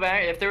you go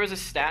back, if there was a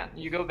stat,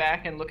 you go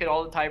back and look at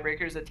all the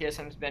tiebreakers that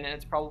TSM's been in,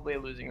 it's probably a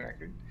losing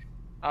record.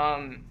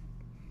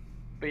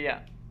 But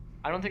yeah.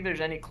 I don't think there's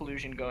any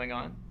collusion going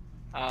on.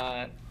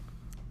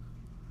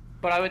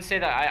 But I would say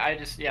that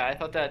I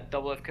thought that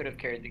Doublelift could have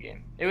carried the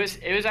game. It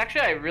was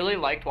actually, I really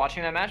liked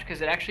watching that match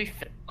because it actually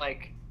felt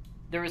like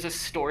there was a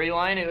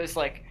storyline. It was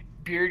like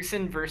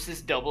Bjergsen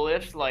versus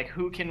Doublelift, like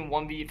who can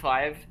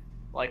 1v5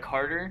 like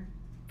harder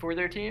for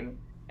their team.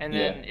 And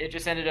then it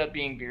just ended up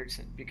being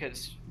Bjergsen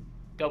because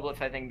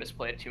Doublelift I think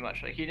misplayed too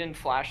much. Like he didn't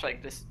flash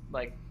like this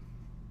like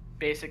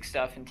basic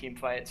stuff in team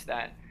fights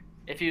that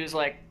if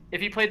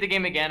he played the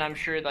game again, I'm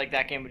sure like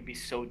that game would be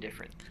so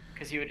different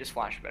because he would just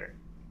flash better.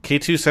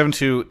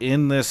 K272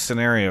 in this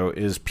scenario,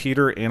 is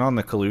Peter in on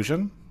the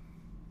collusion?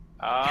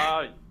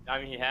 I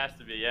mean, he has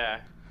to be,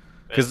 yeah.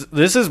 Because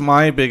this is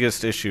my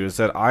biggest issue is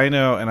that I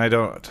know, and I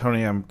don't.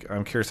 Tony, I'm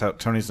curious how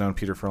Tony's known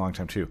Peter for a long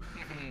time too.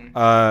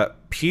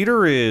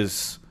 Peter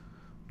is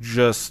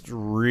just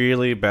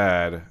really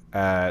bad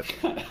at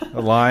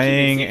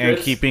lying and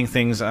keeping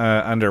things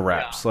under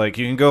wraps. Like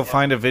you can go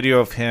find a video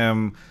of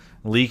him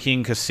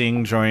leaking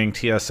Kasing joining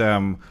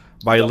TSM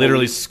by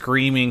literally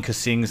screaming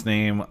Kasing's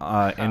name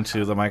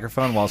into the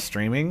microphone while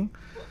streaming.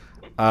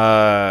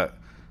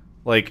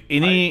 Like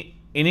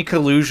any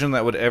collusion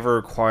that would ever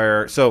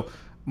require. So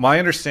my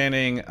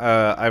understanding,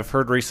 I've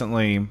heard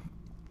recently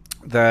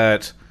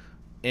that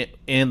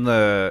in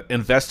the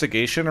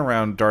investigation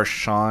around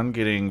Darshan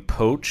getting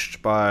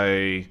poached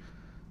by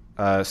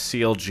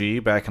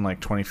CLG back in like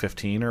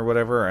 2015 or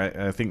whatever,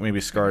 I think maybe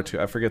Scar too.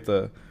 I forget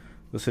the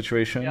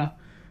situation. Yeah.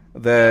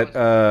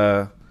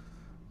 That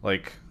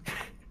like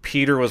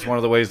Peter was one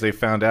of the ways they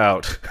found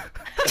out.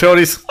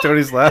 Tony's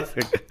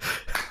laughing.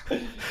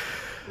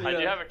 I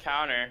do have a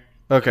counter.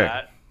 Okay.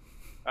 To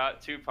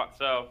that.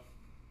 So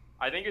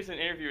I think it's an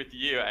interview with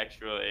you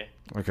actually.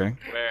 Okay.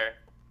 Where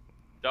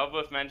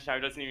Doublelift mentioned how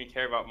he doesn't even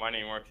care about money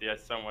anymore because he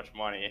has so much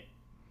money.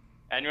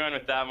 Anyone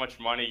with that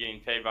much money getting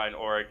paid by an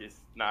org is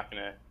not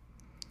gonna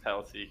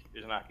tell secret.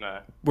 Is not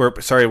gonna.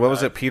 Sorry, what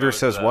was it? Peter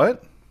says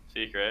what?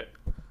 Secret.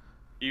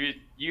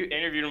 You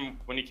interviewed him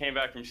when he came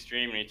back from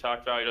stream, and he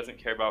talked about how he doesn't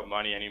care about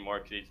money anymore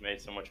because he's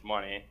made so much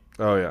money.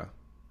 Oh yeah.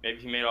 Maybe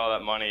he made all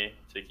that money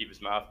to keep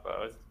his mouth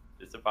closed.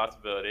 It's a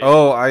possibility.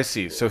 Oh, I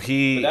see. So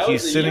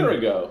he's sitting. Year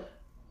ago.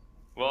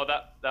 Well,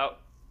 that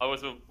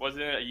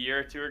wasn't it a year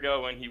or two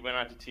ago when he went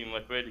on to Team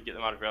Liquid to get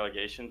them out of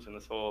relegations when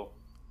this whole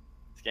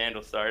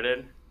scandal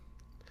started.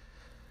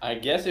 I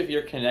guess if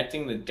you're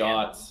connecting the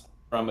dots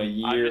from a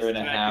year and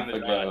a half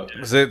ago.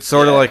 Is it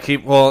sort of like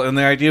and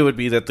the idea would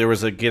be that there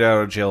was a get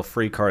out of jail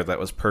free card that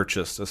was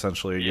purchased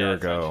essentially a year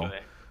ago,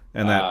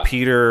 and that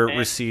Peter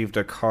received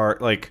a card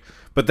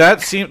but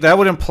that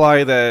would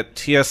imply that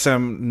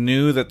TSM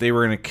knew that they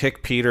were going to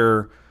kick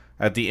Peter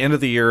at the end of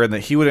the year and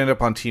that he would end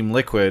up on Team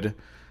Liquid,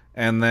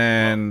 and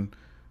then.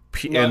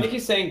 No, I think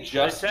he's saying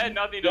they had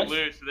nothing to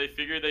lose, so they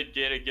figured they'd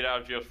get a get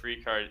out of jail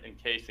free card in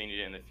case they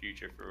needed it in the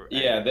future.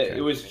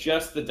 It was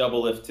just the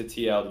Doublelift to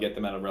TL to get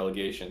them out of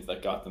relegations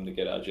that got them to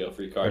get out of jail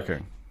free card.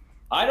 Okay.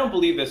 I don't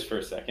believe this for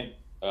a second,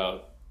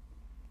 but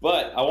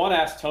I want to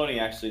ask Tony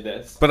actually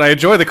this. But I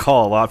enjoy the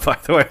call a lot, by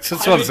the way. I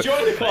enjoy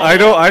the call.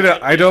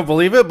 I don't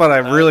believe it, but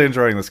I'm really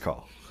enjoying this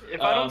call.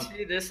 if I don't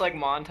see this like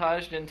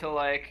montaged into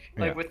like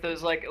Yeah. with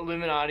those like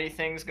Illuminati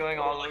things going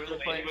all over the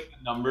place. With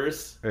the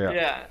numbers.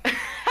 Yeah.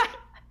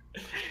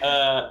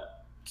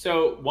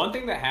 So one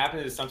thing that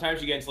happens is sometimes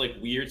you get into like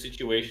weird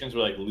situations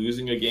where like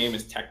losing a game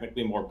is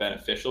technically more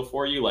beneficial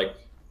for you. Like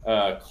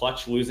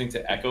Clutch losing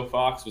to Echo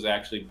Fox was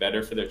actually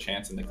better for their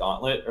chance in the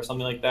gauntlet or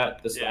something like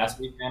that this last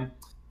weekend.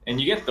 And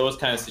you get those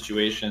kind of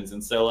situations.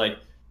 And so like,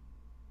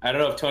 I don't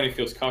know if Tony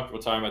feels comfortable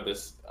talking about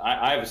this.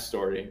 I have a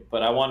story,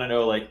 but I want to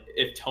know like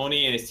if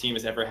Tony and his team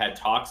has ever had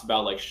talks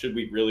about like, should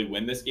we really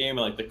win this game,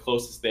 and like the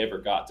closest they ever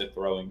got to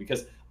throwing,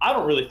 because I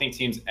don't really think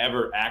teams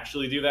ever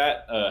actually do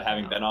that,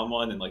 having been on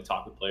one and like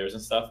talk with players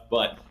and stuff.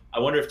 But I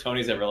wonder if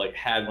Tony's ever like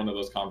had one of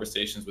those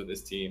conversations with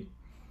his team.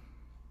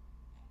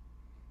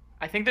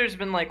 I think there's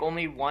been like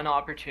only one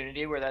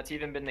opportunity where that's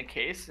even been the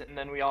case, and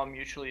then we all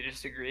mutually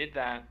just agreed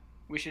that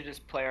we should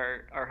just play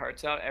our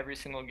hearts out every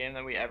single game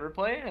that we ever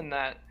play, and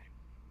that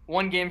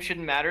one game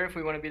shouldn't matter if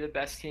we want to be the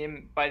best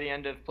team by the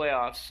end of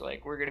playoffs.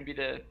 Like we're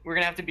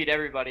gonna have to beat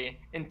everybody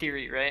in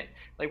theory, right?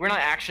 Like we're not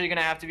actually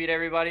gonna have to beat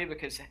everybody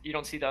because you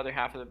don't see the other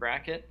half of the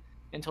bracket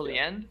until the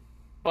end.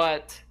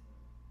 But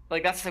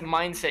like that's the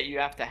mindset you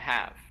have to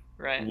have,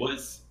 right?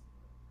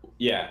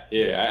 Yeah,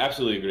 I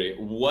absolutely agree.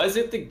 Was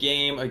it the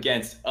game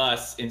against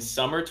us in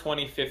summer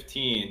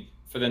 2015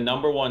 for the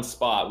 #1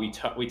 spot?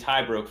 We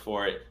tie broke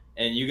for it,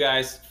 and you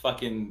guys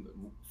fucking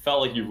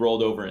felt like you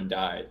rolled over and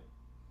died.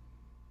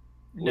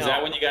 Was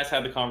that when you guys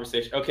had the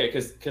conversation? Okay,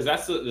 because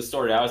that's the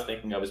story I was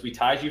thinking of. Is we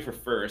tied you for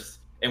first,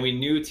 and we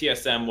knew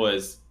TSM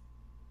was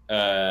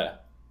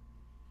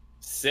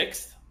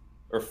 6th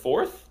or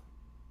 4th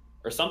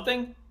or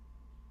something.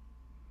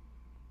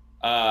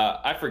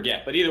 I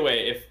forget, but either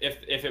way,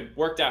 if it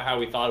worked out how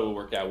we thought it would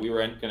work out, we were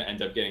going to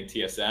end up getting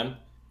TSM,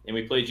 and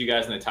we played you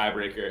guys in the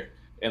tiebreaker,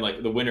 and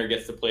like the winner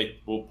gets to play.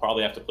 We'll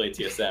probably have to play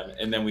TSM,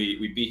 and then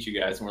we beat you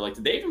guys, and we're like,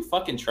 did they even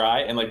fucking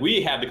try? And like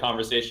we had the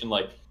conversation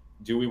like,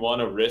 do we want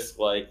to risk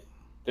like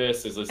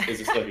this? Is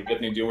this like a good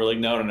thing to do? And we're like,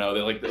 no.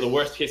 They're like the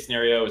worst case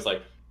scenario is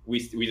like we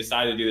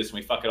decided to do this and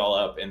we fuck it all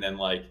up, and then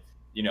like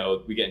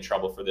we get in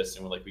trouble for this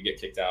and we get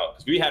kicked out,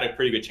 because we had a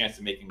pretty good chance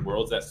of making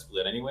Worlds that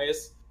split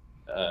anyways.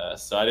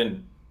 So I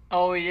didn't.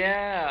 Oh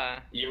yeah.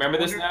 You remember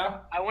this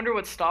now? I wonder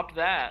what stopped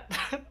that.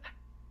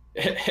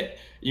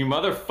 You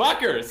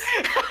motherfuckers.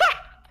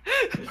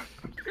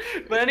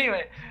 But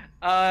anyway.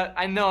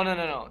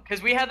 No.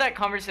 Because we had that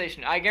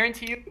conversation. I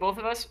guarantee you, both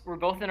of us were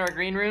both in our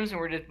green rooms and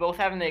we're just both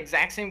having the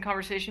exact same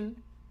conversation.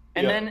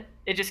 And then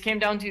it just came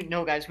down to,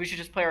 no, guys, we should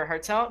just play our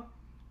hearts out.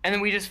 And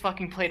then we just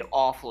fucking played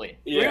awfully.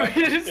 Yeah.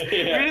 We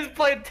just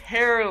played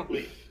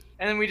terribly.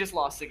 And then we just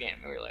lost the game.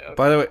 And we were like, okay.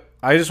 By the way,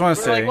 I just want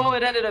to say. Like, well,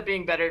 it ended up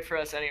being better for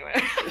us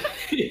anyway.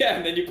 Yeah,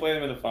 and then you play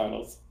them in the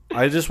finals.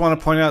 I just want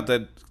to point out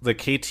that the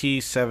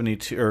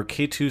KT72 or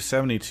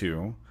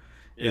K272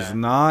 is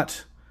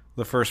not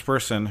the first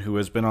person who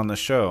has been on the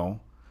show.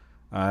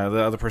 The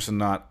other person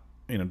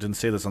didn't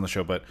say this on the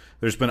show, but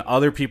there's been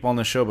other people on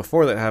the show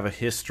before that have a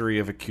history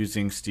of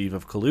accusing Steve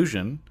of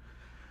collusion.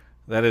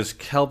 That is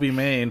Kelby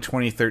May in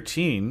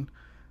 2013.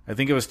 I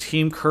think it was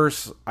Team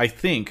Curse. I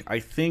think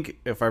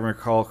if I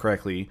recall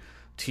correctly,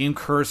 Team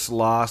Curse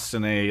lost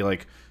in a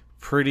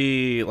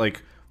pretty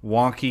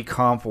wonky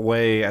comp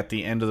way at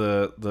the end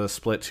of the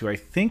split to, I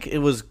think it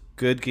was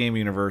Good Game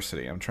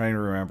University. I'm trying to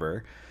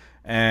remember.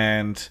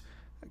 And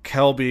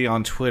Kelby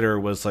on Twitter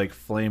was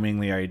flaming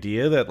the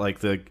idea that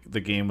the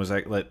game was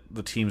that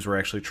the teams were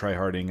actually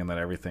tryharding and that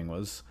everything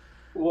was.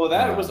 Well,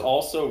 that was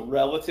also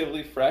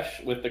relatively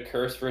fresh with the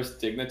Curse versus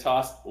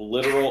Dignitas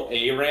literal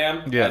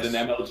ARAM at an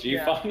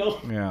MLG final.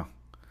 Yeah.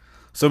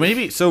 So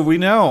we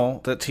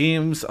know that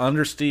teams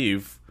under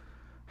Steve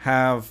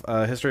have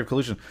a history of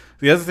collusion.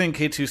 The other thing,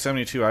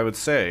 K272, I would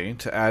say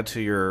to add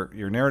to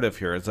your narrative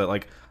here is that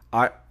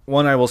I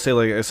will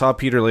say I saw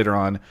Peter later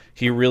on.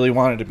 He really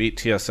wanted to beat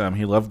TSM.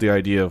 He loved the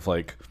idea of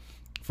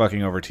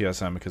fucking over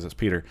TSM because it's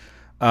Peter.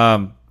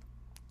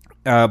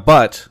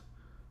 But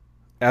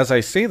as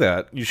I say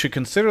that, you should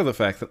consider the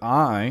fact that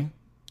I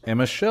am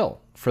a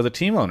shill for the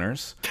team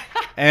owners,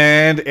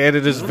 and it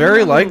is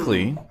very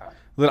likely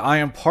that I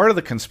am part of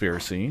the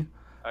conspiracy.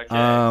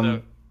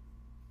 Okay.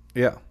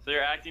 Yeah. So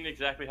you're acting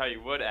exactly how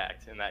you would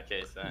act in that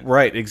case, then.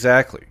 Right.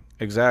 Exactly.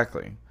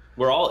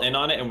 We're all in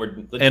on it, and we're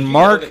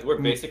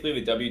basically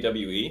the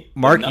WWE.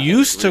 Mark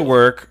used to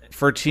work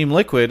for Team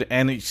Liquid,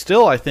 and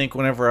still, I think,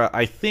 whenever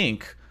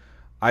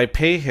I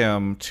pay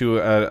him to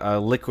a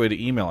Liquid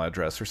email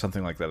address or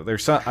something like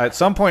that. At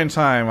some point in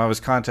time, I was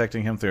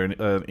contacting him through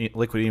a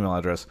Liquid email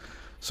address,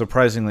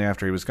 surprisingly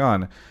after he was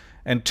gone.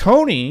 And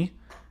Tony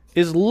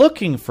is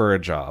looking for a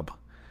job.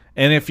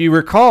 And if you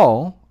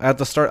recall, at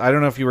the start, I don't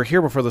know if you were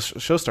here before the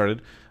show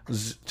started,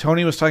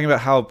 Tony was talking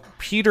about how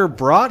Peter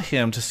brought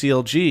him to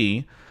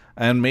CLG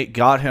and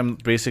got him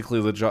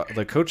basically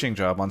the coaching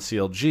job on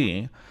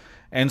CLG.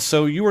 And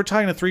so you were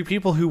talking to 3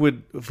 people who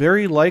would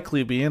very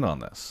likely be in on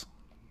this.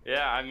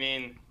 Yeah, I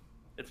mean,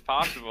 it's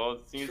possible.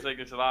 It seems like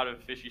there's a lot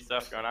of fishy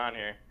stuff going on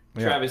here.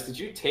 Yeah. Travis, did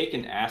you take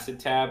an acid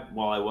tab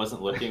while I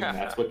wasn't looking, and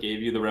that's what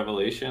gave you the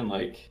revelation?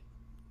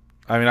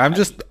 I mean, I'm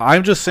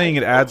just saying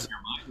it adds.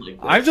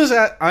 I'm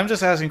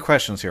just asking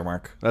questions here,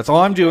 Mark. That's all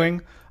I'm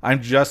doing.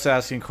 I'm just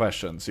asking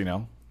questions. You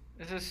know.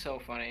 This is so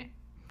funny.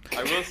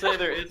 I will say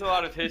there is a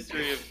lot of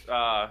history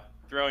of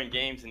throwing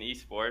games in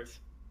esports.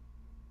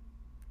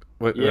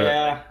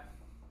 Yeah,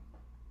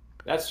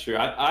 that's true.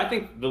 I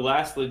think the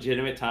last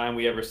legitimate time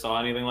we ever saw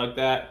anything like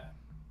that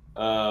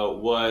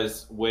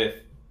was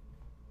with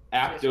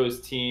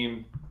Apto's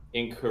team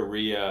in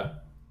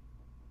Korea.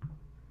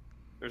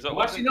 There's a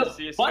Actually, no,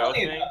 CSGO funny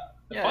thing. enough,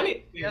 Yeah,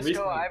 funny CSGO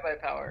recently-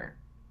 iBuyPower.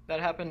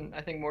 That happened,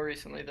 I think, more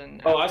recently than.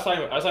 Oh, I was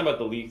talking about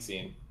the league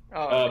scene.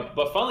 Oh, okay.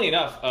 But funnily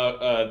enough,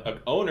 an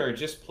owner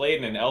just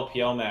played in an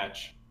LPL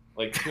match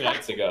like 2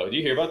 nights ago. Do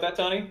you hear about that,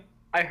 Tony?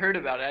 I heard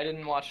about it. I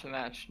didn't watch the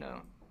match.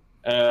 No.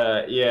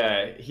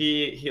 Yeah,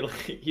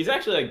 he's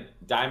actually like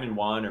Diamond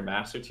 1 or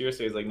Master 2,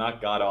 so he's like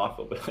not god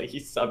awful, but like he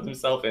subbed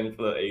himself in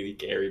for the AD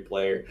carry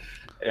player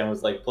and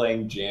was like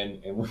playing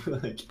Jin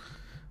and like.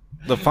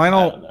 The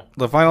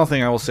final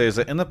thing I will say is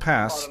that in the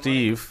past,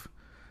 Steve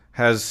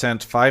has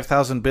sent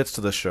 5,000 bits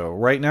to the show.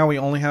 Right now, we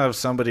only have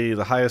somebody.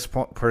 The highest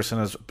person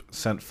has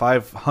sent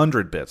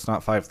 500 bits,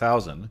 not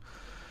 5,000.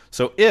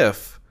 So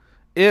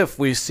if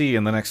we see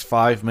in the next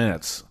 5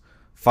 minutes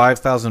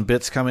 5,000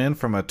 bits come in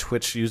from a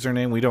Twitch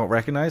username we don't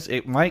recognize,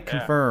 it might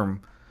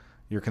confirm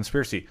your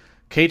conspiracy.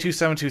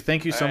 K272,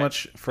 thank you so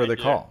much for the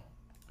call.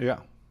 Yeah,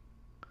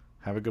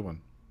 have a good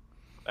one.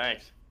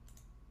 Thanks.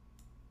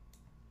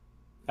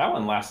 That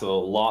one lasted a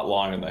lot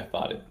longer than I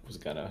thought it was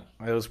gonna.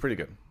 It was pretty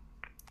good.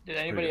 Did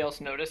anybody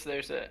else notice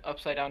there's an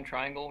upside down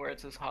triangle where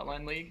it says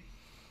Hotline League?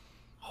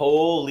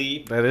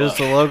 Holy. That is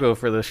the logo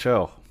for the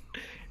show.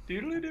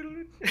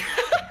 Doodly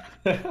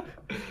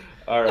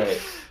All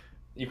right.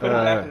 You put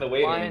him back in the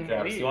waiting room, Line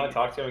Travis. You want to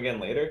talk to him again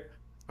later?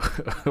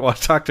 Want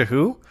to talk to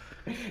who?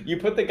 You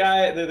put the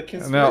guy, the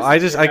conspiracy. No, I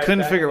guy couldn't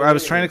back figure. in the I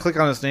was waiting trying to room. click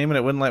on his name and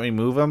it wouldn't let me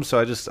move him, so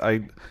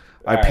I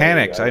Alright,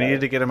 panicked. there I you go,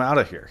 needed to get him out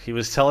of here. He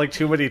was telling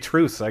too many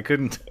truths. I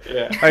couldn't.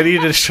 Yeah. I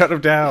needed to shut him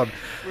down.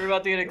 We're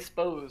about to get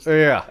exposed.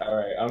 Yeah. All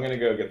right, I'm gonna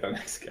go get the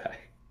next guy.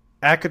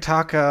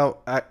 Akatama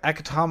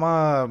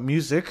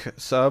Music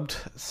subbed.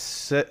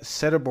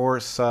 Setibor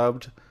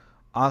subbed.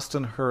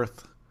 Austin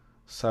Hirth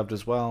subbed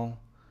as well.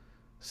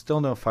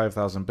 Still no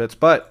 5,000 bits,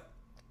 but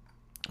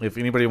if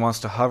anybody wants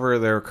to hover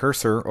their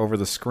cursor over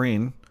the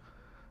screen,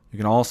 you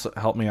can also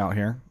help me out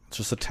here. It's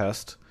just a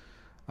test.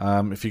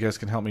 If you guys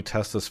can help me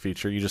test this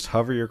feature, you just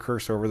hover your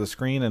cursor over the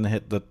screen and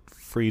hit the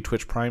free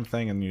Twitch Prime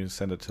thing, and you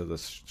send it to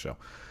this show.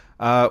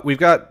 We've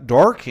got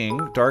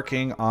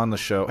Darking on the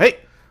show. Hey,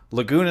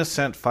 Laguna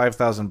sent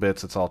 5,000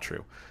 bits. It's all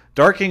true.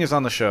 Darking is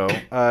on the show.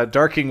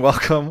 Darking,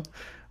 welcome.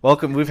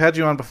 Welcome. We've had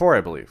you on before,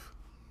 I believe.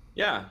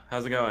 Yeah,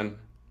 how's it going?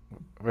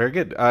 Very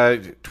good.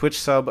 Twitch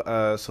sub,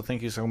 so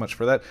thank you so much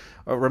for that.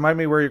 Remind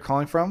me where you're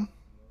calling from?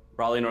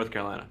 Raleigh, North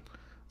Carolina.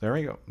 There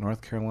we go,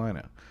 North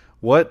Carolina.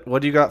 What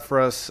do you got for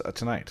us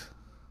tonight?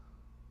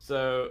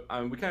 So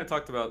we kind of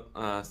talked about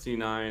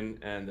C9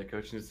 and the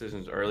coaching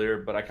decisions earlier,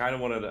 but I kind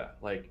of wanted to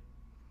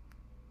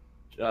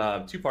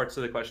two parts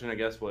to the question. I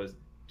guess was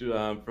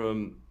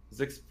from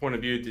Zix's point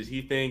of view, did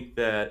he think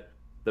that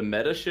the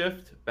meta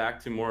shift back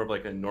to more of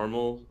like a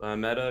normal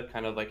meta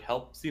kind of like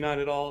helped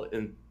C9 at all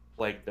in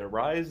like their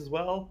rise as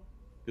well,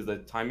 because the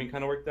timing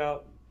kind of worked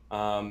out,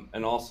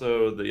 and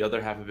also the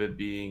other half of it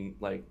being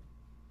like,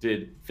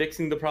 did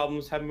fixing the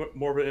problems have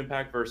more of an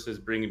impact versus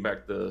bringing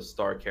back the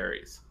star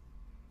carries?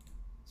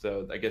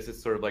 So I guess it's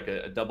sort of like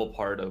a double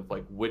part of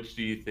like, which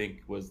do you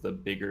think was the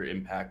bigger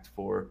impact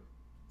for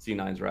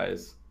C9's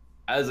rise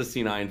as a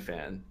C9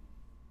 fan?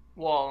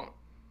 Well,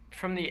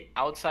 from the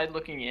outside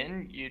looking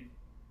in, you'd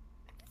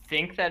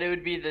think that it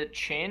would be the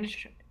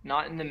change,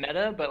 not in the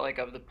meta, but like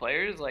of the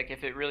players. Like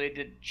if it really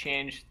did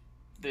change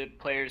the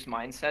players'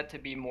 mindset to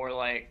be more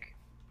like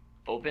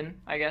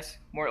open, I guess,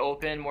 more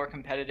open, more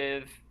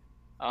competitive.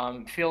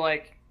 Feel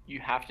like you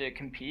have to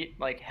compete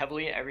like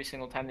heavily every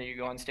single time that you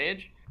go on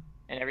stage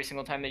and every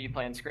single time that you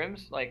play in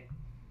scrims. Like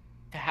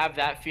to have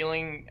that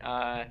feeling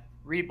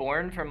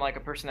reborn from like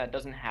a person that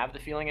doesn't have the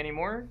feeling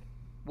anymore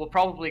will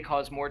probably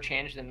cause more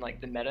change than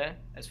like the meta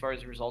as far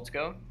as results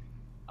go.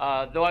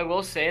 Though I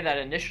will say that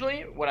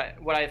initially what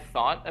I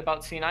thought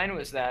about C9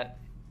 was that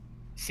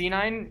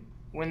C9,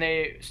 when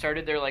they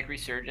started their like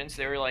resurgence,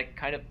 they were like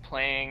kind of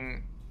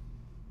playing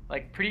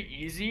like pretty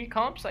easy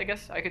comps, I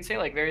guess I could say,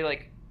 like very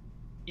like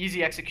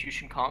easy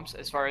execution comps,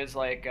 as far as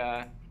like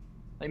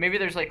maybe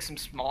there's like some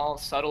small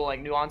subtle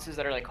like nuances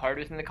that are like hard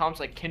within the comps,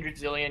 like Kindred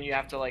Zillion, you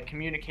have to like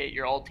communicate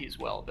your ultis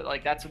well, but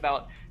like that's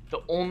about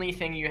the only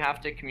thing you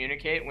have to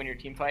communicate when you're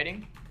team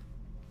fighting,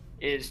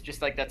 is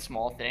just like that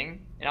small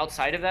thing. And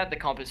outside of that, the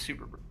comp is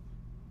super,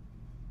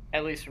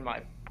 at least from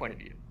my point of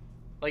view.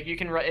 Like you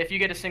can, if you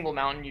get a single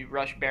mountain, you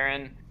rush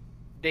Baron,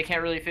 they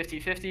can't really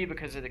 50-50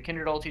 because of the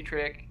Kindred ulti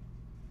trick.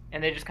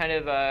 And they just kind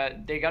of,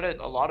 they got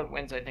a lot of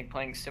wins, I think,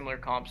 playing similar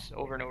comps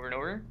over and over and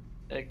over.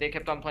 Like they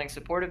kept on playing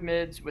supportive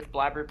mids with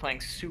Blabber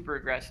playing super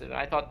aggressive. And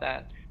I thought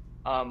that,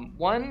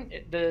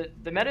 the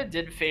meta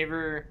did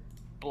favor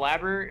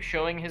Blabber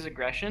showing his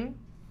aggression.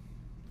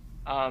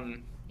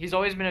 he's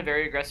always been a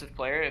very aggressive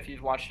player. If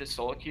you've watched his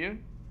solo queue,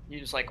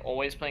 he's like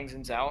always playing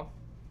Xin Zhao.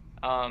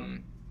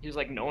 He's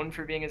like known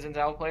for being a Xin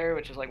Zhao player,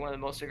 which is like one of the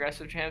most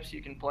aggressive champs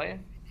you can play.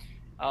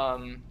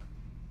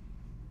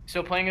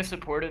 So playing a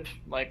supportive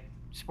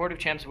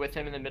champs with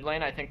him in the mid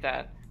lane, I think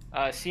that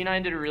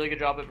C9 did a really good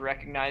job of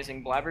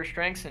recognizing Blabber's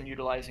strengths and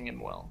utilizing him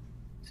well.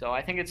 So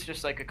I think it's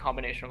just like a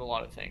combination of a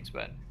lot of things.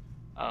 But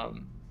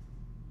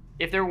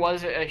if there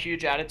was a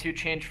huge attitude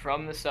change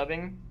from the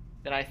subbing,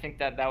 then I think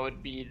that that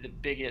would be the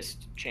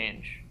biggest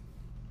change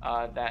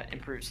that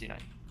improves C9.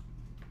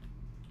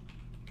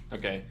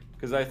 Okay,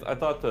 because I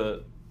thought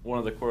one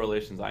of the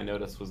correlations I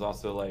noticed was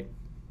also like,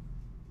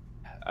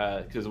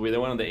 because they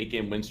went on the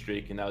 8-game win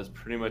streak, and that was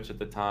pretty much at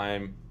the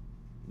time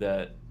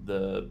that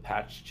the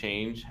patch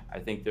changed. I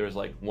think there was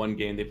like one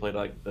game they played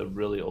like the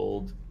really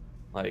old,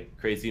 like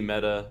crazy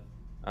meta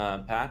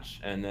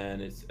patch, and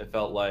then it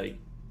felt like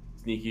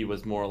Sneaky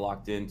was more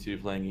locked into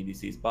playing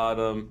ADC's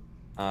bottom,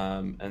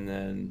 and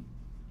then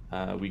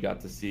we got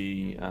to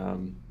see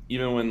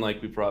even when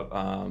like we brought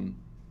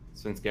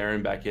since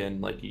Garen back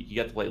in, like he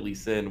got to play Lee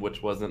Sin,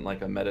 which wasn't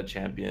like a meta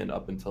champion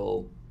up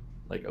until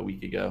like a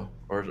week ago,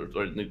 or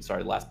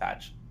sorry, last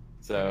patch.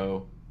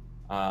 So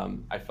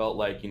I felt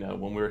like, you know,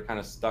 when we were kind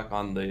of stuck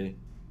on the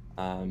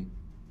I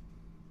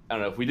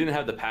don't know, if we didn't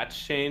have the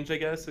patch change, I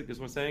guess is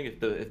what I'm saying,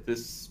 if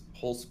this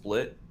whole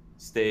split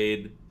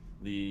stayed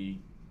the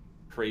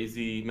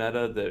crazy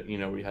meta that, you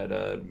know, we had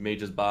a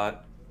Mage's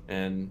bot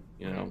and,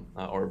 you know,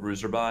 or a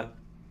Bruiser bot,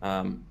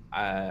 I'm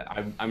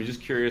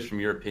just curious from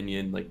your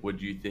opinion, like,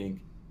 would you think,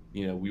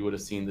 you know, we would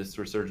have seen this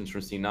resurgence from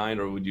C9,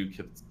 or would you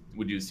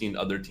have seen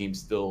other teams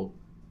still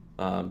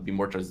be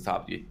more towards the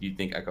top? Do you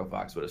think Echo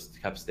Fox would have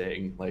kept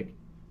staying, like,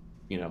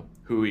 you know,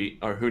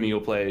 Huni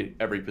will play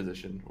every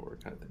position or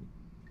kind of thing?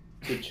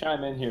 To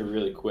chime in here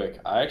really quick,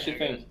 I actually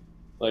think,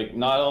 like,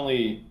 not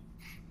only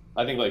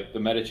I think like the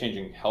meta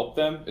changing helped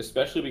them,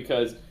 especially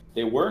because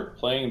they weren't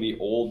playing the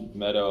old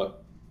meta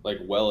like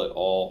well at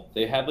all.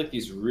 They had like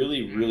these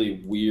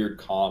really weird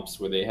comps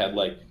where they had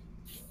like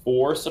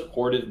 4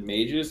 supportive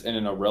mages and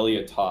an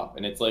Aurelia top,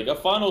 and it's like a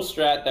funnel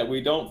strat that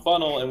we don't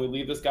funnel and we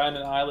leave this guy in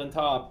an island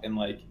top, and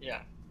like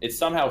it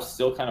somehow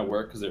still kind of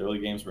worked because the early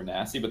games were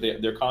nasty, but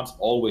their comps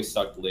always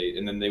sucked late,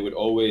 and then they would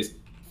always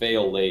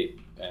fail late,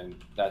 and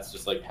that's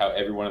just like how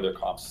every one of their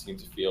comps seemed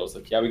to feel. It's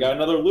like, yeah, we got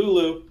another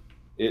Lulu,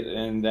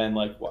 and then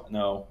like, what?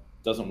 No,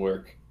 doesn't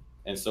work.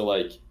 And so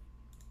like,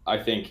 I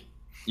think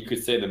you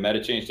could say the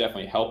meta change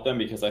definitely helped them,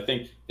 because I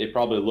think they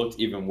probably looked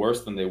even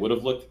worse than they would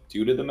have looked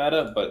due to the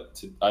meta.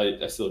 But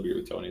I still agree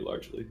with Tony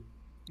largely.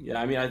 Yeah,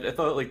 I mean, I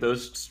thought like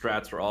those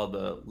strats were all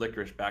the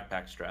Licorice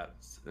backpack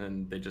strats,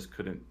 and they just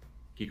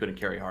he couldn't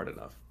carry hard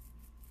enough.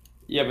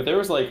 Yeah, but there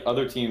was like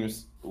other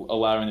teams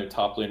allowing their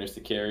top laners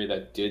to carry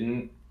that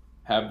didn't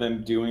have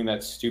them doing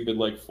that stupid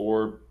like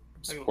 4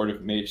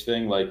 supportive mage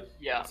thing. Like,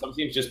 some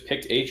teams just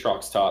picked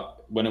Aatrox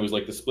top when it was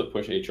like the split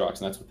push Aatrox,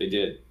 and that's what they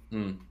did.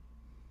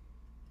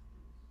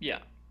 Yeah,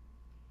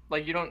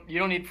 like you don't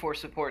need 4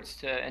 supports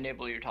to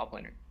enable your top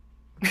laner,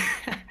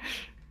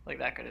 like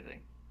that kind of thing.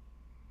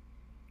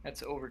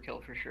 That's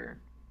overkill for sure.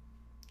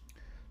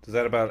 Does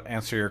that about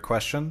answer your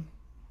question?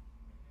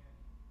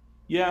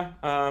 Yeah,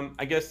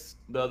 I guess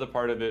the other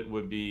part of it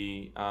would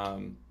be,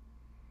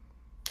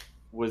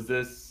 was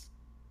this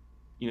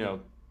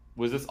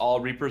all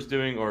Reaper's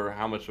doing, or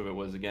how much of it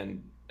was,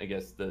 again, I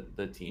guess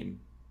the team?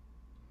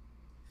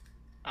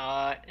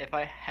 If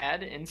I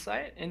had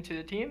insight into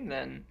the team,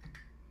 then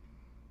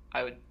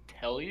I would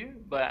tell you.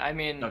 But I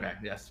mean, okay,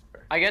 yes,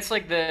 fair. I guess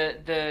like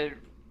the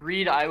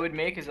read I would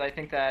make is I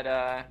think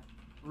that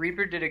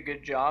Reaper did a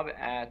good job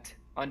at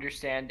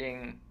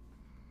understanding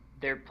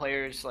their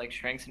players' like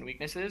strengths and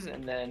weaknesses,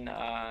 and then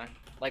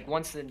like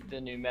once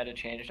the new meta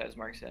changed, as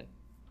Mark said,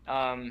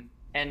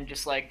 and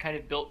just like kind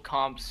of built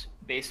comps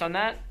based on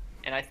that,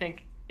 and I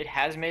think it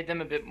has made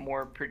them a bit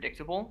more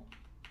predictable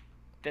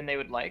than they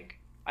would like.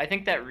 I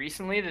think that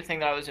recently the thing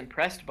that I was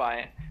impressed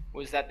by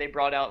was that they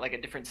brought out like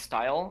a different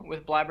style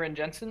with Blabber and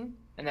Jensen,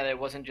 and that it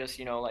wasn't just,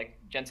 you know, like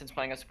Jensen's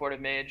playing a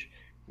supportive mage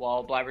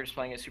while Blabber's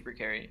playing a super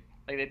carry.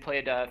 Like they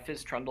played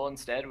Fizz Trundle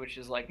instead, which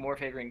is like more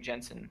favoring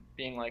Jensen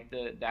being like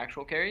the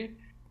actual carry.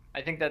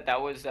 I think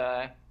that was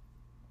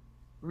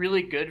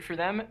really good for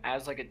them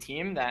as like a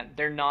team, that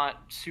they're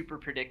not super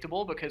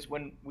predictable, because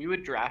when we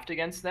would draft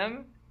against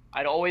them,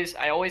 I always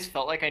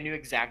felt like I knew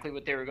exactly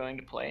what they were going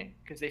to play,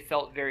 because they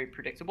felt very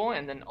predictable.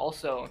 And then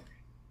also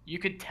you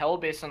could tell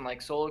based on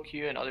like solo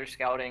queue and other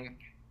scouting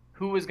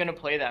who was going to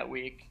play that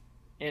week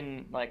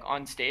in like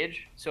on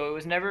stage. So it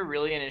was never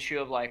really an issue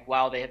of like,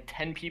 wow, they have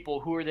 10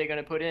 people, who are they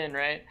going to put in,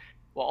 right?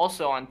 Well,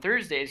 also on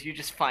Thursdays you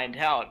just find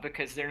out,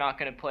 because they're not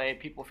going to play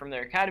people from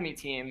their academy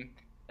team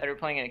that are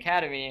playing an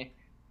academy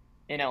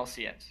in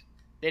LCS.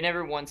 They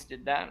never once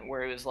did that,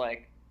 where it was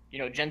like, you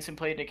know, Jensen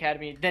played in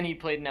academy, then he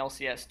played in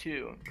LCS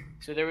too.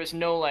 So there was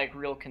no like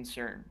real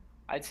concern.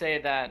 I'd say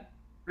that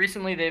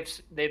recently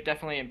they've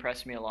definitely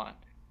impressed me a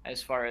lot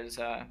as far as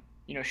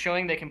you know,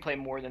 showing they can play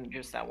more than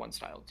just that one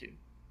style too.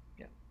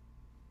 Yeah.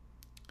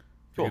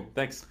 Cool.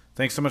 Thanks.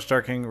 Thanks so much,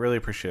 Darking. Really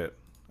appreciate it,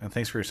 and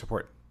thanks for your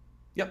support.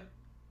 Yep.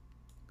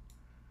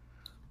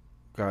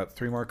 Got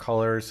 3 more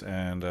colors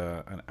and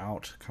an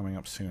out coming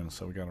up soon,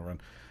 so we got to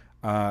run.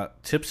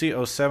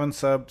 Tipsy07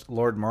 subbed,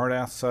 Lord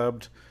Mardath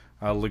subbed,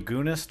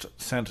 Lagoonist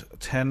sent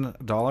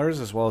 $10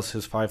 as well as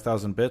his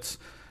 5,000 bits.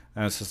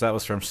 And it says that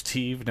was from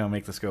Steve. Now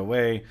make this go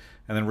away.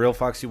 And then Real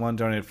Foxy1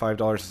 donated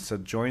 $5 and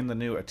said, join the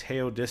new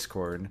Ateo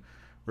Discord.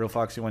 Real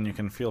Foxy1, you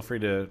can feel free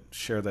to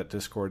share that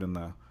Discord in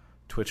the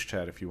Twitch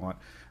chat if you want.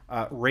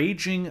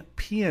 Raging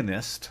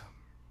Pianist,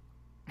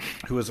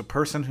 who is a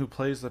person who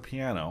plays the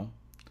piano,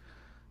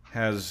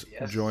 has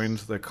joined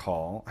the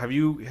call. Have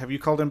you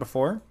called in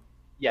before?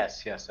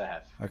 Yes, I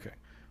have. Okay.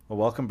 Well,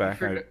 welcome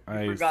back. You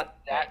forgot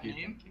that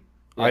name?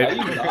 I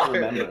do not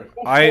remember.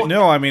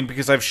 I mean,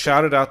 because I've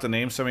shouted out the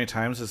name so many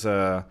times as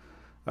a.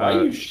 Why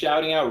are you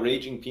shouting out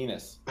Raging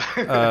Penis?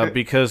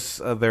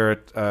 Because they're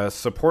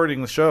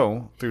supporting the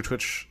show through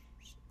Twitch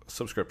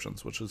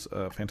subscriptions, which is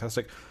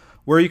fantastic.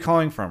 Where are you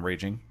calling from,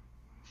 Raging?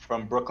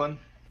 From Brooklyn.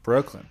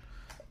 Brooklyn.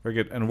 Very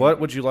good. And what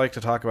would you like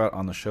to talk about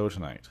on the show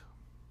tonight?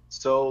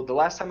 So the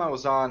last time I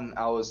was on,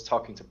 I was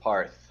talking to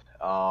Parth,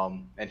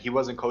 and he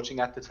wasn't coaching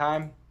at the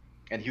time,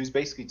 and he was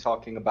basically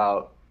talking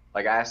about,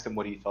 like, I asked him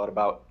what he thought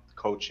about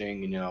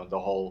coaching, the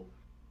whole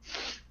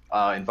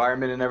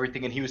environment and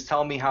everything, and he was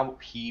telling me how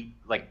he,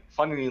 like,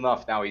 funnily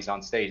enough, now he's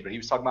on stage, but he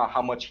was talking about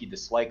how much he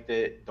disliked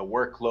it, the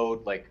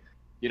workload, like,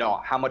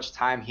 how much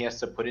time he has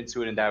to put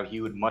into it, and that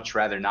he would much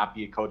rather not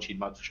be a coach. He'd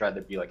much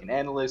rather be like an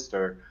analyst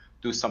or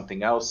do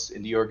something else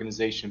in the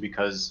organization,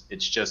 because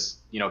it's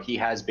just, he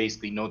has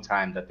basically no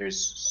time, that there's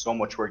so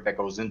much work that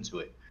goes into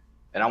it.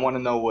 And I want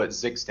to know what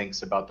Zix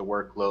thinks about the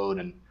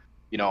workload and,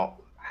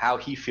 how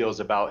he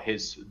feels about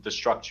the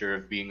structure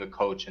of being a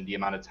coach and the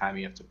amount of time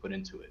you have to put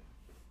into it.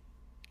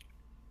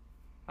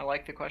 I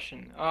like the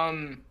question.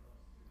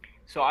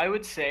 So I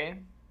would say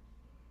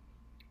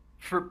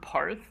for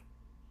Parth,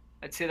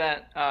 I'd say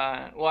that,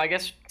 well, I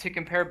guess to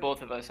compare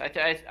both of us,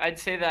 I'd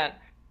say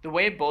that the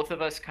way both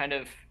of us kind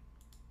of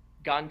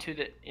got into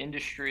the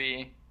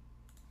industry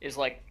is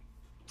like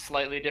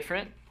slightly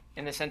different,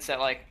 in the sense that,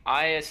 like,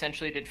 I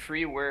essentially did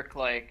free work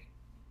like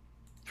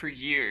for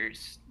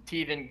years to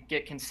even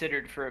get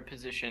considered for a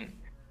position.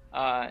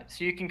 So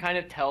you can kind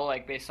of tell,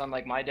 like, based on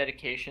like my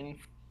dedication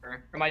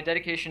or my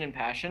dedication and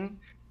passion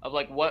of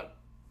like what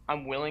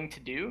I'm willing to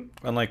do.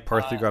 Unlike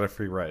Parth, you got a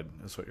free ride,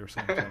 is what you were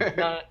saying.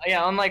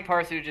 Yeah, unlike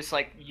Parth, who just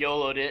like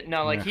YOLO'd it.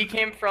 No, like, he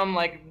came from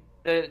like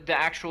the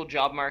actual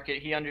job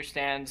market. He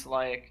understands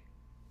like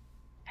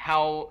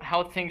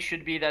how things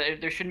should be,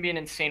 that there shouldn't be an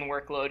insane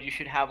workload. You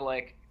should have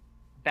like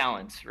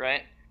balance,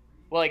 right?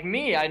 Well, like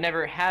me, I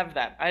never have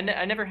that. I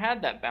never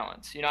had that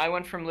balance. I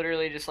went from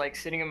literally just like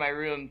sitting in my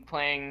room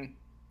playing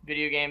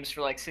video games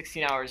for like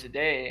 16 hours a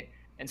day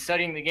and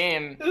studying the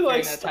game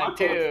during that time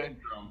too.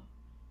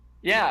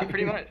 Yeah,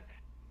 pretty much.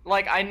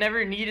 Like, I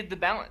never needed the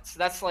balance.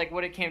 That's like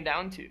what it came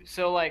down to.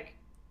 So like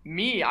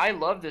me, I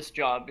love this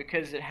job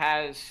because it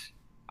has,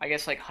 I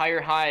guess, like higher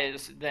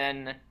highs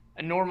than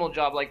a normal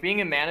job. Like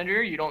being a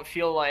manager, you don't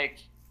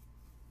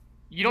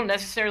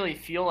necessarily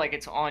feel like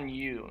it's on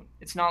you.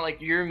 It's not like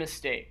your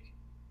mistake.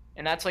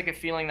 And that's like a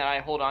feeling that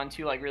I hold on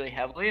to like really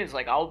heavily, is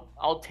like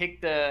I'll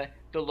take the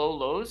low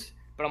lows,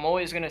 but I'm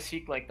always going to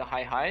seek like the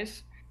high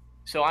highs.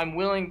 So I'm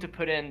willing to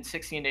put in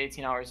 16 to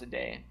 18 hours a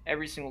day,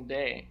 every single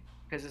day,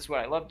 because it's what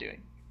I love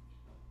doing.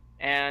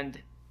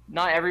 And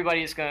not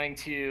everybody is going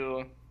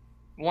to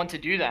want to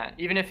do that,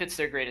 even if it's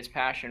their greatest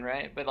passion,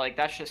 right? But like,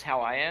 that's just how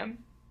I am.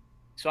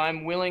 So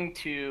I'm willing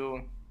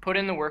to put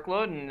in the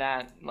workload, and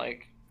that,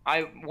 like,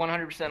 I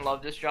 100%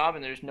 love this job,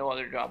 and there's no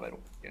other job I'd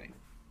want to be doing.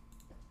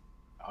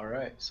 All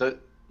right. So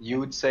you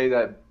would say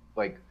that,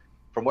 like,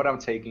 from what I'm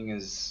taking,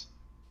 is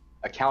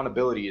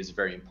accountability is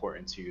very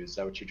important to you. Is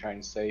that what you're trying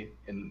to say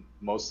in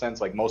most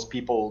sense? Like, most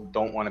people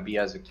don't want to be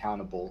as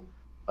accountable.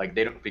 Like,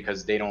 they don't,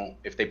 because they don't,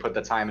 if they put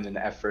the time and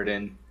the effort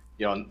in,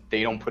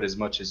 they don't put as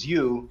much as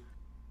you,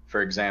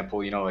 for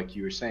example, like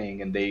you were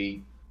saying, and they,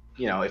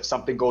 if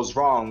something goes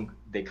wrong,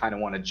 they kind of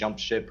want to jump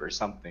ship or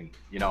something,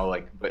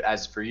 like, but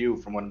as for you,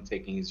 from what I'm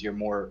taking, is you're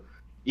more,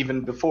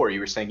 even before you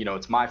were saying,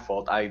 it's my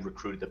fault, I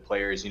recruited the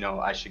players,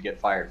 I should get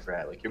fired for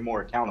that. Like, you're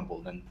more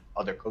accountable than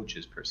other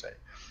coaches per se.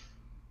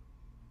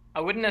 I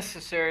wouldn't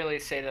necessarily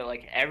say that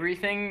like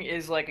everything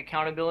is like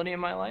accountability in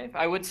my life.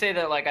 I would say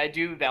that like I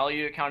do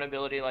value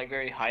accountability like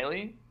very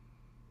highly.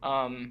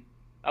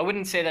 I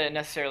wouldn't say that it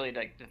necessarily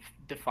like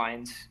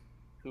defines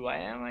who I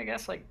am, I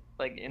guess, like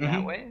in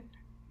that way.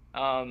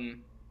 I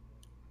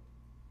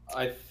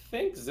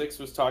think Zix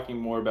was talking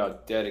more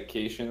about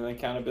dedication than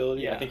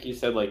accountability. Yeah. I think he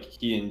said like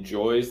he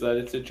enjoys that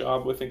it's a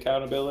job with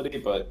accountability,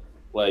 but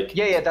like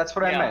that's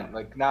what I meant.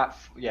 Like, not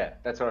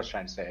that's what I was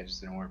trying to say. I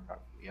just didn't work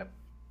properly. Yep.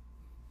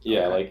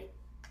 Yeah, Okay.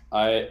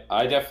 like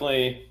I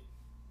definitely,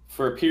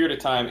 for a period of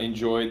time,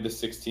 enjoyed the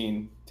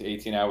 16 to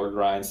 18 hour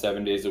grind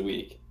 7 days a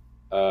week.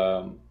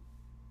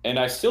 And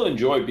I still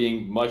enjoy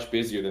being much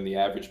busier than the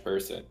average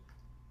person.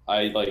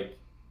 I like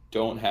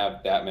don't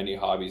have that many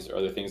hobbies or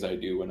other things I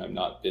do when I'm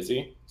not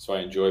busy. So I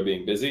enjoy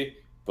being busy,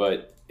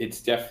 but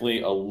it's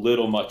definitely a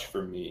little much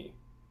for me.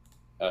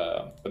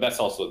 But that's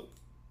also,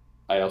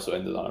 I also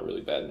ended on a really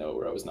bad note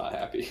where I was not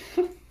happy.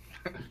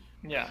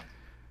 Yeah.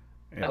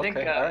 Yeah. I think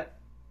Okay, alright.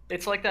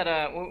 it's like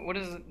that. What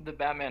is the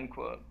Batman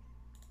quote?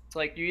 It's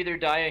like you either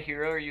die a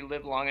hero or you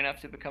live long enough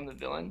to become the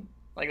villain.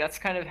 Like that's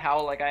kind of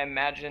how like I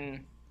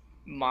imagine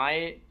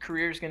my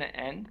career is gonna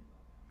end.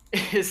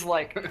 Is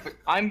like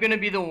I'm gonna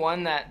be the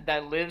one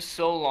that lives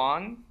so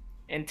long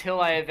until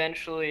I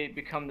eventually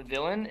become the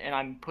villain and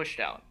I'm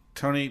pushed out.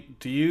 Tony,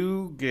 do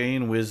you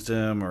gain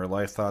wisdom or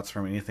life thoughts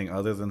from anything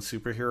other than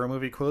superhero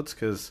movie quotes?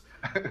 Because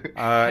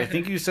I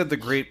think you said the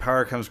great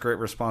power comes great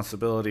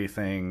responsibility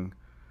thing.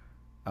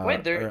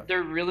 Wait,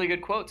 they're really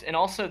good quotes, and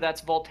also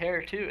that's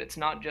Voltaire too. It's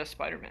not just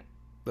Spider-Man.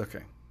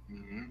 Okay.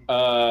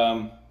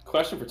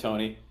 Question for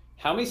Tony: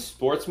 how many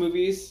sports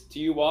movies do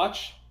you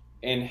watch,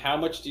 and how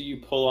much do you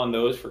pull on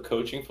those for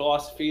coaching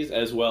philosophies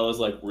as well as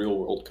like real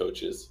world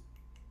coaches?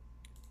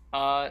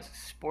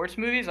 Sports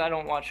movies, I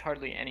don't watch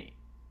hardly any.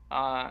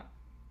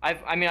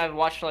 I've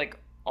watched like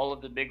all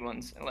of the big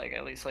ones, like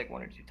at least like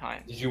 1 or 2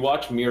 times. Did you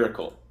watch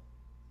Miracle?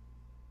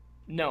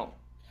 No.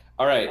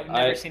 All right, I've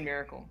never seen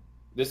Miracle.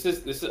 This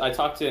is. I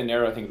talked to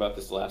Nero, I think, about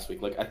this last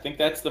week. Like, I think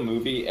that's the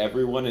movie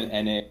everyone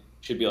in NA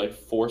should be like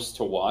forced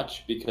to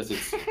watch because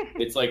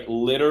it's like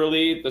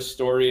literally the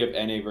story of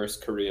NA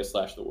versus Korea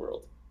 / the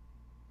world.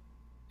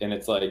 And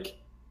it's like,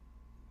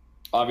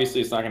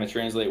 obviously, it's not going to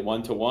translate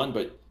 1-to-1,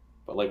 but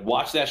like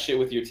watch that shit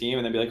with your team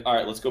and then be like, all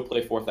right, let's go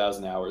play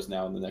 4,000 hours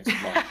now in the next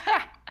month.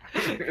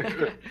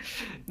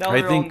 Now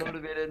we're all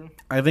motivated.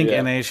 I think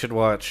NA should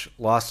watch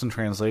Lost in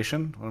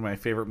Translation, one of my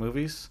favorite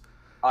movies.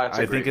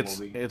 I think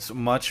it's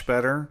much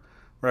better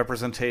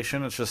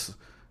representation. It's just,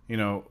 you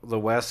know, the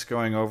West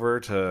going over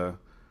to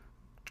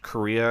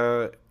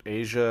Korea,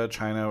 Asia,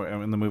 China,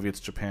 and in the movie it's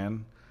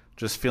Japan,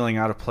 just feeling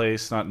out of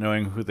place, not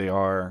knowing who they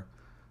are,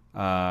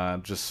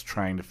 just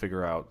trying to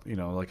figure out, you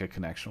know, like a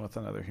connection with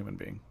another human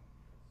being.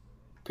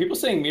 People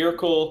saying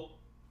Miracle,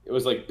 it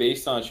was like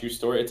based on a true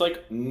story. It's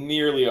like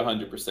nearly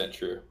 100%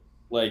 true.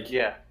 Like,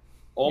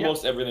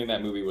 almost everything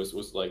that movie was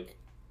like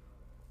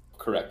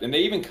correct. And they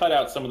even cut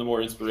out some of the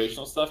more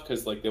inspirational stuff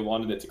because like they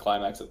wanted it to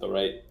climax at the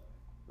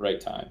right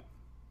time.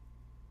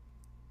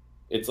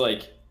 It's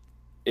like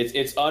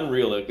it's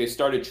unreal. Like they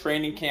started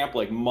training camp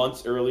like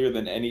months earlier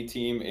than any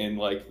team in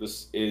like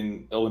this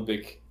in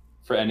Olympic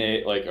for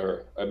NA like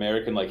or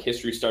American like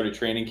history started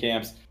training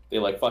camps. They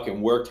like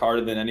fucking worked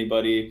harder than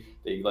anybody.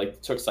 They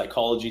like took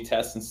psychology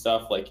tests and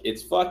stuff. Like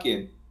it's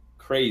fucking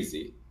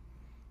crazy.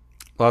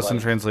 Lost in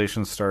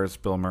Translation stars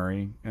Bill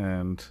Murray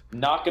and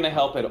not gonna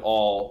help at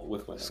all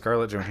with women.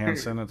 Scarlett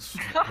Johansson. It's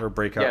her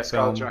breakout film.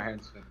 Scarlett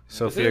Johansson.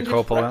 Sophia Just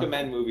Coppola.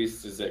 recommend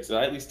movies to Zix.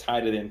 I at least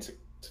tied it into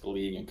the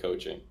league and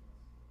coaching.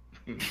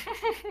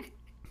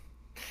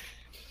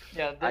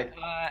 Yeah.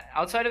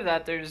 Outside of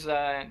that, there's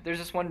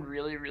this one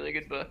really really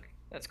good book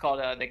that's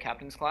called The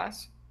Captain's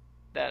Class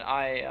that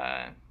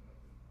I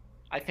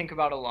think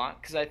about a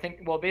lot because I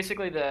think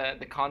basically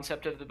the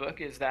concept of the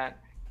book is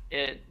that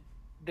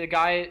the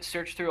guy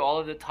searched through all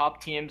of the top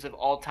teams of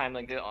all time,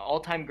 like the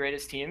all-time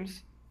greatest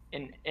teams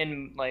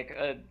in like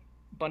a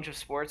bunch of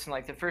sports, and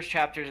like the first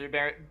chapters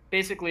are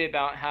basically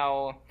about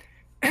how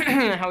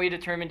how he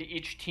determined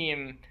each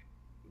team,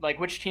 like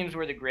which teams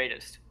were the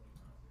greatest,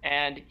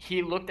 and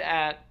he looked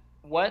at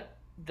what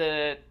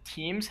the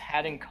teams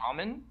had in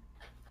common,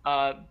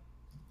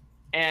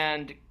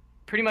 and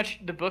pretty much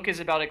the book is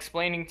about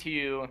explaining to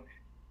you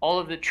all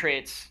of the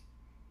traits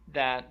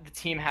that the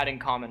team had in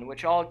common,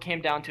 which all came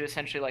down to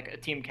essentially like a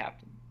team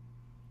captain.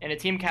 And a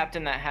team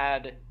captain that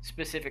had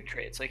specific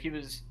traits. Like he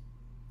was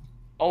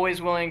always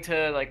willing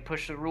to like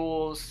push the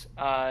rules,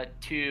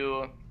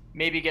 to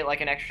maybe get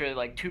like an extra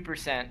like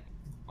 2%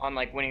 on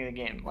like winning the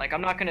game. Like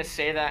I'm not gonna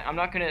say that, I'm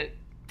not gonna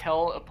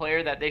tell a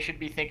player that they should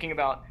be thinking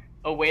about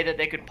a way that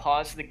they could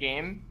pause the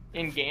game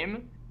in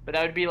game, but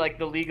that would be like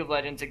the League of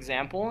Legends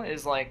example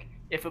is like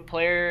if a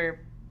player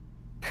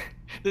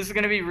this is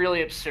going to be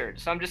really absurd,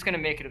 so I'm just going to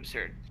make it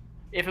absurd.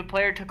 If a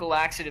player took a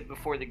laxative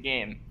before the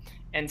game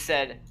and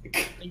said,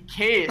 in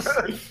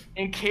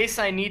case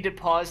I need to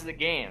pause the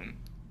game,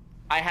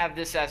 I have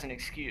this as an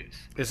excuse.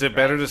 Is it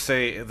better to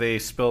say they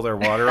spill their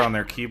water on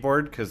their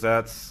keyboard? Because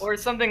that's... Or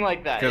something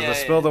like that. Because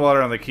spill the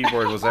water on the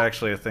keyboard was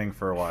actually a thing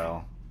for a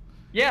while.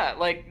 Yeah,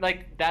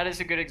 like that is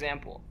a good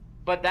example.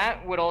 But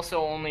that would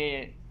also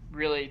only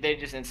really, they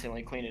just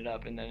instantly clean it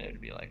up and then it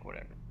would be like,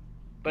 whatever.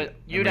 But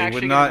you'd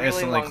actually would not get a really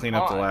instantly long clean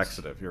pause. up the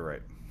laxative. You're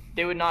right.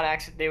 They would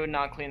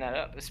not clean that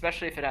up,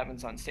 especially if it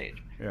happens on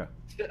stage. Yeah.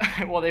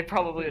 Well, they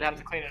probably would have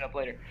to clean it up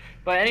later.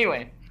 But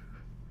anyway,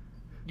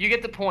 you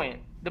get the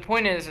point. The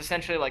point is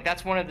essentially like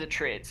that's one of the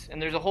traits,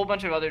 and there's a whole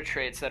bunch of other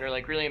traits that are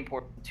like really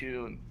important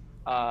to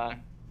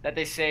that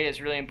they say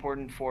is really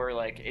important for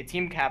like a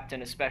team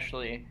captain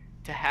especially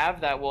to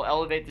have that will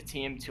elevate the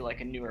team to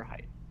like a newer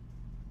height.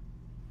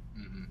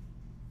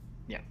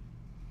 Yeah.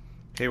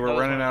 Hey, we're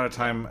running out of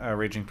time,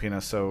 Raging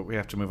Penis, so we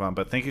have to move on.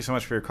 But thank you so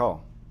much for your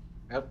call.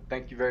 Yep,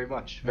 thank you very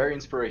much. Very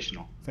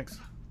inspirational. Thanks.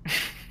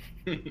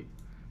 Did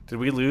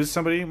we lose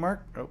somebody,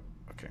 Mark? Oh,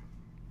 okay.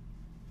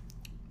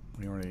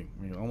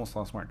 We almost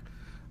lost Mark.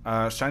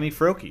 Shiny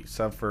Froki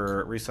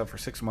resub for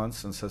 6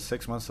 months and says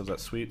 6 months of that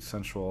sweet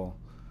sensual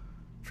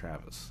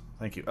Travis.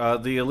 Thank you.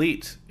 The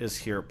Elite is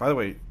here. By the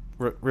way,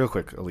 real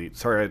quick, Elite.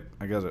 Sorry,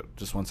 I got it.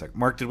 Just 1 sec.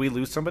 Mark, did we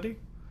lose somebody?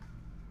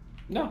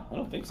 No, I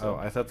don't think so. Oh,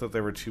 I thought that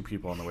there were 2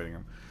 people in the waiting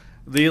room.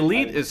 The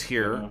Elite is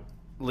here.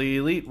 The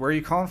Elite, where are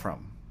you calling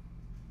from?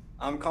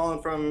 I'm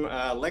calling from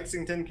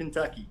Lexington,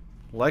 Kentucky.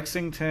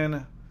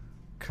 Lexington,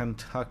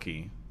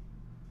 Kentucky.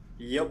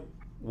 Yep.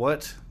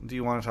 What do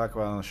you want to talk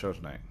about on the show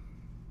tonight?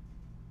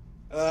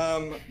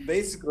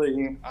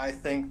 Basically, I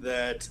think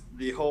that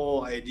the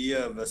whole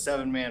idea of a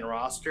 7-man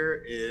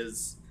roster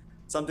is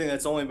something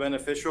that's only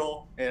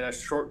beneficial in a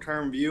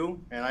short-term view,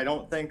 and I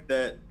don't think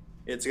that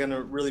it's going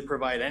to really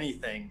provide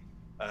anything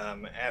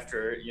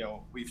after,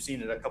 we've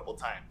seen it a couple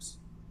times.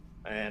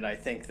 And I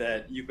think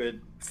that you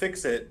could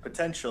fix it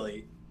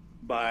potentially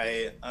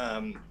by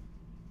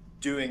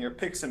doing your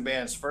picks and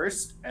bans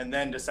first and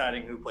then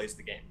deciding who plays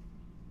the game.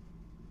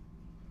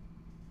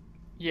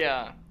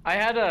 Yeah, I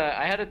had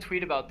a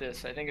tweet about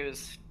this. I think it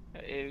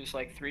was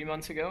like 3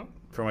 months ago.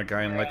 From a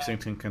guy in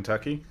Lexington,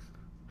 Kentucky?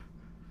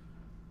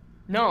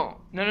 No.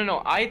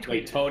 I tweeted.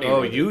 Like Tony.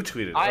 Oh, you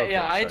tweeted.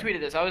 I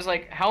tweeted this. I was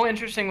like, how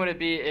interesting would it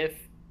be if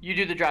you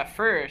do the draft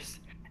first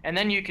and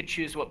then you could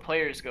choose what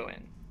players go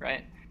in,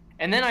 right?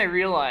 And then I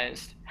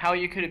realized how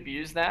you could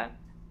abuse that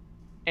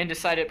and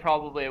decided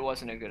probably it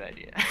wasn't a good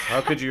idea.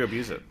 How could you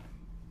abuse it?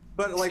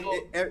 But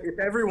if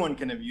everyone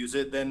can abuse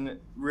it, then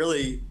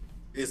really,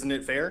 isn't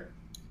it fair?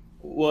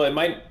 Well, it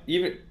might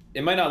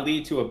not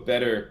lead to a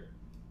better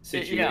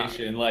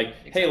situation.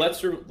 Hey,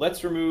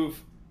 let's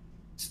remove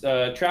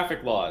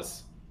traffic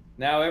laws.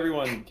 Now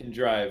everyone can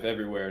drive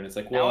everywhere, and it's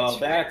like, well,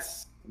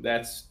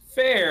 that's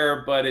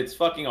fair, but it's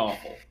fucking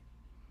awful.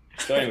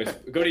 So, anyways,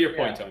 go to your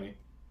point, Tony.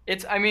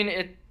 It's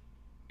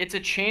a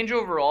change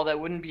overall that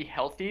wouldn't be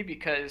healthy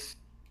because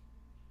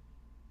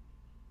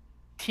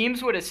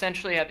teams would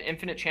essentially have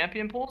infinite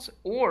champion pools,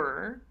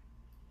 or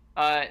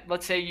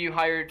let's say you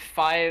hired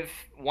 5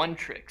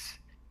 one-tricks,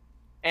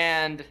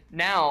 and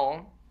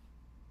now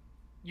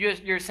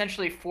you're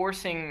essentially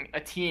forcing a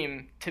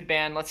team to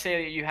ban. Let's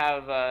say you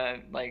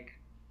have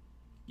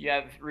you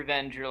have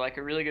Revenge, you're like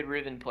a really good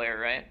Riven player,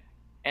 right?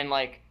 And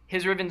like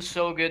his Riven's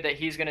so good that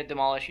he's gonna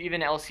demolish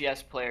even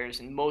LCS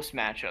players in most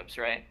matchups,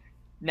 right?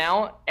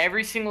 Now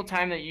every single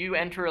time that you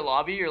enter a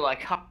lobby, you're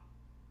like, ha,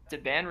 to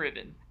ban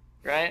Riven,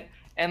 right?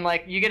 And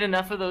like you get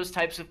enough of those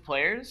types of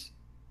players,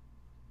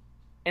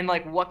 and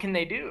like what can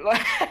they do?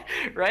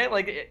 Right?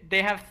 Like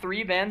they have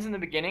 3 bans in the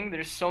beginning.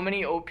 There's so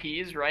many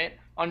OPs, right?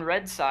 On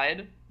red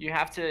side, you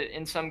have to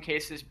in some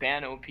cases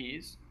ban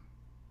OPs.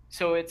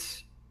 So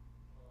it's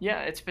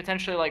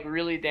potentially like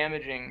really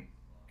damaging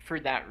for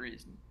that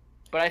reason.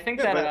 But I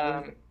think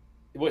that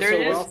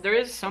there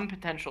is some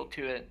potential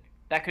to it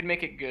that could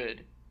make it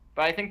good.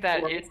 But I think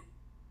that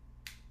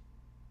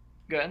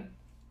good.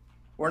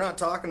 We're not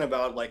talking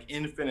about like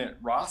infinite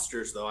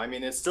rosters though. I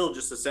mean, it's still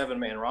just a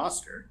 7-man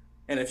roster.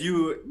 And if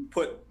you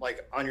put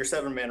like on your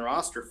 7-man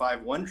roster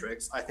 5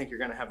 one-tricks, I think you're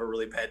going to have a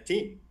really bad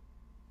team.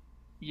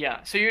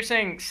 Yeah. So you're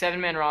saying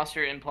 7-man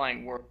roster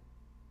implying World?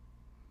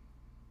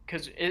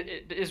 Because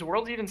is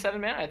World even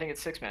 7-man? I think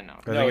it's 6-man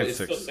now. No, it's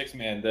still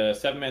 6-man. The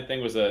 7-man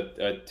thing was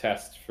a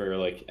test for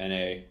like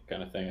NA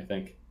kind of thing, I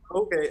think.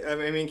 Okay,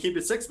 I mean, keep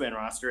it 6-man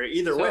roster.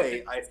 Either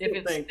way, I still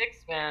think if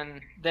it's 6-man,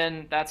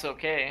 then that's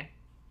okay.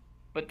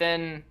 But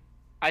then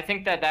I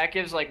think that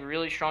gives like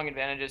really strong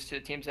advantages to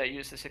the teams that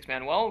use the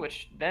 6-man well,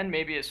 which then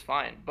maybe is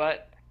fine.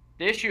 But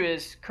the issue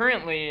is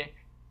currently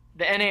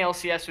the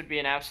NALCS would be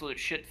an absolute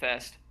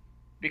shitfest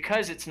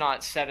because it's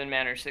not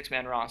 7-man or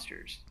 6-man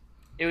rosters.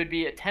 It would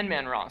be a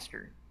 10-man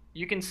roster.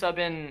 You can sub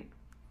in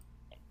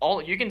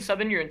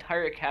your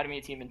entire academy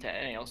team into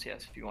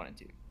NALCS if you wanted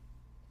to.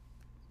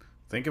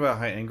 Think about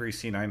how angry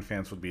C9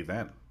 fans would be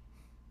then.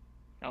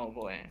 Oh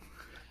boy.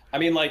 I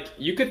mean, like,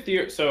 you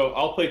could so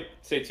I'll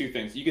say 2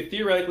 things. You could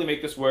theoretically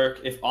make this work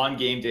if on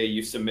game day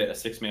you submit a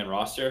 6-man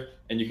roster,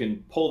 and you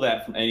can pull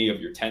that from any of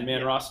your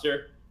 10-man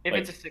roster. If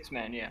it's a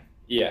 6-man, yeah.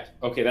 Yeah,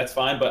 okay, that's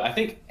fine. But I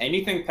think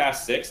anything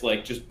past 6,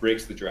 like, just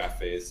breaks the draft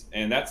phase.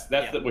 And that's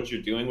what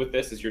you're doing with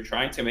this, is you're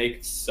trying to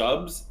make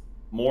subs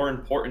more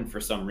important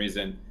for some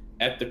reason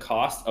at the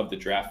cost of the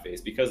draft phase.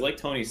 Because like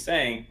Tony's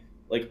saying,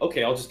 like,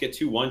 okay, I'll just get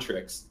 2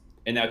 one-tricks,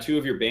 and now 2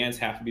 of your bans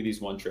have to be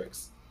these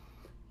one-tricks.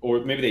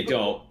 Or maybe they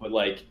don't, but,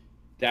 like,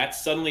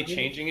 that's suddenly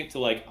changing it to,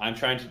 like, I'm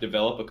trying to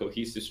develop a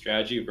cohesive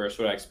strategy versus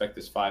what I expect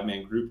this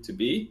 5-man group to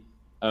be.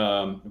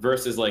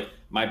 Versus, like,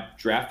 my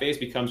draft phase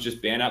becomes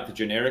just ban out the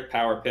generic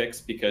power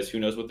picks because who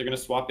knows what they're going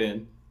to swap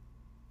in,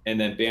 and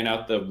then ban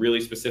out the really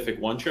specific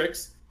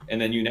one-tricks, and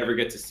then you never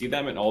get to see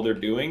them, and all they're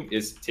doing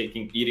is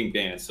eating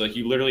bans. So, like,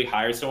 you literally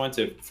hire someone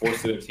to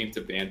force their team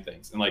to ban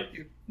things. And,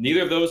 like,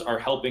 neither of those are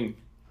helping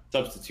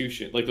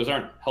substitution. Like, those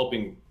aren't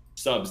helping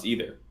subs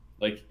either.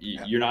 Like,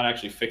 you're not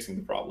actually fixing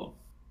the problem.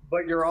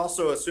 But you're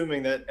also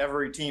assuming that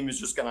every team is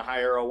just going to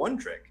hire a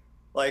one-trick.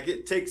 Like,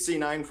 take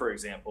C9, for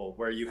example,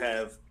 where you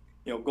have,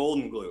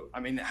 Golden Glue. I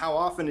mean, how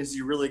often is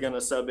he really going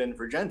to sub in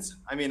for Jensen?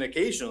 I mean,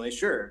 occasionally,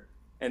 sure.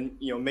 And,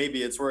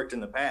 maybe it's worked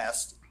in the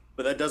past.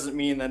 but that doesn't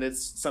mean that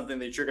it's something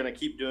that you're going to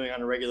keep doing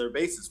on a regular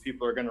basis.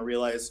 People are going to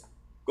realize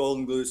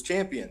Golden Glue's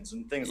champions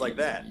and things like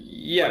that.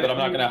 Yeah, but I'm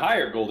not going to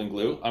hire Golden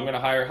Glue. I'm going to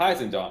hire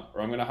Heisendon,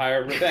 or I'm going to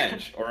hire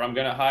Revenge, or I'm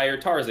going to hire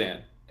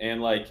Tarzan.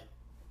 And, like,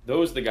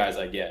 those are the guys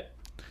I get.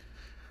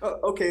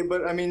 Okay,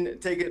 but I mean,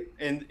 take it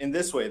in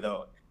this way,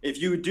 though.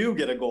 If you do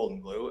get a Golden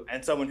Glue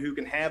and someone who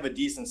can have a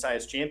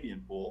decent-sized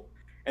champion pool,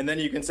 and then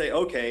you can say,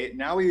 okay,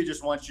 now we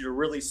just want you to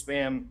really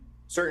spam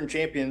certain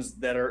champions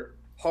that are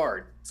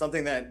hard,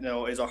 something that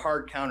is a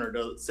hard counter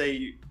to,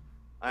 say,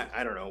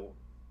 I don't know,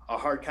 a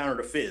hard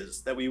counter to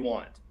Fizz that we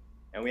want,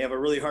 and we have a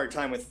really hard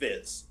time with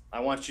Fizz. I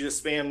want you to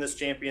spam this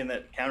champion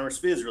that counters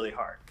Fizz really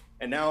hard.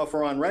 And now if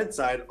we're on red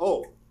side,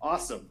 oh,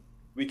 awesome,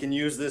 we can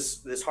use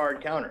this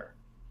hard counter.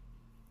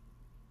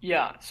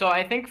 Yeah, so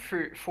I think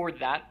for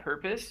that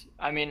purpose,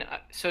 I mean,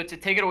 so to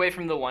take it away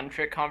from the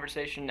one-trick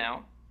conversation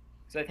now,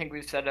 because I think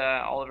we've said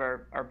all of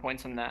our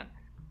points on that.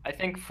 I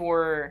think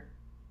for,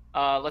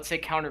 let's say,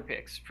 counter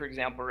picks, for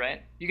example,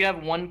 right? You could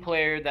have one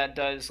player that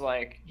does,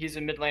 like, he's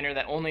a mid laner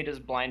that only does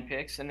blind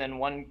picks, and then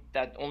one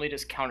that only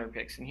does counter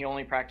picks, and he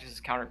only practices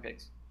counter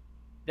picks.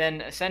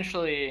 Then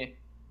essentially,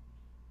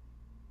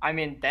 I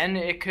mean, then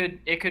it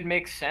could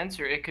make sense,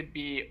 or it could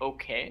be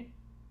okay,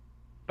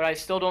 but I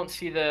still don't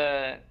see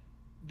the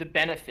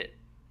benefit,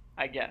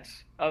 I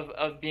guess,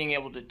 of being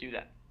able to do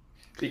that.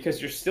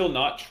 Because you're still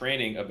not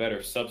training a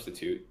better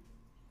substitute.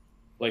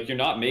 Like, you're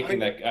not making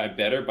that guy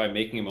better by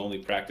making him only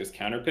practice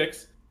counter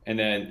picks, and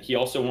then he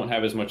also won't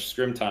have as much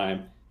scrim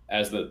time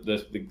as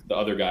the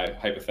other guy,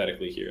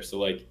 hypothetically, here. So,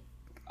 like,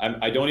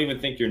 I don't even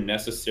think you're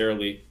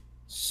necessarily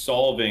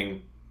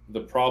solving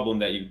the problem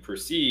that you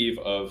perceive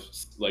of,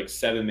 like,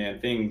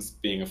 7-man things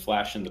being a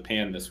flash in the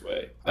pan this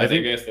way. I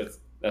guess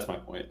that's my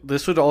point.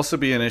 This would also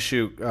be an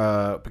issue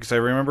because I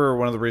remember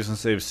one of the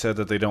reasons they've said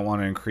that they don't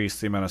want to increase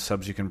the amount of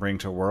subs you can bring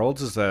to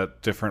Worlds is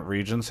that different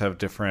regions have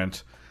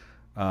different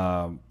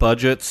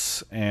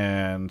budgets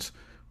and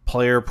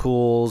player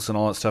pools and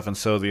all that stuff. And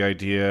so the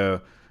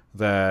idea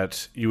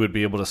that you would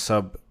be able to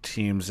sub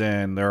teams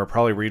in, there are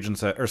probably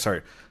regions that, or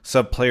sorry,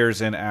 sub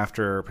players in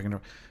after picking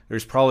up.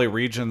 There's probably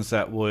regions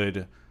that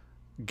would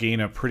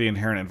gain a pretty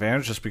inherent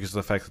advantage just because of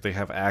the fact that they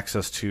have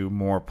access to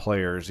more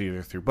players,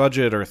 either through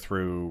budget or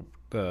through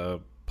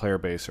the player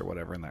base or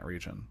whatever in that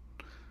region.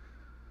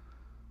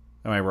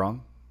 Am I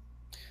wrong?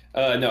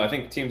 No, I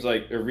think teams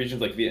like, or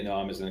regions like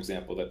Vietnam is an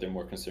example that they're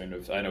more concerned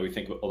with. I know we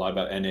think a lot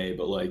about NA,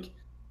 but like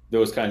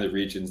those kinds of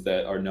regions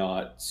that are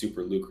not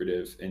super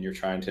lucrative and you're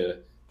trying to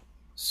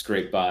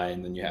scrape by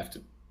and then you have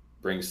to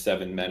bring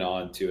 7 men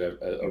on to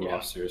a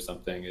roster or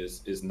something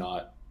is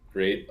not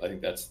great. I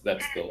think that's the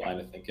line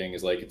of thinking,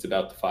 is like it's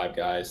about the 5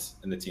 guys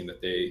in the team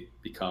that they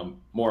become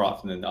more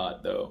often than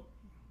not, though.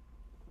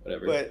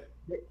 Whatever. But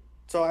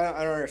so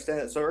I don't understand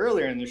it. So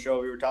earlier in the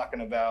show, we were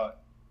talking about,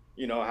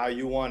 how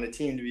you want a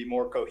team to be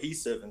more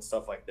cohesive and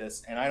stuff like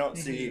this. And I don't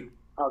see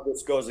how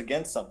this goes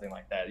against something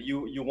like that.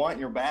 You want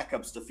your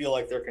backups to feel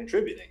like they're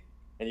contributing,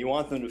 and you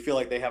want them to feel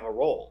like they have a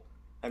role.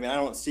 I mean,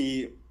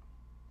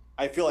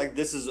 I feel like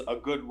this is a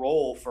good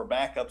role for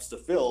backups to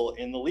fill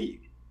in the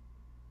league.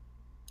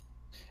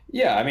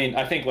 Yeah, I mean,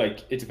 I think,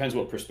 like, it depends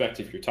what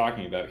perspective you're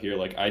talking about here.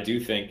 Like, I do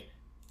think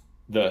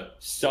the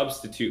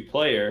substitute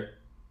player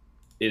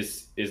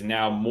is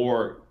now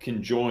more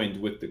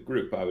conjoined with the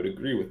group. I would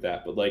agree with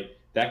that. But, like,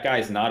 that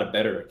guy's not a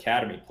better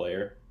academy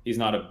player. He's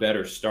not a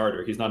better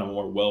starter. He's not a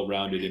more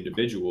well-rounded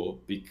individual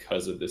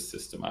because of this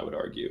system, I would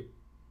argue.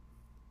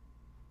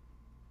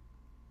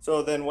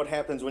 So then what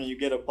happens when you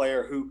get a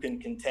player who can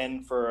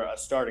contend for a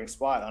starting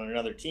spot on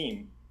another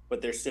team,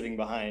 but they're sitting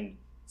behind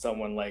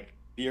someone like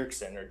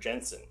Bjergsen or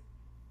Jensen?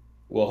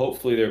 Well,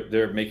 hopefully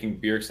they're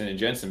making Bjergsen and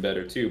Jensen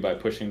better too by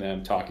pushing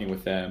them, talking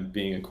with them,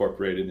 being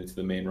incorporated into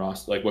the main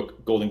roster, like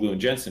what Golden Glue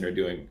and Jensen are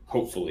doing.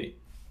 Hopefully,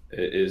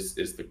 is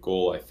the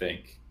goal, I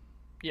think.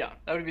 Yeah,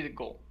 that would be the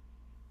goal.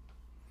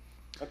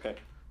 Okay.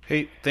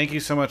 Hey, thank you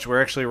so much.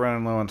 We're actually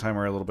running low on time.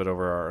 We're a little bit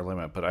over our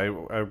limit, but I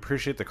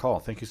appreciate the call.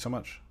 Thank you so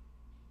much.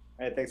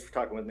 Hey, thanks for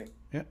talking with me.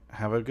 Yeah,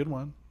 have a good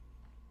one.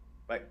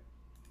 Bye.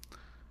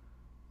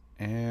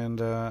 And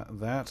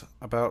that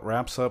about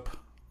wraps up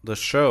the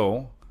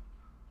show.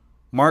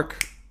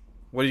 Mark,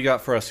 what do you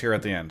got for us here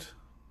at the end?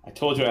 I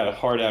told you I had a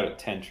hard out at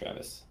 10,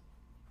 Travis.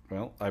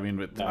 Well, I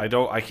mean,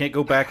 no. I can't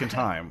go back in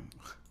time.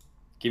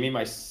 Give me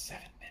my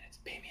 7 minutes,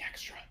 pay me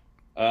extra.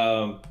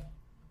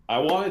 I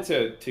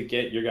wanted to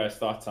get your guys'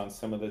 thoughts on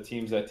some of the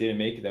teams that didn't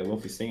make it that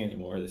won't be seeing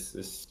anymore. This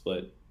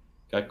split.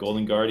 Got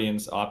Golden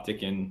Guardians,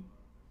 Optic, and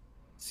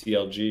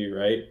CLG,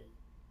 right?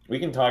 We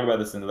can talk about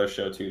this in another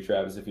show too,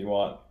 Travis, if you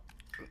want.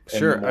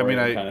 Sure. I mean,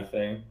 kind of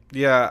thing.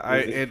 Yeah,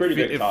 it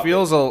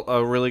feels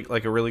a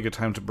really good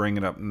time to bring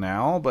it up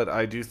now, but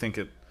I do think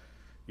it.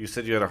 You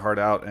said you had a hard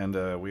out, and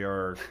we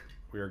are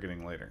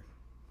getting later.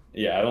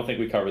 Yeah, I don't think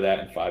we cover that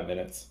in 5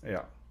 minutes.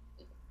 Yeah.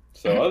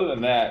 So other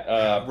than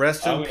that,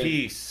 rest in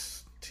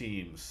peace,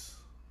 teams.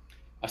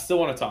 I still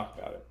want to talk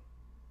about it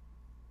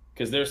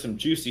because there's some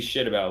juicy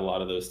shit about a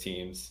lot of those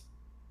teams,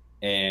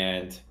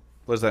 and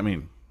what does that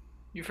mean?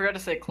 You forgot to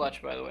say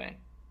clutch, by the way.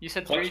 You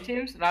said 3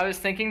 teams, and I was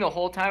thinking the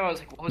whole time. I was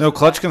like, what was No, the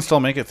Clutch last can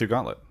still make it through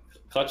Gauntlet.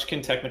 Clutch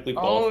can technically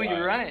qualify. Oh,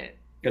 you're right.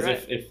 Because You're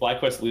right. if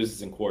FlyQuest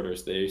loses in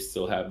quarters, they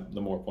still have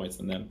the more points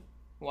than them.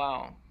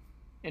 Wow,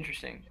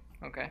 interesting.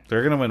 Okay.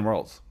 They're gonna win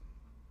Worlds.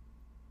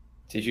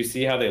 Did you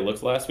see how they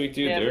looked last week,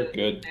 dude? They're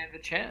good. They have a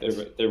chance.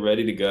 They're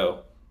ready to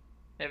go.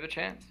 They have a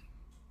chance.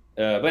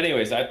 But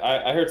anyways,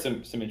 I heard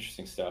some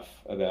interesting stuff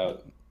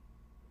about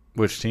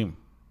Which team?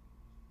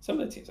 some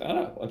of the teams. I don't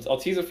know. I'll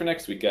tease it for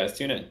next week, guys.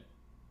 Tune in.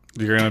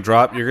 You're gonna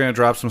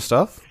drop some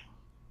stuff.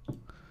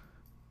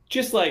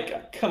 Just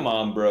like, come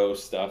on, bro,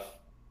 stuff.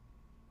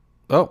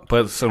 Oh,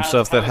 but some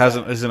stuff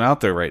that isn't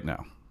out there right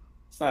now.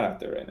 It's not out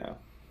there right now.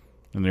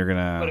 And you're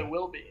gonna. But it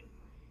will be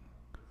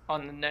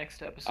on the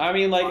next episode. I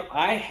mean, like,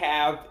 I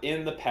have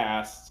in the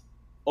past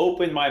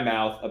opened my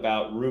mouth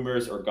about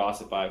rumors or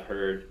gossip I've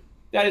heard.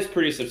 That is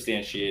pretty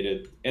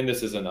substantiated, and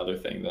this is another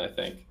thing that I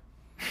think.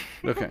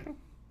 Okay.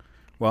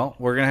 Well,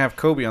 we're gonna have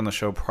Kobe on the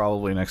show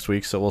probably next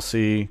week, so we'll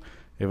see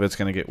if it's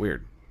gonna get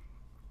weird.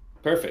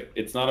 Perfect.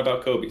 It's not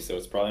about Kobe, so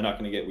it's probably not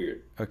going to get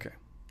weird. Okay.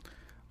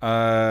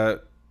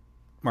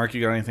 Mark,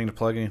 you got anything to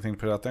plug? Anything to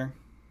put out there?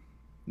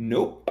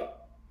 Nope.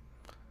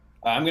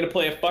 I'm going to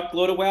play a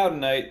fuckload of WoW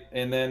tonight,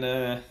 and then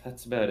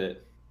that's about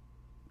it.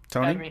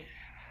 Tony? Add me.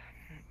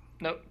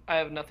 Nope, I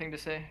have nothing to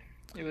say.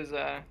 It was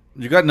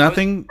You got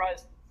nothing?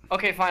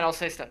 Okay, fine, I'll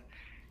say stuff.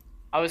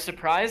 I was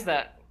surprised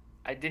that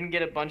I didn't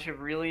get a bunch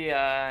of really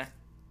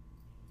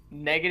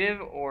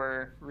negative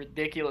or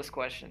ridiculous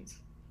questions.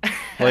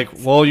 Like,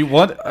 well, you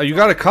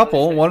got a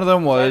couple. One of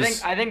them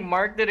was. I think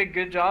Mark did a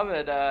good job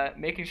at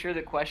making sure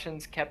the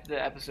questions kept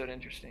the episode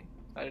interesting.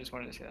 I just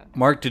wanted to say that.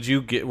 Mark,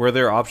 were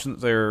there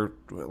options there,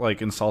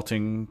 like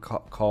insulting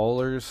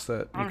callers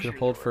that you could have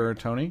pulled for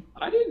Tony?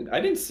 I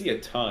didn't see a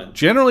ton.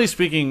 Generally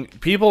speaking,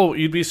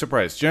 you'd be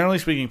surprised. Generally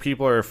speaking,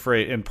 people are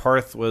afraid. And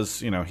Parth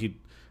was, he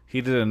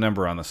did a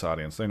number on this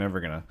audience. They're never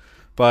gonna.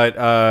 But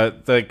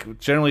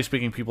generally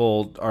speaking,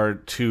 people are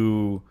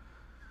too.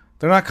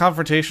 They're not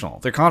confrontational.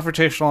 They're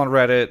confrontational on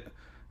Reddit,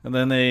 and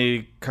then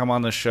they come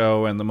on the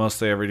show, and the most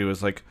they ever do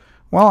is like,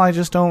 "Well, I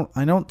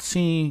don't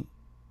see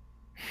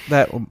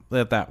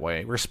that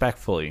way."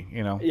 Respectfully,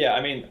 Yeah,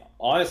 I mean,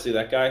 honestly,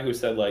 that guy who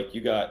said like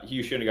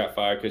you shouldn't have got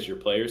fired because your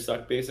players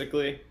suck,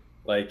 basically,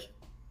 like,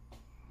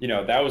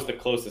 that was the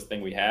closest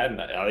thing we had,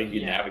 and I think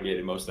you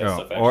navigated most of that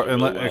stuff.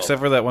 Really well. Except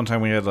for that one time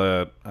we had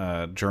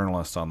a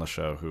journalist on the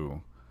show who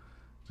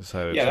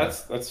decided. Yeah,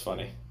 that's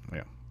funny.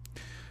 Yeah.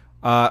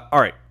 All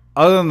right.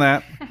 Other than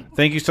that,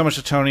 thank you so much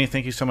to Tony.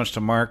 Thank you so much to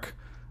Mark.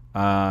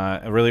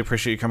 I really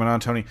appreciate you coming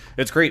on, Tony.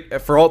 It's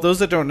great. For all those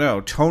that don't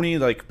know, Tony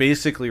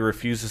basically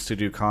refuses to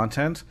do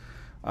content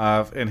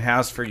and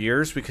has for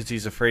years because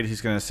he's afraid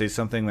he's going to say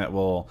something that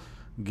will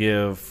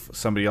give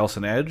somebody else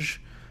an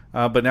edge.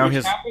 But now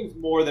which happens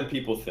more than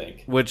people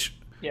think.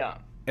 Yeah.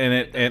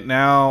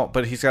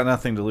 But he's got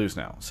nothing to lose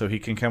now, so he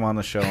can come on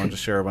the show and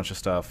just share a bunch of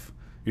stuff.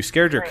 You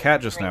scared your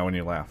cat just now when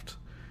you laughed.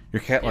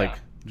 Your cat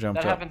jumped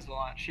up. That happens a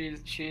lot. She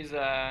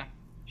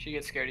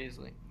gets scared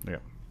easily. Yeah.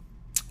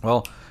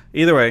 Well,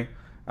 either way,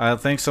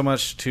 thanks so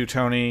much to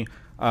Tony.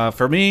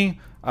 For me,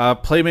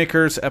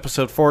 Playmakers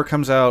episode 4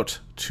 comes out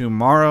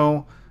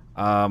tomorrow.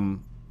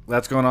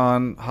 That's going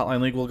on.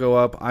 Hotline League will go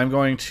up. I'm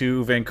going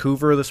to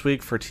Vancouver this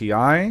week for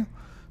TI,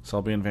 so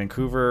I'll be in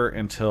Vancouver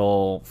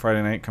until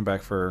Friday night. Come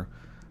back for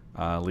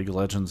League of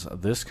Legends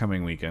this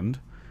coming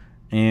weekend.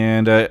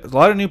 And a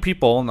lot of new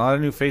people, a lot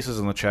of new faces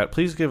in the chat.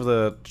 Please give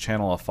the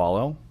channel a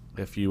follow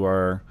if you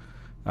are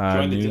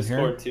join the new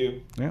Discord here.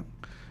 too. Yeah.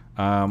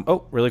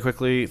 Really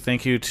quickly,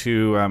 thank you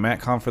to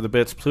MattCom for the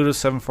bits,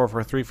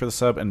 Pluto7443 for the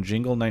sub, and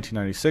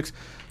Jingle1996.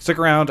 Stick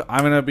around.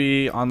 I'm going to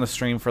be on the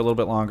stream for a little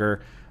bit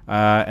longer.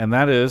 And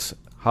that is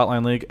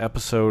Hotline League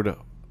episode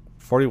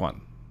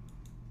 41.